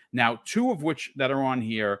year. Now, 2 of which that are on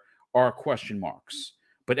here are question marks,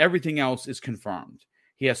 but everything else is confirmed.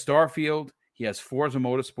 He has Starfield, he has Forza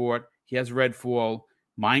Motorsport, he has Redfall,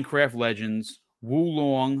 Minecraft Legends,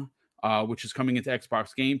 Wulong, which is coming into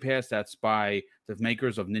Xbox Game Pass. That's by the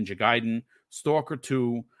makers of Ninja Gaiden, Stalker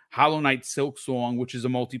 2, Hollow Knight Silksong, which is a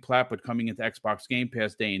multi-plat, but coming into Xbox Game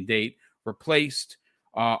Pass day and date, Replaced,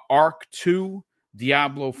 Ark 2,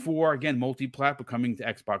 Diablo 4, again, multi-plat, but coming to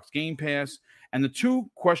Xbox Game Pass. And the two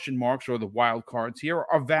question marks, or the wild cards here,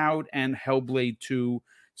 are Avowed and Hellblade 2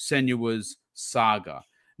 Senua's Saga.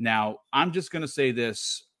 Now, I'm just going to say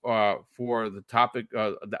this for the topic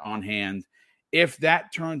on hand. If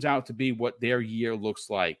that turns out to be what their year looks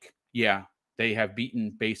like, yeah, they have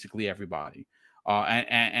beaten basically everybody.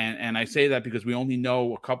 And I say that because we only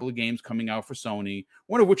know a couple of games coming out for Sony,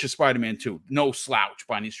 one of which is Spider-Man 2. No slouch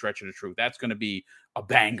by any stretch of the truth. That's going to be a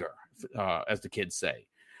banger, as the kids say.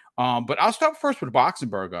 But I'll start first with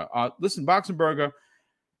Boxenberger. Listen, Boxenberger,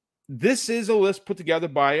 this is a list put together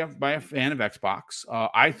by a fan of Xbox.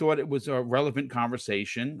 I thought it was a relevant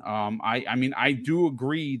conversation. I mean, I do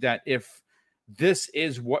agree that if this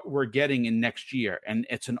is what we're getting in next year, and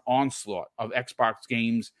it's an onslaught of Xbox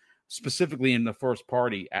games, specifically in the first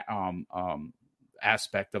party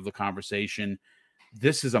aspect of the conversation,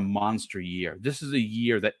 this is a monster year. This is a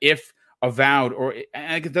year that if Avowed,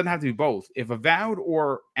 and it doesn't have to be both, if Avowed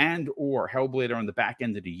or Hellblade are on the back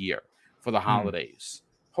end of the year for the holidays,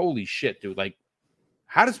 holy shit, dude. Like,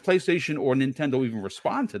 how does PlayStation or Nintendo even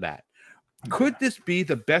respond to that? Could this be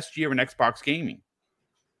the best year in Xbox gaming?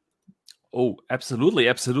 Oh, absolutely.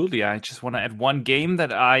 Absolutely. I just want to add one game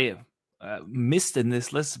that I missed in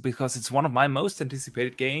this list because it's one of my most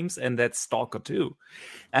anticipated games, and that's Stalker 2.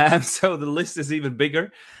 So the list is even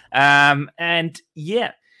bigger. And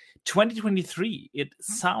yeah, 2023, it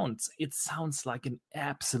sounds like an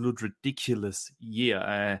absolute ridiculous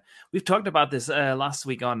year. We've talked about this last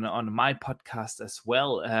week on my podcast as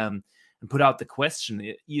well, and put out the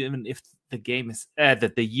question, even if the game is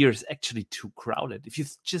that the year is actually too crowded. If you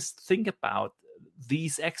just think about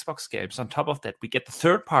these Xbox games, on top of that, we get the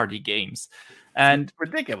third-party games, and it's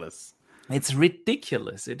ridiculous. It's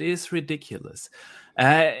ridiculous. It is ridiculous.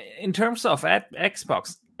 In terms of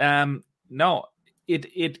Xbox, no.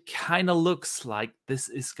 It kind of looks like this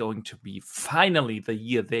is going to be finally the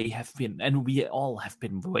year they have been, and we all have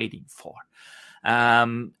been waiting for.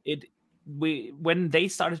 When they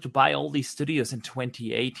started to buy all these studios in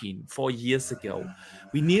 2018, 4 years ago,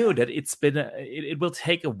 we knew that it will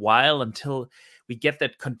take a while until we get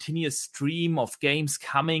that continuous stream of games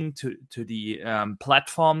coming to the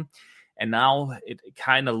platform. And now it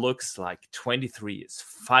kind of looks like 23 is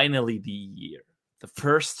finally the year. The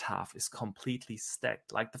first half is completely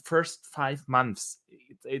stacked. Like the first 5 months,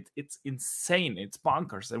 it's insane. It's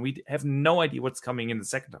bonkers. And we have no idea what's coming in the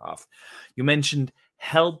second half. You mentioned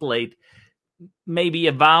Hellblade, maybe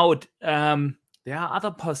Avowed. There are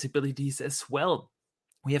other possibilities as well.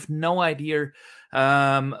 We have no idea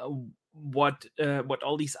what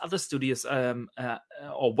all these other studios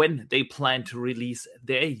or when they plan to release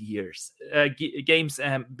their games,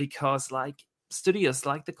 because like studios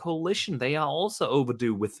like the Coalition, they are also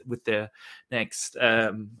overdue with their next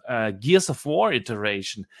Gears of War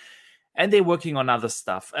iteration, and they're working on other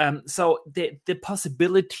stuff. So the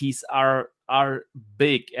possibilities are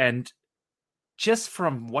big, and just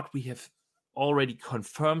from what we have already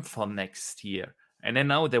confirmed for next year, and I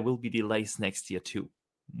know there will be delays next year too,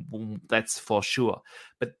 that's for sure,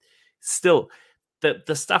 but still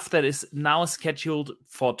the stuff that is now scheduled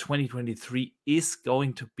for 2023 is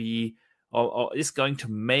going to be or is going to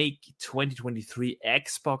make 2023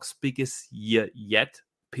 Xbox biggest year yet,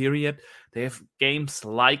 period. They have games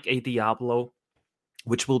like a Diablo,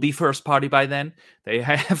 which will be first party by then. They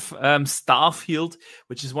have Starfield,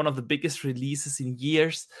 which is one of the biggest releases in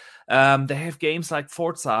years. They have games like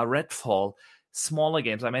Forza, Redfall, smaller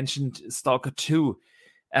games. I mentioned Stalker 2,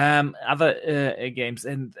 other games,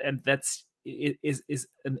 and that's is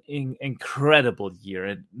an incredible year.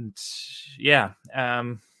 And yeah,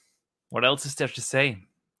 what else is there to say?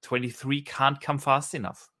 23 can't come fast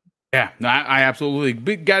enough. Yeah, no, I absolutely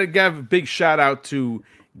got to give a big shout out to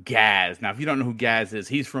Gaz. Now, if you don't know who Gaz is,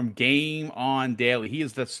 he's from Game On Daily. He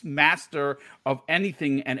is the master of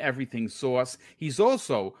anything and everything sauce. He's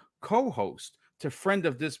also co-host to friend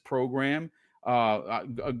of this program,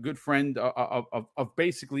 a good friend of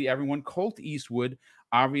basically everyone, Colt Eastwood.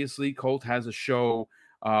 Obviously, Colt has a show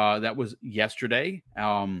that was yesterday.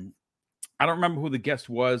 I don't remember who the guest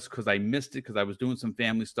was because I missed it because I was doing some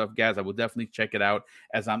family stuff. Guys, I will definitely check it out,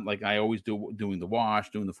 as I'm like I always do, doing the wash,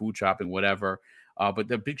 doing the food shopping, whatever. But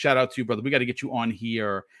the big shout out to you, brother. We got to get you on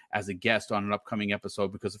here as a guest on an upcoming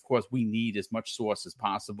episode because, of course, we need as much sauce as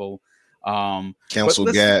possible. Cancel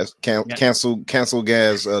Gaz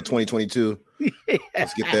 2022.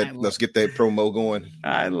 Let's get that promo going.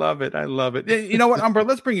 I love it. You know what, Umber?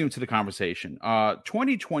 Let's bring you into the conversation.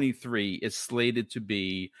 2023 is slated to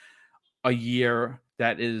be a year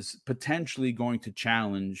that is potentially going to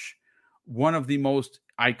challenge one of the most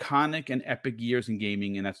iconic and epic years in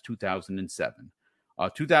gaming, and that's 2007.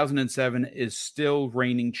 2007 is still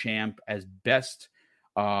reigning champ as best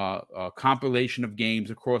compilation of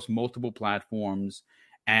games across multiple platforms,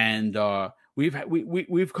 and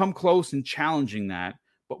we've come close in challenging that,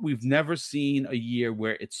 but we've never seen a year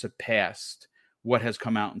where it surpassed what has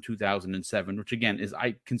come out in 2007, which again is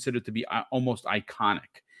I consider to be almost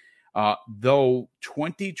iconic. Though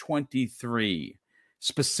 2023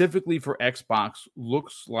 specifically for Xbox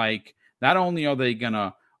looks like not only are they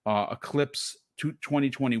gonna eclipse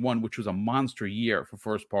 2021, which was a monster year for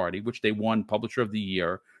first party, which they won Publisher of the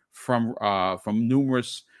Year from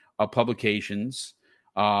numerous publications,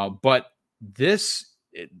 but this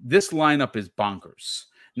lineup is bonkers.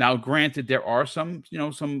 Now, granted, there are some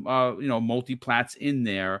multi-plats in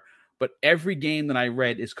there, but every game that I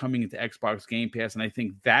read is coming into Xbox Game Pass, and I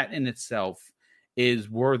think that in itself is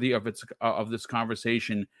worthy of this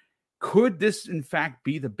conversation. Could this, in fact,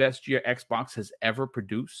 be the best year Xbox has ever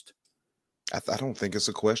produced? I don't think it's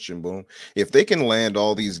a question, Boom. If they can land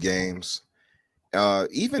all these games,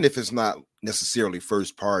 even if it's not necessarily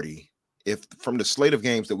first party, if from the slate of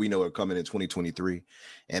games that we know are coming in 2023,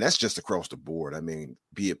 and that's just across the board. I mean,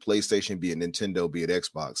 be it PlayStation, be it Nintendo, be it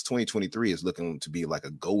Xbox, 2023 is looking to be like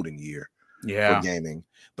a golden year for gaming.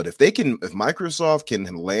 But if Microsoft can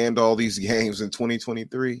land all these games in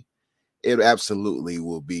 2023, it absolutely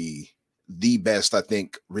will be the best, I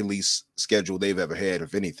think, release schedule they've ever had,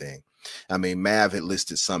 if anything. I mean, Mav had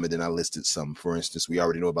listed some, and then I listed some. For instance, we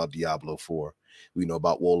already know about Diablo 4. We know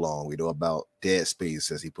about Wolong. We know about Dead Space,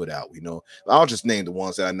 as he put out. We know. I'll just name the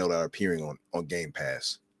ones that I know that are appearing on Game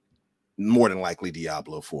Pass. More than likely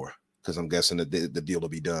Diablo 4, because I'm guessing the deal will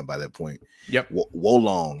be done by that point. Yep.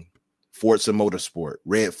 Wolong, Forza Motorsport,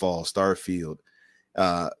 Redfall, Starfield,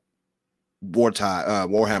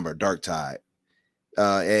 Warhammer, Dark Tide,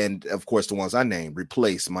 and of course the ones I named: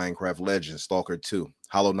 Replace, Minecraft Legends, Stalker 2,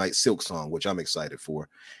 Hollow Knight, Silksong, which I'm excited for,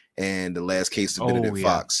 and The Last Case of Benedict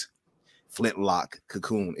Fox, Flintlock,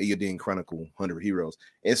 Cocoon, Iyadine Chronicle, 100 Heroes.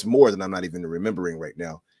 It's more than I'm not even remembering right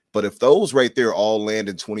now. But if those right there all land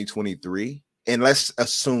in 2023, and let's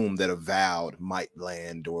assume that Avowed might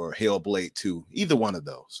land, or Hellblade 2, either one of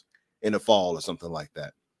those in the fall or something like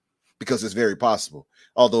that, because it's very possible.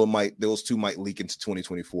 Although those two might leak into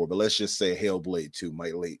 2024, but let's just say Hellblade 2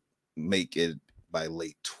 might make it by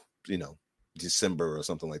late, December or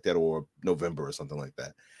something like that, or November or something like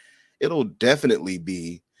that. It'll definitely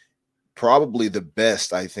be probably the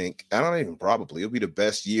best, I think. I don't even probably. It'll be the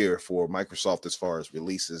best year for Microsoft as far as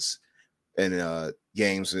releases and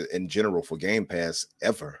games in general for Game Pass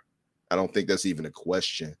ever. I don't think that's even a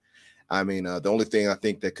question. I mean, the only thing I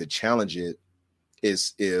think that could challenge it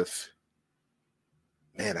is if,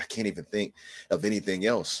 man, I can't even think of anything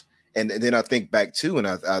else. And then I think back too, and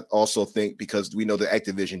I also think, because we know the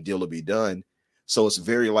Activision deal will be done, so it's a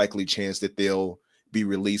very likely chance that they'll be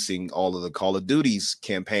releasing all of the Call of Duty's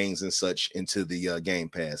campaigns and such into the Game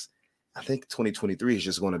Pass. I think 2023 is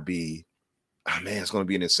just going to be, it's going to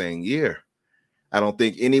be an insane year. I don't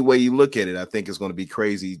think any way you look at it, I think it's going to be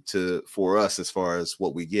crazy for us as far as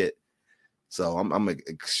what we get. So I'm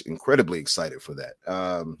incredibly excited for that.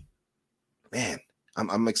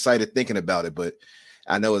 I'm excited thinking about it, but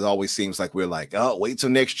I know it always seems like we're like, oh, wait till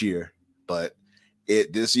next year. But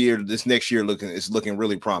this next year is looking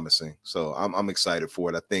really promising. So I'm excited for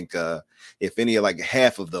it. I think if any, like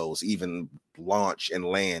half of those even launch and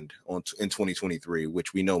land in 2023,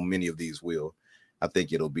 which we know many of these will, I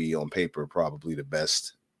think it'll be on paper probably the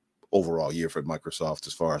best overall year for Microsoft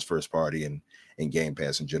as far as first party and Game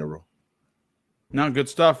Pass in general. No, good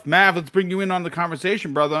stuff. Mav, let's bring you in on the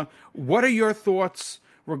conversation, brother. What are your thoughts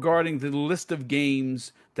regarding the list of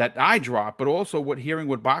games that I dropped, but also hearing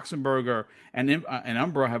what Boxenberger and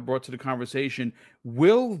Umbra have brought to the conversation?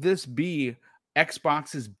 Will this be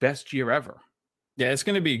Xbox's best year ever? Yeah, it's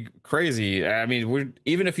going to be crazy. I mean,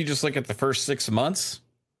 even if you just look at the first 6 months,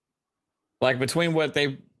 like between what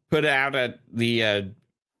they put out at the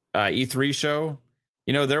E3 show,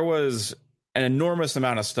 there was an enormous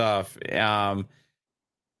amount of stuff.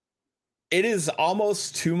 It is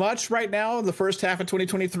almost too much right now, the first half of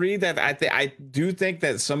 2023, that I do think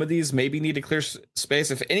that some of these maybe need to clear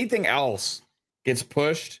space. If anything else gets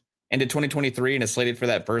pushed into 2023 and is slated for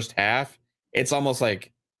that first half, it's almost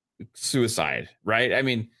like suicide, right? I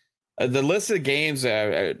mean, the list of games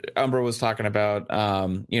Umbra was talking about,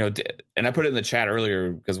 and I put it in the chat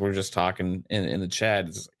earlier because we're just talking in the chat.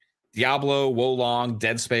 It's Diablo, Wolong,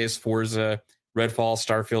 Dead Space, Forza, Redfall,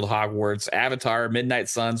 Starfield, Hogwarts, Avatar, Midnight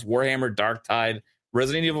Suns, Warhammer, Dark Tide,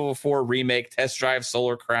 Resident Evil 4 Remake, Test Drive,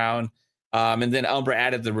 Solar Crown, and then Umbra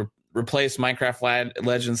added the Replace, Minecraft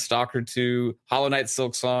Legends, Stalker 2, Hollow Knight,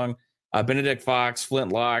 Silksong, Benedict Fox,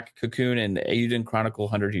 Flintlock, Cocoon, and Eiyuden Chronicle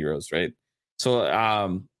 100 Heroes, right? So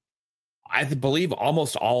I believe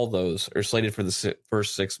almost all of those are slated for the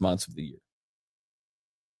first 6 months of the year.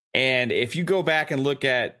 And if you go back and look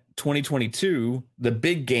at 2022, the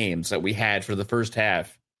big games that we had for the first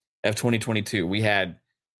half of 2022, we had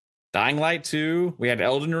Dying Light 2, we had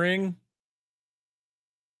Elden Ring,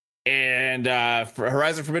 and for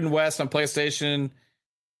Horizon Forbidden West on PlayStation.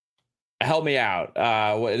 Help me out.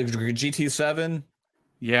 GT7?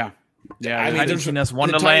 Yeah. I mean, Tiny Tina's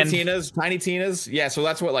Wonderland. Tiny Tina's. Yeah, so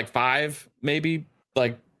that's what, like 5, maybe,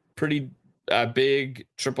 like pretty big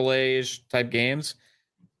AAA type games.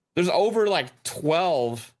 There's over like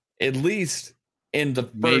 12 at least in the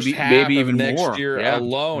first half of even next more. Year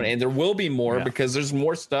alone, and there will be more because there's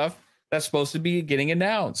more stuff that's supposed to be getting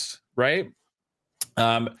announced, right?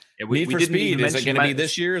 Need for Speed, is it going to be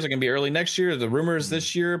this year? Is it going to be early next year? The rumor is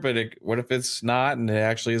this year, but what if it's not and it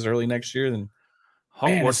actually is early next year? Then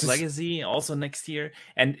Hogwarts Legacy also next year.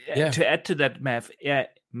 And to add to that, Mav,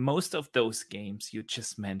 most of those games you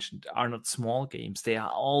just mentioned are not small games. They are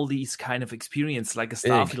all these kind of experience, like a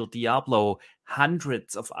Starfield, Diablo,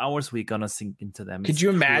 hundreds of hours we're gonna sink into them. Could you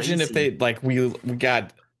imagine if they we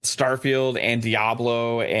got Starfield and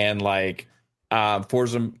Diablo and like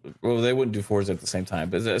Forza? Well, they wouldn't do Forza at the same time,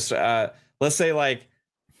 but let's say like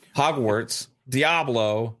Hogwarts,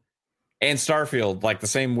 Diablo, and Starfield like the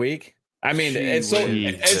same week. I mean, it's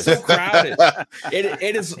so crowded.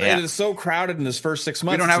 It is so crowded in this first 6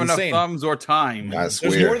 months. We don't have enough thumbs or time. There's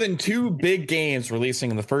more than 2 big games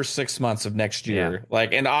releasing in the first 6 months of next year.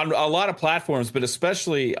 And on a lot of platforms, but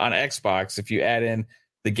especially on Xbox, if you add in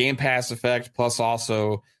the Game Pass effect, plus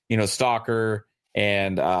also, Stalker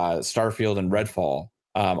and Starfield and Redfall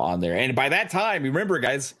on there. And by that time, remember,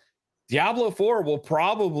 guys, Diablo 4 will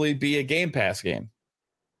probably be a Game Pass game.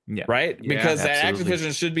 Yeah. Right? Because that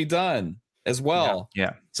Activision should be done as well.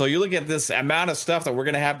 Yeah. So you look at this amount of stuff that we're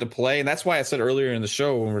going to have to play. And that's why I said earlier in the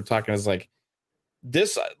show when we were talking, is like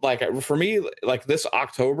this, like for me, like this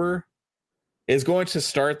October is going to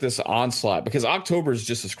start this onslaught because October is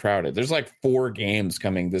just as crowded. There's like 4 games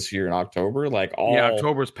coming this year in October. Like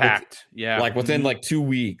October's packed. Like within like 2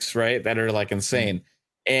 weeks, right? That are like insane.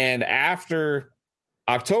 And after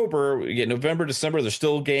October, we get November, December, there's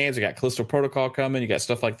still games. You got Callisto Protocol coming, you got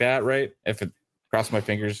stuff like that, right? If it cross my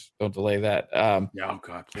fingers, don't delay that. Oh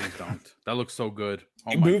god, please don't. That looks so good.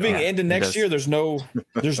 Moving into next year, there's no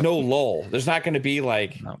lull. There's not going to be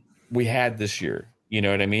like we had this year. You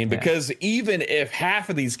know what I mean? Because even if half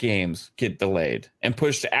of these games get delayed and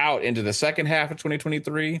pushed out into the second half of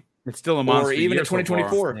 2023, it's still a monster. Or even in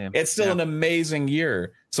 2024, it's still an amazing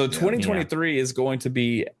year. So 2023 is going to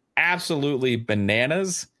be absolutely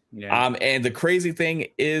bananas. And the crazy thing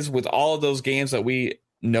is, with all of those games that we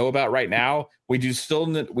know about right now, we still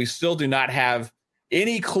do not have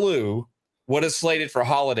any clue what is slated for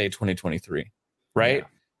holiday 2023, right?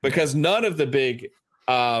 Because none of the big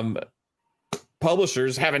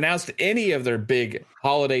publishers have announced any of their big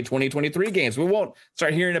holiday 2023 games. We won't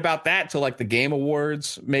start hearing about that till like the Game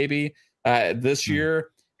Awards maybe this year,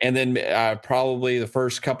 and then probably the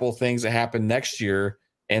first couple of things that happen next year.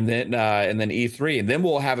 And then E3, and then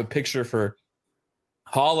we'll have a picture for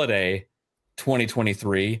holiday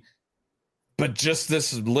 2023. But just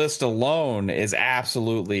this list alone is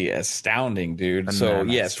absolutely astounding, dude. Bananas. So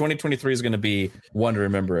yes, 2023 is going to be one to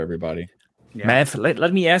remember, everybody. Mav,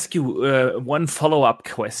 let me ask you one follow-up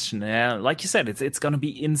question. Like you said, it's going to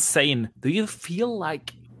be insane. Do you feel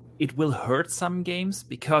like it will hurt some games?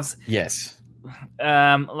 Because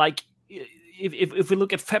if we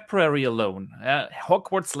look at February alone,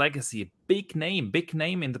 Hogwarts Legacy, big name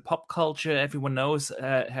in the pop culture. Everyone knows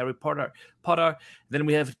Harry Potter. Then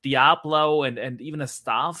we have Diablo and even a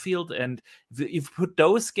Starfield. And if you put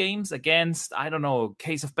those games against, I don't know,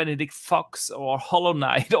 Case of Benedict Fox or Hollow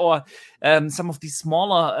Knight or some of these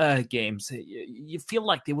smaller games, you feel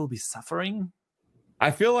like they will be suffering?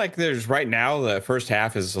 I feel like right now the first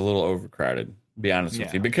half is a little overcrowded. Be honest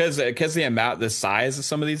with you, because the size of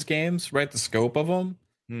some of these games, right, the scope of them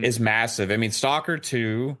is massive. I mean, Stalker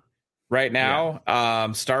 2 right now,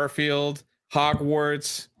 Starfield,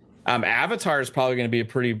 Hogwarts, Avatar is probably going to be a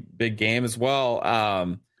pretty big game as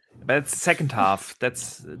well. That's second half.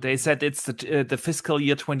 They said it's the fiscal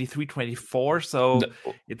year 23-24. So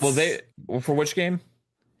it's for which game?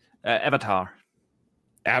 Avatar.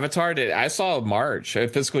 I saw March,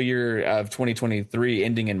 fiscal year of 2023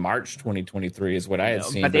 ending in March 2023. is what I had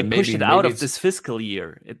seen. But they pushed it out of this fiscal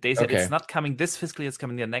year. They said it's not coming this fiscal year, it's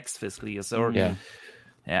coming the next fiscal year. So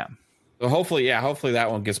So hopefully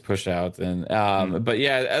that one gets pushed out then. But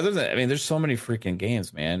other than, I mean, there's so many freaking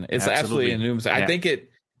games, man. It's absolutely enormous. I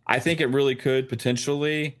I think it really could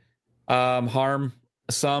potentially harm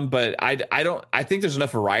some, but I think there's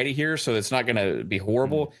enough variety here, so it's not going to be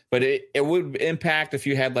horrible. But it would impact if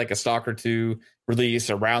you had like a Stalker 2 release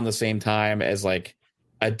around the same time as like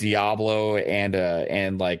a Diablo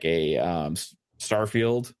and like a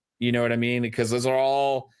Starfield. You know what I mean? Because those are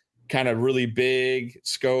all kind of really big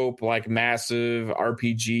scope, like massive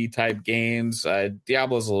RPG type games.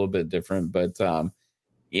 Diablo's a little bit different, but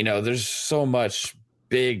there's so much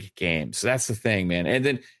big games. That's the thing, man. And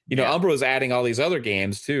then Umbro's adding all these other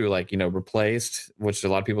games too, like Replaced, which a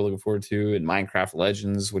lot of people are looking forward to, and Minecraft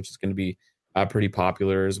Legends, which is going to be pretty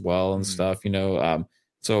popular as well and stuff.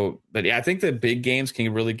 But yeah, I think the big games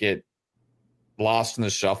can really get lost in the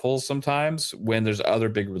shuffle sometimes when there's other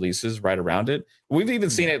big releases right around it. We've even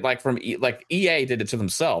seen it like from EA did it to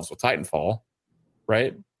themselves with Titanfall,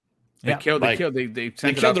 right? They killed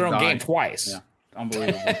their own game twice. Yeah.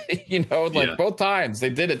 Unbelievable. Both times they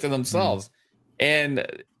did it to themselves. And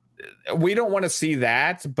we don't want to see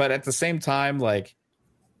that, but at the same time, like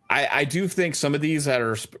I do think some of these that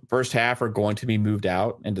are first half are going to be moved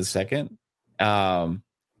out into second. And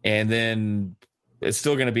then it's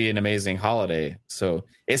still going to be an amazing holiday. So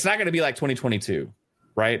it's not going to be like 2022,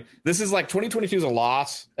 right? This is like 2022 is a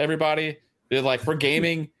loss, everybody. They're like for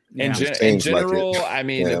gaming in general. Like I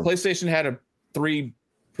mean, PlayStation had 3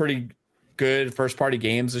 pretty good first party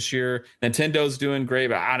games this year. Nintendo's doing great,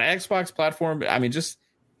 but on Xbox platform, I mean, just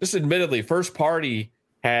admittedly, first party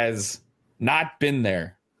has not been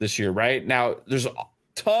there this year, right? Now there's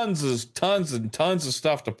tons of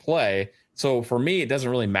stuff to play. So for me, it doesn't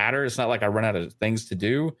really matter. It's not like I run out of things to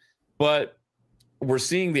do, but we're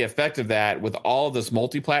seeing the effect of that with all of this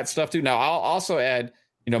multi-plat stuff too. Now I'll also add,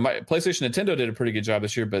 my PlayStation, Nintendo did a pretty good job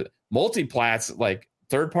this year, but multi-plats, like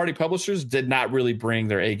third-party publishers, did not really bring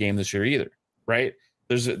their A game this year either, right?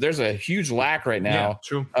 There's a huge lack right now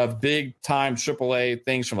of big-time AAA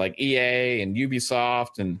things from like EA and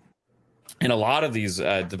Ubisoft and a lot of these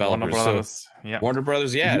developers. Warner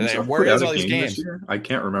Brothers, where is all these games? I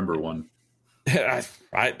can't remember one. I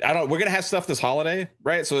don't. We're gonna have stuff this holiday,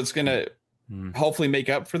 right? So it's gonna hopefully make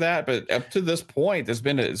up for that. But up to this point, it's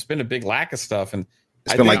been a big lack of stuff, and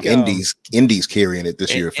it's been like indies carrying it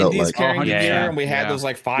this year. It felt like and we had those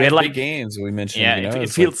like 5 big games we mentioned. Yeah,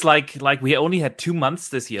 it feels like we only had 2 months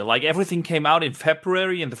this year. Like everything came out in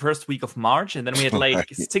February and the first week of March, and then we had like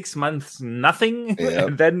 6 months nothing,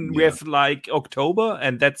 and then we have like October,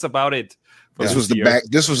 and that's about it. This was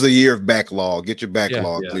the year of backlog. Get your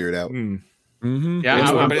backlog cleared out. Mm-hmm. Yeah,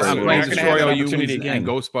 I'm playing Destroy All Humans and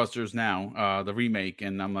Ghostbusters now, the remake,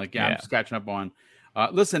 and I'm like, I'm just catching up on.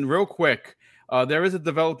 Listen, real quick, there is a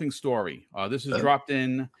developing story. This is dropped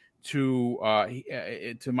in to my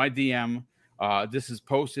DM. This is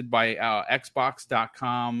posted by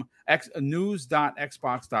Xbox.com,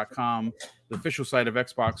 news.xbox.com, the official site of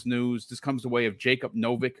Xbox News. This comes the way of Jacob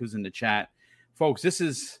Novik, who's in the chat. Folks, this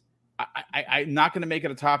is... I'm not going to make it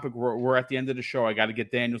a topic. We're at the end of the show. I got to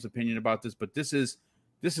get Daniel's opinion about this, but this is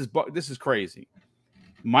crazy.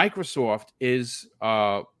 Microsoft is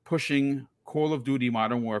pushing Call of Duty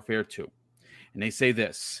Modern Warfare 2, and they say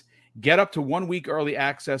this: get up to 1 week early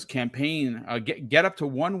access campaign. Get up to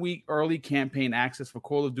 1 week early campaign access for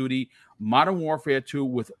Call of Duty Modern Warfare 2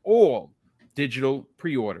 with all digital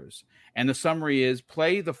pre-orders. And the summary is: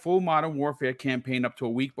 play the full Modern Warfare campaign up to a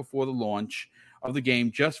week before the launch of the game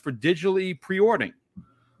just for digitally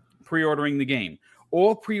pre-ordering the game.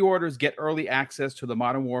 All pre-orders get early access to the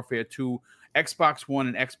Modern Warfare 2 Xbox One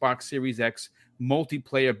and Xbox Series X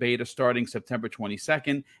multiplayer beta starting September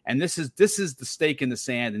 22nd. And this is the stake in the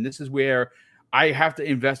sand, and this is where I have to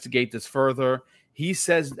investigate this further. He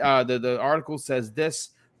says the article says this: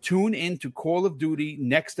 tune in to Call of Duty's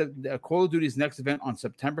next event on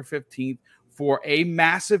September 15th for a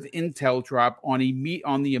massive intel drop on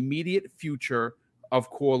the immediate future of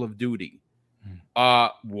Call of Duty.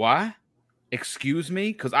 What? Excuse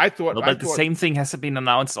me? Because I thought the same thing has been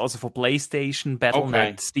announced also for PlayStation,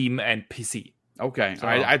 Battle.net, Steam, and PC. Okay, so,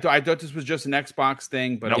 I thought this was just an Xbox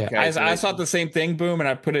thing, but okay. I thought the same thing, Boom, and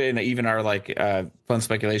I put it in even our fun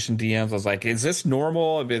speculation DMs. I was like, "Is this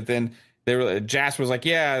normal?" But then Jasper was like,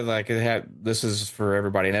 "Yeah, this is for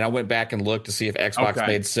everybody." And then I went back and looked to see if Xbox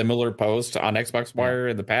made similar posts on Xbox Wire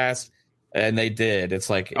in the past, and they did. It's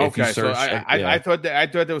like if you search, so I thought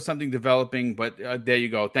there was something developing, but there you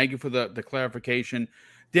go. Thank you for the clarification,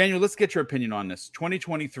 Daniel. Let's get your opinion on this.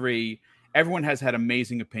 2023. Everyone has had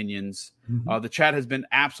amazing opinions. The chat has been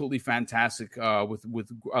absolutely fantastic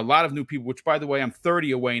with a lot of new people. Which, by the way, I'm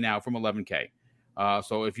 30 away now from 11K.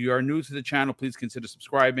 So if you are new to the channel, please consider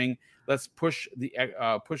subscribing. Let's push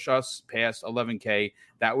us past 11K.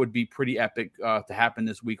 That would be pretty epic to happen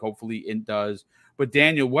this week. Hopefully it does. But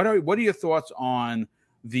Daniel, what are your thoughts on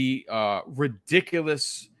the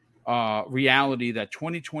ridiculous reality that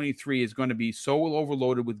 2023 is going to be so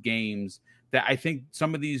overloaded with games that I think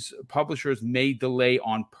some of these publishers may delay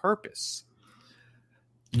on purpose?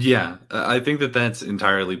 Yeah, I think that that's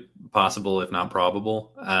entirely possible, if not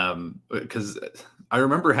probable. Because I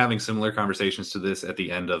remember having similar conversations to this at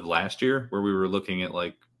the end of last year, where we were looking at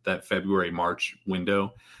like that February-March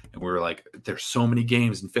window, and we were like, "There's so many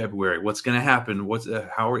games in February. What's going to happen?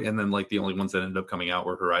 And then like the only ones that ended up coming out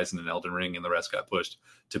were Horizon and Elden Ring, and the rest got pushed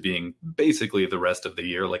to being basically the rest of the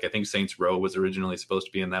year. Like I think Saints Row was originally supposed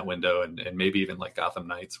to be in that window, and maybe even like Gotham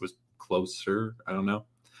Knights was closer. I don't know.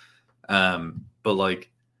 But like.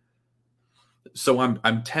 So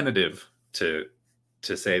I'm tentative to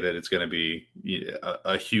say that it's going to be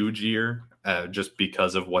a huge year just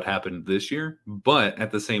because of what happened this year. But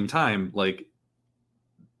at the same time, like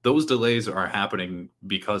those delays are happening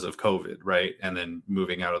because of COVID, right? And then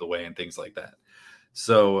moving out of the way and things like that.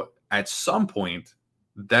 So at some point,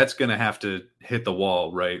 that's going to have to hit the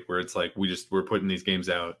wall, right? Where it's like we're putting these games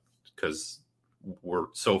out because we're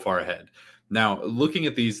so far ahead. Now, looking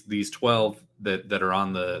at these 12 that are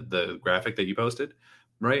on the graphic that you posted,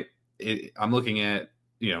 right? I'm looking at,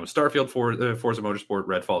 Starfield, Forza Motorsport,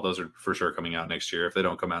 Redfall. Those are for sure coming out next year. If they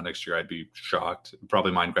don't come out next year, I'd be shocked.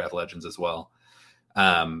 Probably Minecraft Legends as well.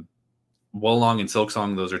 Wolong and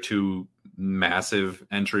Silksong, those are two massive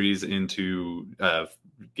entries into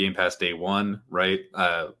Game Pass day one, right?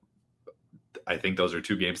 I think those are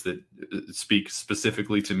two games that speak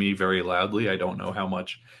specifically to me very loudly. I don't know how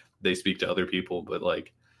much they speak to other people, but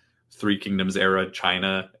like Three Kingdoms era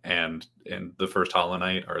China and the first Hollow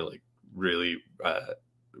Knight are like really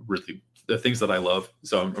the things that I love.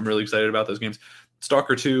 So I'm really excited about those games.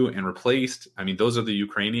 Stalker 2 and Replaced, I mean, those are the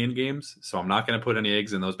Ukrainian games, so I'm not going to put any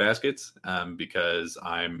eggs in those baskets because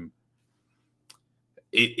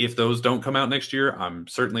if those don't come out next year, I'm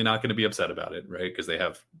certainly not going to be upset about it, right? Because they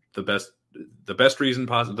have the best reason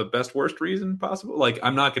possible, the best worst reason possible. Like,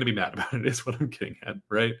 I'm not going to be mad about it, is what I'm getting at,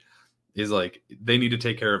 right? Is like, they need to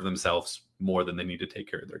take care of themselves more than they need to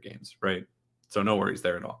take care of their games, right? So no worries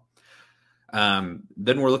there at all.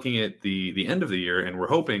 Then we're looking at the end of the year, and we're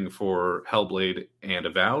hoping for Hellblade and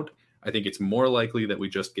Avowed. I think it's more likely that we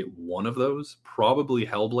just get one of those, probably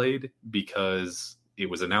Hellblade, because it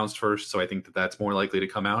was announced first. So I think that's more likely to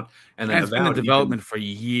come out. And then it's been in development for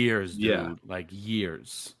years, dude. Yeah. Like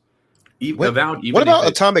years. What about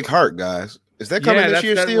Atomic Heart, guys? Is that coming this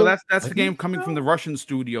year still? Well, that's the game coming from the Russian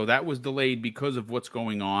studio. That was delayed because of what's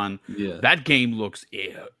going on. Yeah. That game looks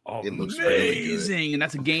amazing, looks really good. And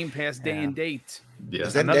that's a Game Pass day and date. Yeah.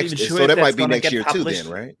 Is that next, sure so that might be next year published. Too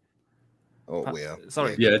then, right? Oh, well.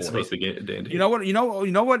 Sorry. Yeah, it's supposed to be day and date. You know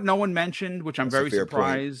what no one mentioned, which I'm very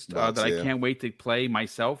surprised that I can't wait to play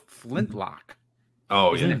myself, Flintlock.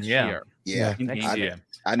 Oh, yeah. Next year. Yeah.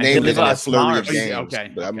 I named it a flurry of games,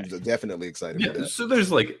 but I'm definitely excited for that. So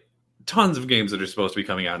there's like tons of games that are supposed to be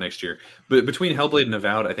coming out next year. But between Hellblade and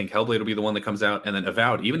Avowed, I think Hellblade will be the one that comes out. And then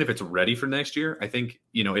Avowed, even if it's ready for next year, I think,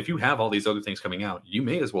 if you have all these other things coming out, you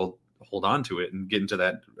may as well hold on to it and get into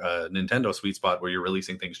that Nintendo sweet spot where you're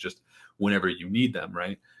releasing things just whenever you need them,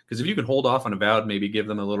 right? Because if you can hold off on Avowed, maybe give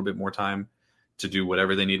them a little bit more time to do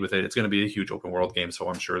whatever they need with it, it's going to be a huge open world game. So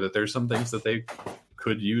I'm sure that there's some things that they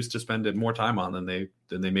could use to spend more time on than they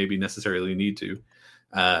maybe necessarily need to.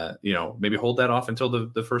 Maybe hold that off until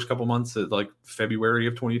the first couple months at like February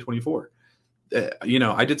of 2024.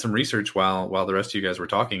 I did some research while the rest of you guys were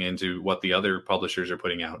talking into what the other publishers are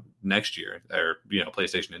putting out next year, or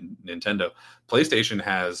PlayStation and Nintendo. PlayStation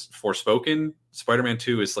has Forspoken. Spider-Man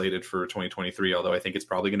 2 is slated for 2023, although I think it's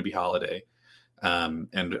probably going to be holiday.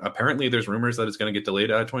 And apparently there's rumors that it's going to get delayed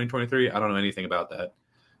out of 2023. I don't know anything about that.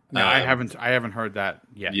 No, I haven't heard that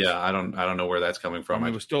yet. Yeah, I don't know where that's coming from.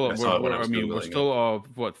 We're still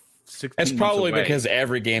what 16 It's probably away. Because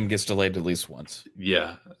every game gets delayed at least once.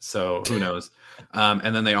 Yeah, so who knows?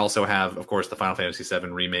 And then they also have, of course, the Final Fantasy VII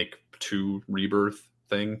Remake 2 Rebirth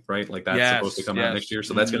thing, right? Like that's supposed to come out next year.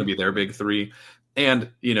 So that's going to be their big three. And,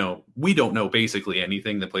 we don't know basically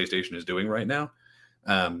anything that PlayStation is doing right now.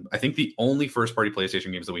 I think the only first-party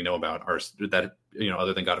PlayStation games that we know about are that,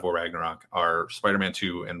 other than God of War Ragnarok, are Spider-Man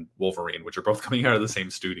 2 and Wolverine, which are both coming out of the same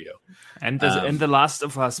studio. And the Last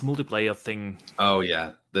of Us multiplayer thing. Oh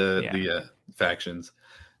yeah, the factions.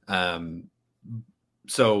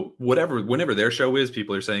 So whenever their show is,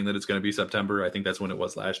 people are saying that it's going to be September. I think that's when it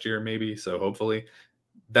was last year, maybe. So hopefully,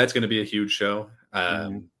 that's going to be a huge show.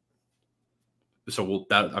 So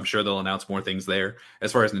I'm sure they'll announce more things there.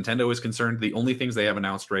 As far as Nintendo is concerned, the only things they have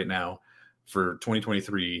announced right now for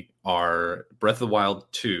 2023 are Breath of the Wild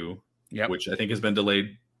 2, which I think has been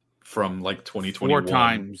delayed from like 2021. 4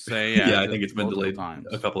 times. I think it's been delayed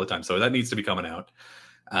a couple of times. So that needs to be coming out.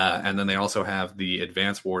 And then they also have the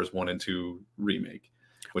Advance Wars 1 and 2 remake.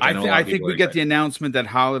 Which I think we get the announcement that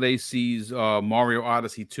holiday sees Mario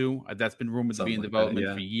Odyssey 2. That's been rumored to be in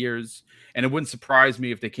development for years. And it wouldn't surprise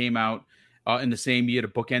me if they came out in the same year to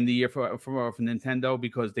bookend the year for Nintendo,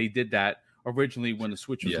 because they did that originally when the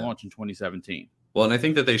Switch was launched in 2017. Well, and I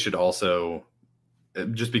think that they should also,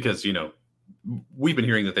 just because, we've been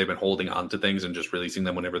hearing that they've been holding on to things and just releasing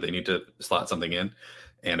them whenever they need to slot something in.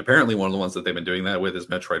 And apparently one of the ones that they've been doing that with is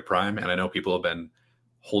Metroid Prime. And I know people have been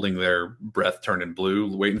holding their breath turning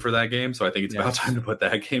blue waiting for that game. So I think it's about time to put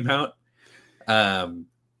that game out.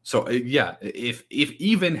 If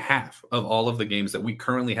even half of all of the games that we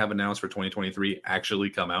currently have announced for 2023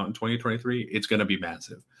 actually come out in 2023, it's going to be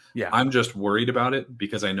massive. Yeah. I'm just worried about it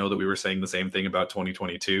because I know that we were saying the same thing about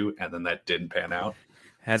 2022 and then that didn't pan out.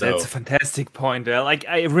 Yeah, that's a fantastic point.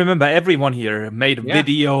 I remember everyone here made a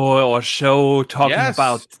video or show talking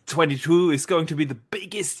about 22 is going to be the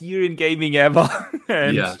biggest year in gaming ever.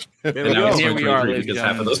 And now here we are, because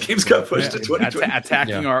half of those games got pushed to 2020.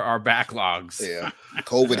 Attacking our backlogs. Yeah,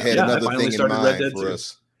 COVID had another thing in mind for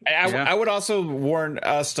us. I would also warn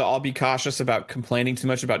us to all be cautious about complaining too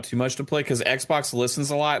much about too much to play, because Xbox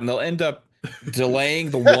listens a lot and they'll end up delaying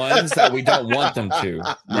the ones that we don't want them to.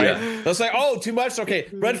 Right? They'll say, "Oh, too much. Okay,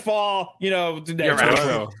 Redfall. We'll give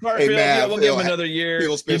them another year.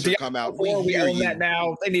 Phil Spencer come out. We own that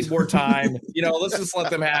now. They need more time. Let's just let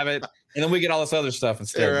them have it, and then we get all this other stuff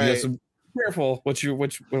instead." Right. So careful what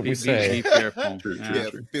we say. Be careful.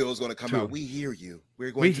 Phil's going to come out. We hear you.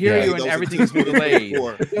 We hear you, and everything is delayed.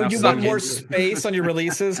 You want more space on your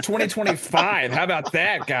releases? 2025. How about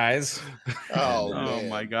that, guys? Oh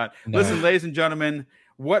my God! No. Listen, ladies and gentlemen,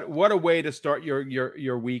 what a way to start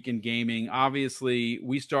your week in gaming. Obviously,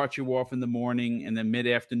 we start you off in the morning and then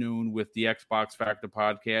mid-afternoon with the Xbox Factor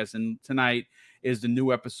podcast, and tonight is the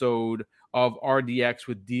new episode of RDX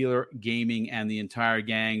with Dealer Gaming and the entire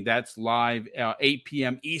gang. That's live 8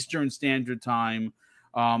 p.m. Eastern Standard Time.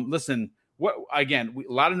 Listen, a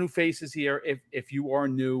lot of new faces here. If you are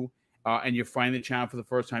new and you're finding the channel for the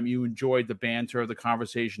first time, you enjoyed the banter, the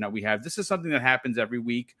conversation that we have. This is something that happens every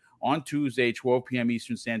week on Tuesday, 12 p.m.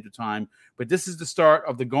 Eastern Standard Time. But this is the start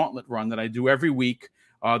of the gauntlet run that I do every week.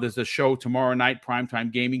 There's a show tomorrow night, Primetime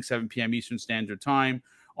Gaming, 7 p.m. Eastern Standard Time.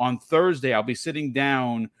 On Thursday, I'll be sitting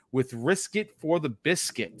down with Risk It for the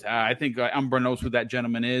Biscuit. I think Umbra knows who that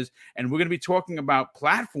gentleman is. And we're going to be talking about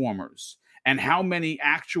platformers and how many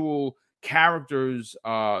actual characters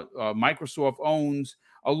Microsoft owns,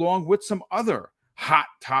 along with some other hot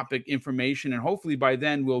topic information. And hopefully by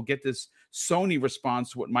then we'll get this Sony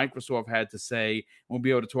response to what Microsoft had to say. We'll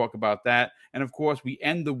be able to talk about that. And of course, we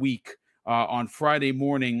end the week on Friday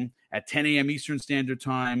morning at 10 a.m. Eastern Standard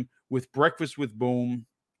Time with Breakfast with Boom.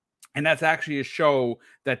 And that's actually a show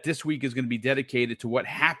that this week is going to be dedicated to what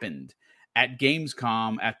happened at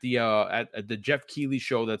Gamescom at the Jeff Keighley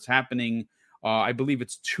show that's happening. I believe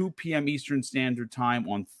it's 2 p.m. Eastern Standard Time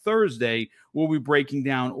on Thursday. We'll be breaking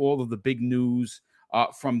down all of the big news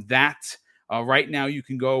from that. Right now, you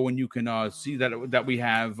can go and you can see that we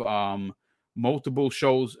have multiple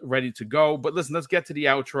shows ready to go. But listen, let's get to the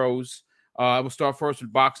outros. We'll start first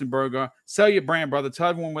with Boxenberger. Sell your brand, brother. Tell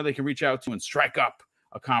everyone where they can reach out to and strike up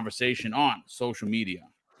a conversation on social media.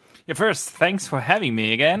 Yeah, first, thanks for having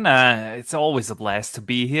me again. It's always a blast to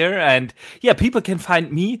be here. And people can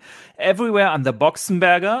find me everywhere under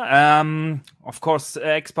Boxenberger. Of course,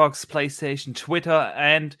 Xbox, PlayStation, Twitter,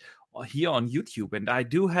 and here on YouTube. And I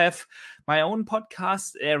do have my own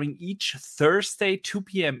podcast airing each Thursday, 2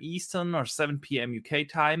 p.m. Eastern or 7 p.m. UK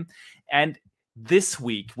time. And this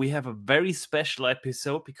week, we have a very special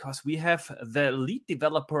episode because we have the lead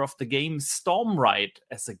developer of the game Stormride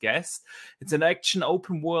as a guest. It's an action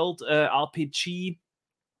open world RPG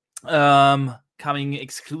coming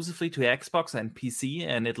exclusively to Xbox and PC,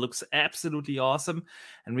 and it looks absolutely awesome.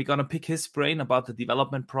 And we're gonna pick his brain about the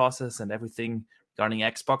development process and everything regarding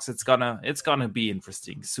Xbox. It's gonna be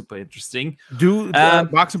interesting, super interesting.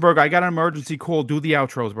 Boxenberg, I got an emergency call. Do the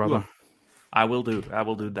outros, brother. Ooh. I will do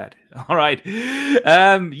that. All right.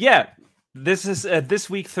 This is this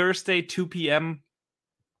week, Thursday, 2 p.m.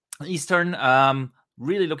 Eastern.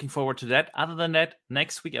 Really looking forward to that. Other than that,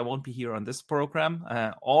 next week I won't be here on this program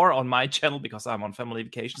or on my channel because I'm on family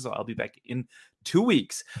vacation, so I'll be back in 2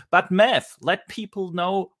 weeks. But Math, let people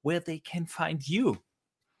know where they can find you.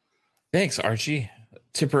 Thanks, Archie.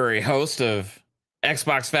 Temporary host of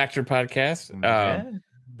Xbox Factor podcast.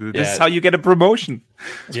 This is how you get a promotion.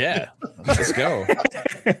 Yeah, let's go.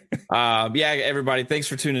 Everybody, thanks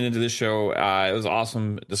for tuning into this show. It was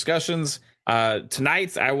awesome discussions.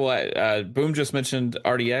 Tonight, I will. Boom just mentioned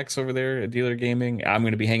RDX over there at Dealer Gaming. I'm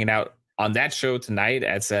going to be hanging out on that show tonight.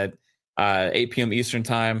 It's at 8 p.m. Eastern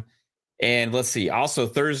time. And let's see. Also,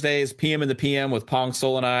 Thursdays, PM in the PM with Pong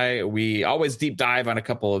Soul and I. We always deep dive on a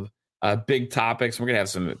couple of big topics. We're going to have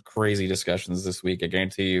some crazy discussions this week, I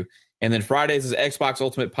guarantee you. And then Fridays is Xbox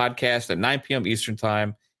Ultimate Podcast at 9 p.m. Eastern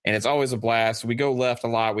time. And it's always a blast. We go left a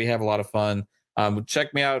lot. We have a lot of fun.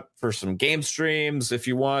 Check me out for some game streams if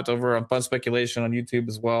you want over on Fun Speculation on YouTube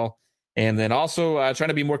as well. And then also trying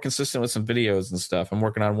to be more consistent with some videos and stuff. I'm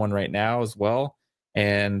working on one right now as well.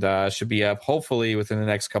 And should be up hopefully within the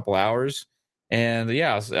next couple hours. And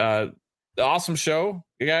awesome show,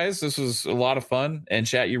 you guys. This was a lot of fun. And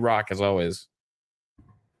chat, you rock as always.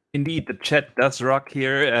 Indeed, the chat does rock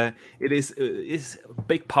here. It is a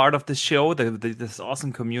big part of the show, this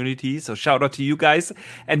awesome community. So shout out to you guys.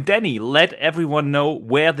 And Danny, let everyone know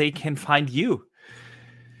where they can find you.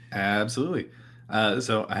 Absolutely.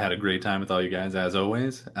 So I had a great time with all you guys, as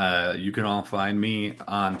always. You can all find me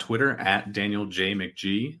on Twitter at Daniel J.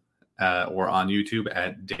 McG or on YouTube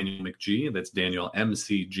at Daniel McG. That's Daniel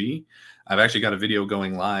MCG. I've actually got a video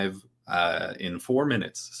going live in 4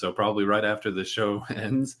 minutes, so probably right after the show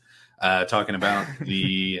ends, talking about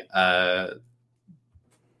the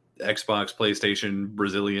Xbox, PlayStation,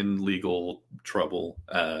 Brazilian legal trouble.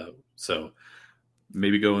 So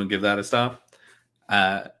maybe go and give that a stop.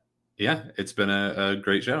 It's been a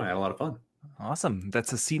great show. I had a lot of fun. Awesome.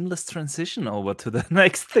 That's a seamless transition over to the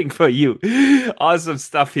next thing for you. Awesome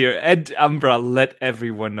stuff here. And Umbra, let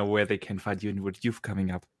everyone know where they can find you and what you've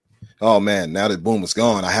coming up. Oh man, now that Boom is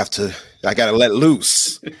gone, I gotta let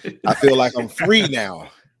loose. I feel like I'm free now.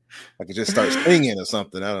 I could just start singing or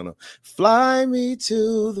something. I don't know. Fly me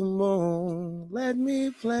to the moon, let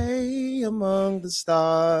me play among the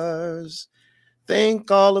stars.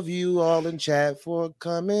 Thank all of you all in chat for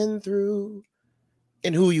coming through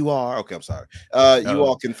and who you are. Okay, I'm sorry. You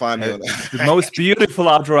all can find me on the most beautiful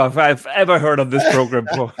outro I've ever heard on this program.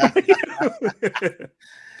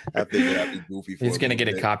 I figured I'd be goofy for He's going to get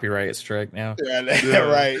a copyright strike now. Yeah,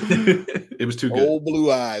 right. It was too good. Old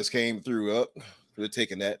Blue Eyes came through. Up. We're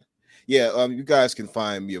taking that. Yeah, you guys can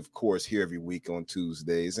find me, of course, here every week on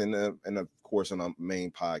Tuesdays, and of course on our main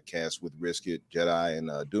podcast with Riskit, Jedi, and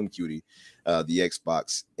Doom Cutie, the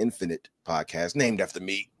Xbox Infinite podcast, named after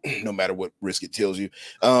me, no matter what Riskit tells you.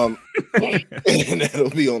 And that'll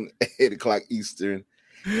be on 8 o'clock Eastern.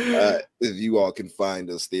 If you all can find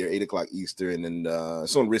us there, 8 o'clock Eastern, and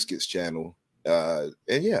it's on Riskit's channel. And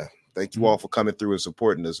yeah, thank you all for coming through and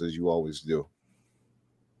supporting us as you always do.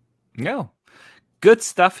 Yeah. Good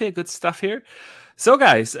stuff here. So,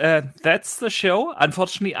 guys, that's the show.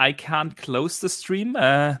 Unfortunately, I can't close the stream.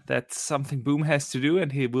 That's something Boom has to do,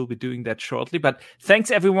 and he will be doing that shortly. But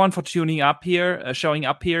thanks, everyone, for tuning up here, showing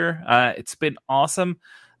up here. It's been awesome,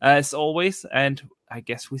 as always. And I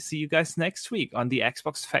guess we see you guys next week on the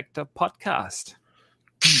Xbox Factor podcast.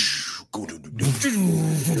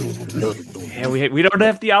 Yeah, we don't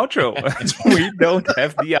have the outro. We don't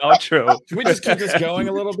have the outro. Can we just keep this going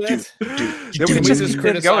a little bit? Can we just keep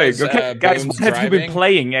it going? Okay, guys, what have you been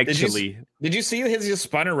playing, actually? Did you see he just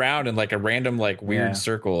spun around in like a random, like, weird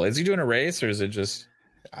circle? Is he doing a race, or is it just...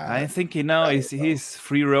 I think, he's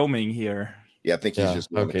free roaming here. Yeah, I think he's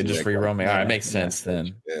just... Okay, just free roaming. All right, makes sense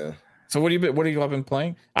then. Yeah. So what have you all been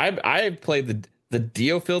playing? I played the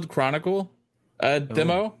Diofield Chronicle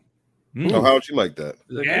demo. Oh, how would you like that?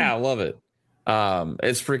 Yeah, I love it.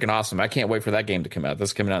 It's freaking awesome. I can't wait for that game to come out.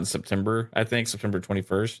 That's coming out in September, I think, September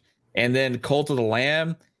 21st. And then Cult of the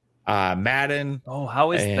Lamb, Madden. Oh,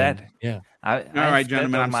 how is that? Yeah. All right,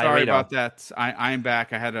 gentlemen. I'm sorry about that. I'm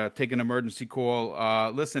back. I had to take an emergency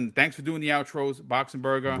call. Listen, thanks for doing the outros,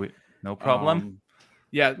 Boxenberger. No problem.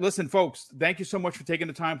 Listen, folks, thank you so much for taking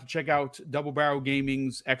the time to check out Double Barrel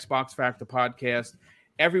Gaming's Xbox Factor podcast.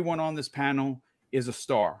 Everyone on this panel is a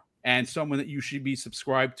star and someone that you should be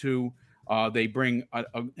subscribed to. They bring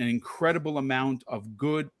an incredible amount of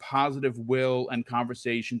good, positive will and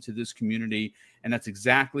conversation to this community, and that's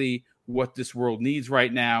exactly what this world needs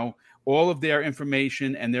right now. All of their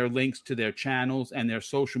information and their links to their channels and their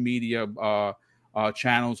social media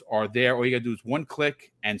channels are there. All you got to do is one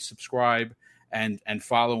click and subscribe and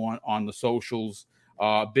follow on the socials.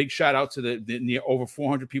 Big shout out to the over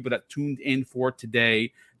 400 people that tuned in for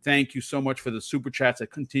today. Thank you so much for the super chats that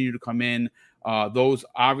continue to come in. Those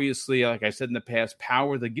obviously, like I said in the past,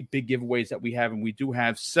 power the big giveaways that we have, and we do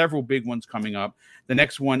have several big ones coming up. The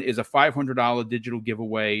next one is a $500 digital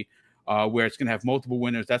giveaway where it's going to have multiple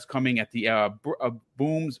winners. That's coming at the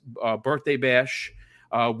Boom's birthday bash.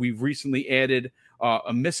 We've recently added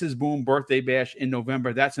a Mrs. Boom birthday bash in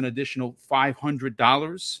November. That's an additional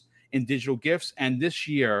 $500 in digital gifts. And this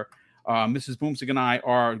year, Mrs. Boomstick and I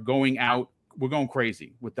are going out. We're going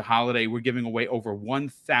crazy with the holiday. We're giving away over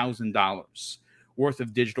 $1,000 worth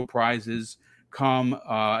of digital prizes come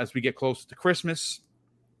as we get closer to Christmas.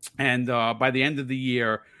 And by the end of the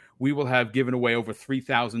year, we will have given away over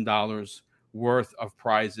 $3,000 worth of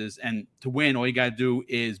prizes. And to win, all you got to do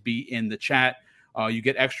is be in the chat. You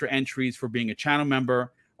get extra entries for being a channel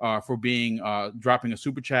member, for being dropping a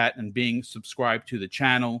super chat and being subscribed to the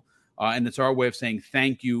channel. And it's our way of saying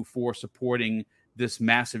thank you for supporting this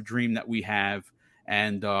massive dream that we have.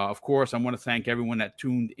 And of course, I want to thank everyone that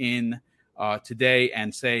tuned in today,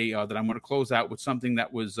 and say that I'm going to close out with something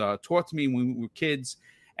that was taught to me when we were kids.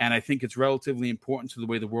 And I think it's relatively important to the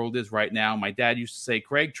way the world is right now. My dad used to say,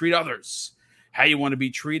 Craig, treat others how you want to be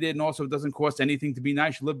treated. And also, it doesn't cost anything to be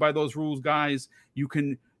nice. You live by those rules, guys. You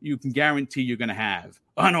can guarantee you're going to have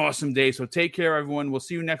an awesome day. So take care, everyone. We'll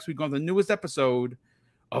see you next week on the newest episode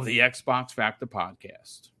of the Xbox Factor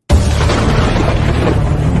Podcast.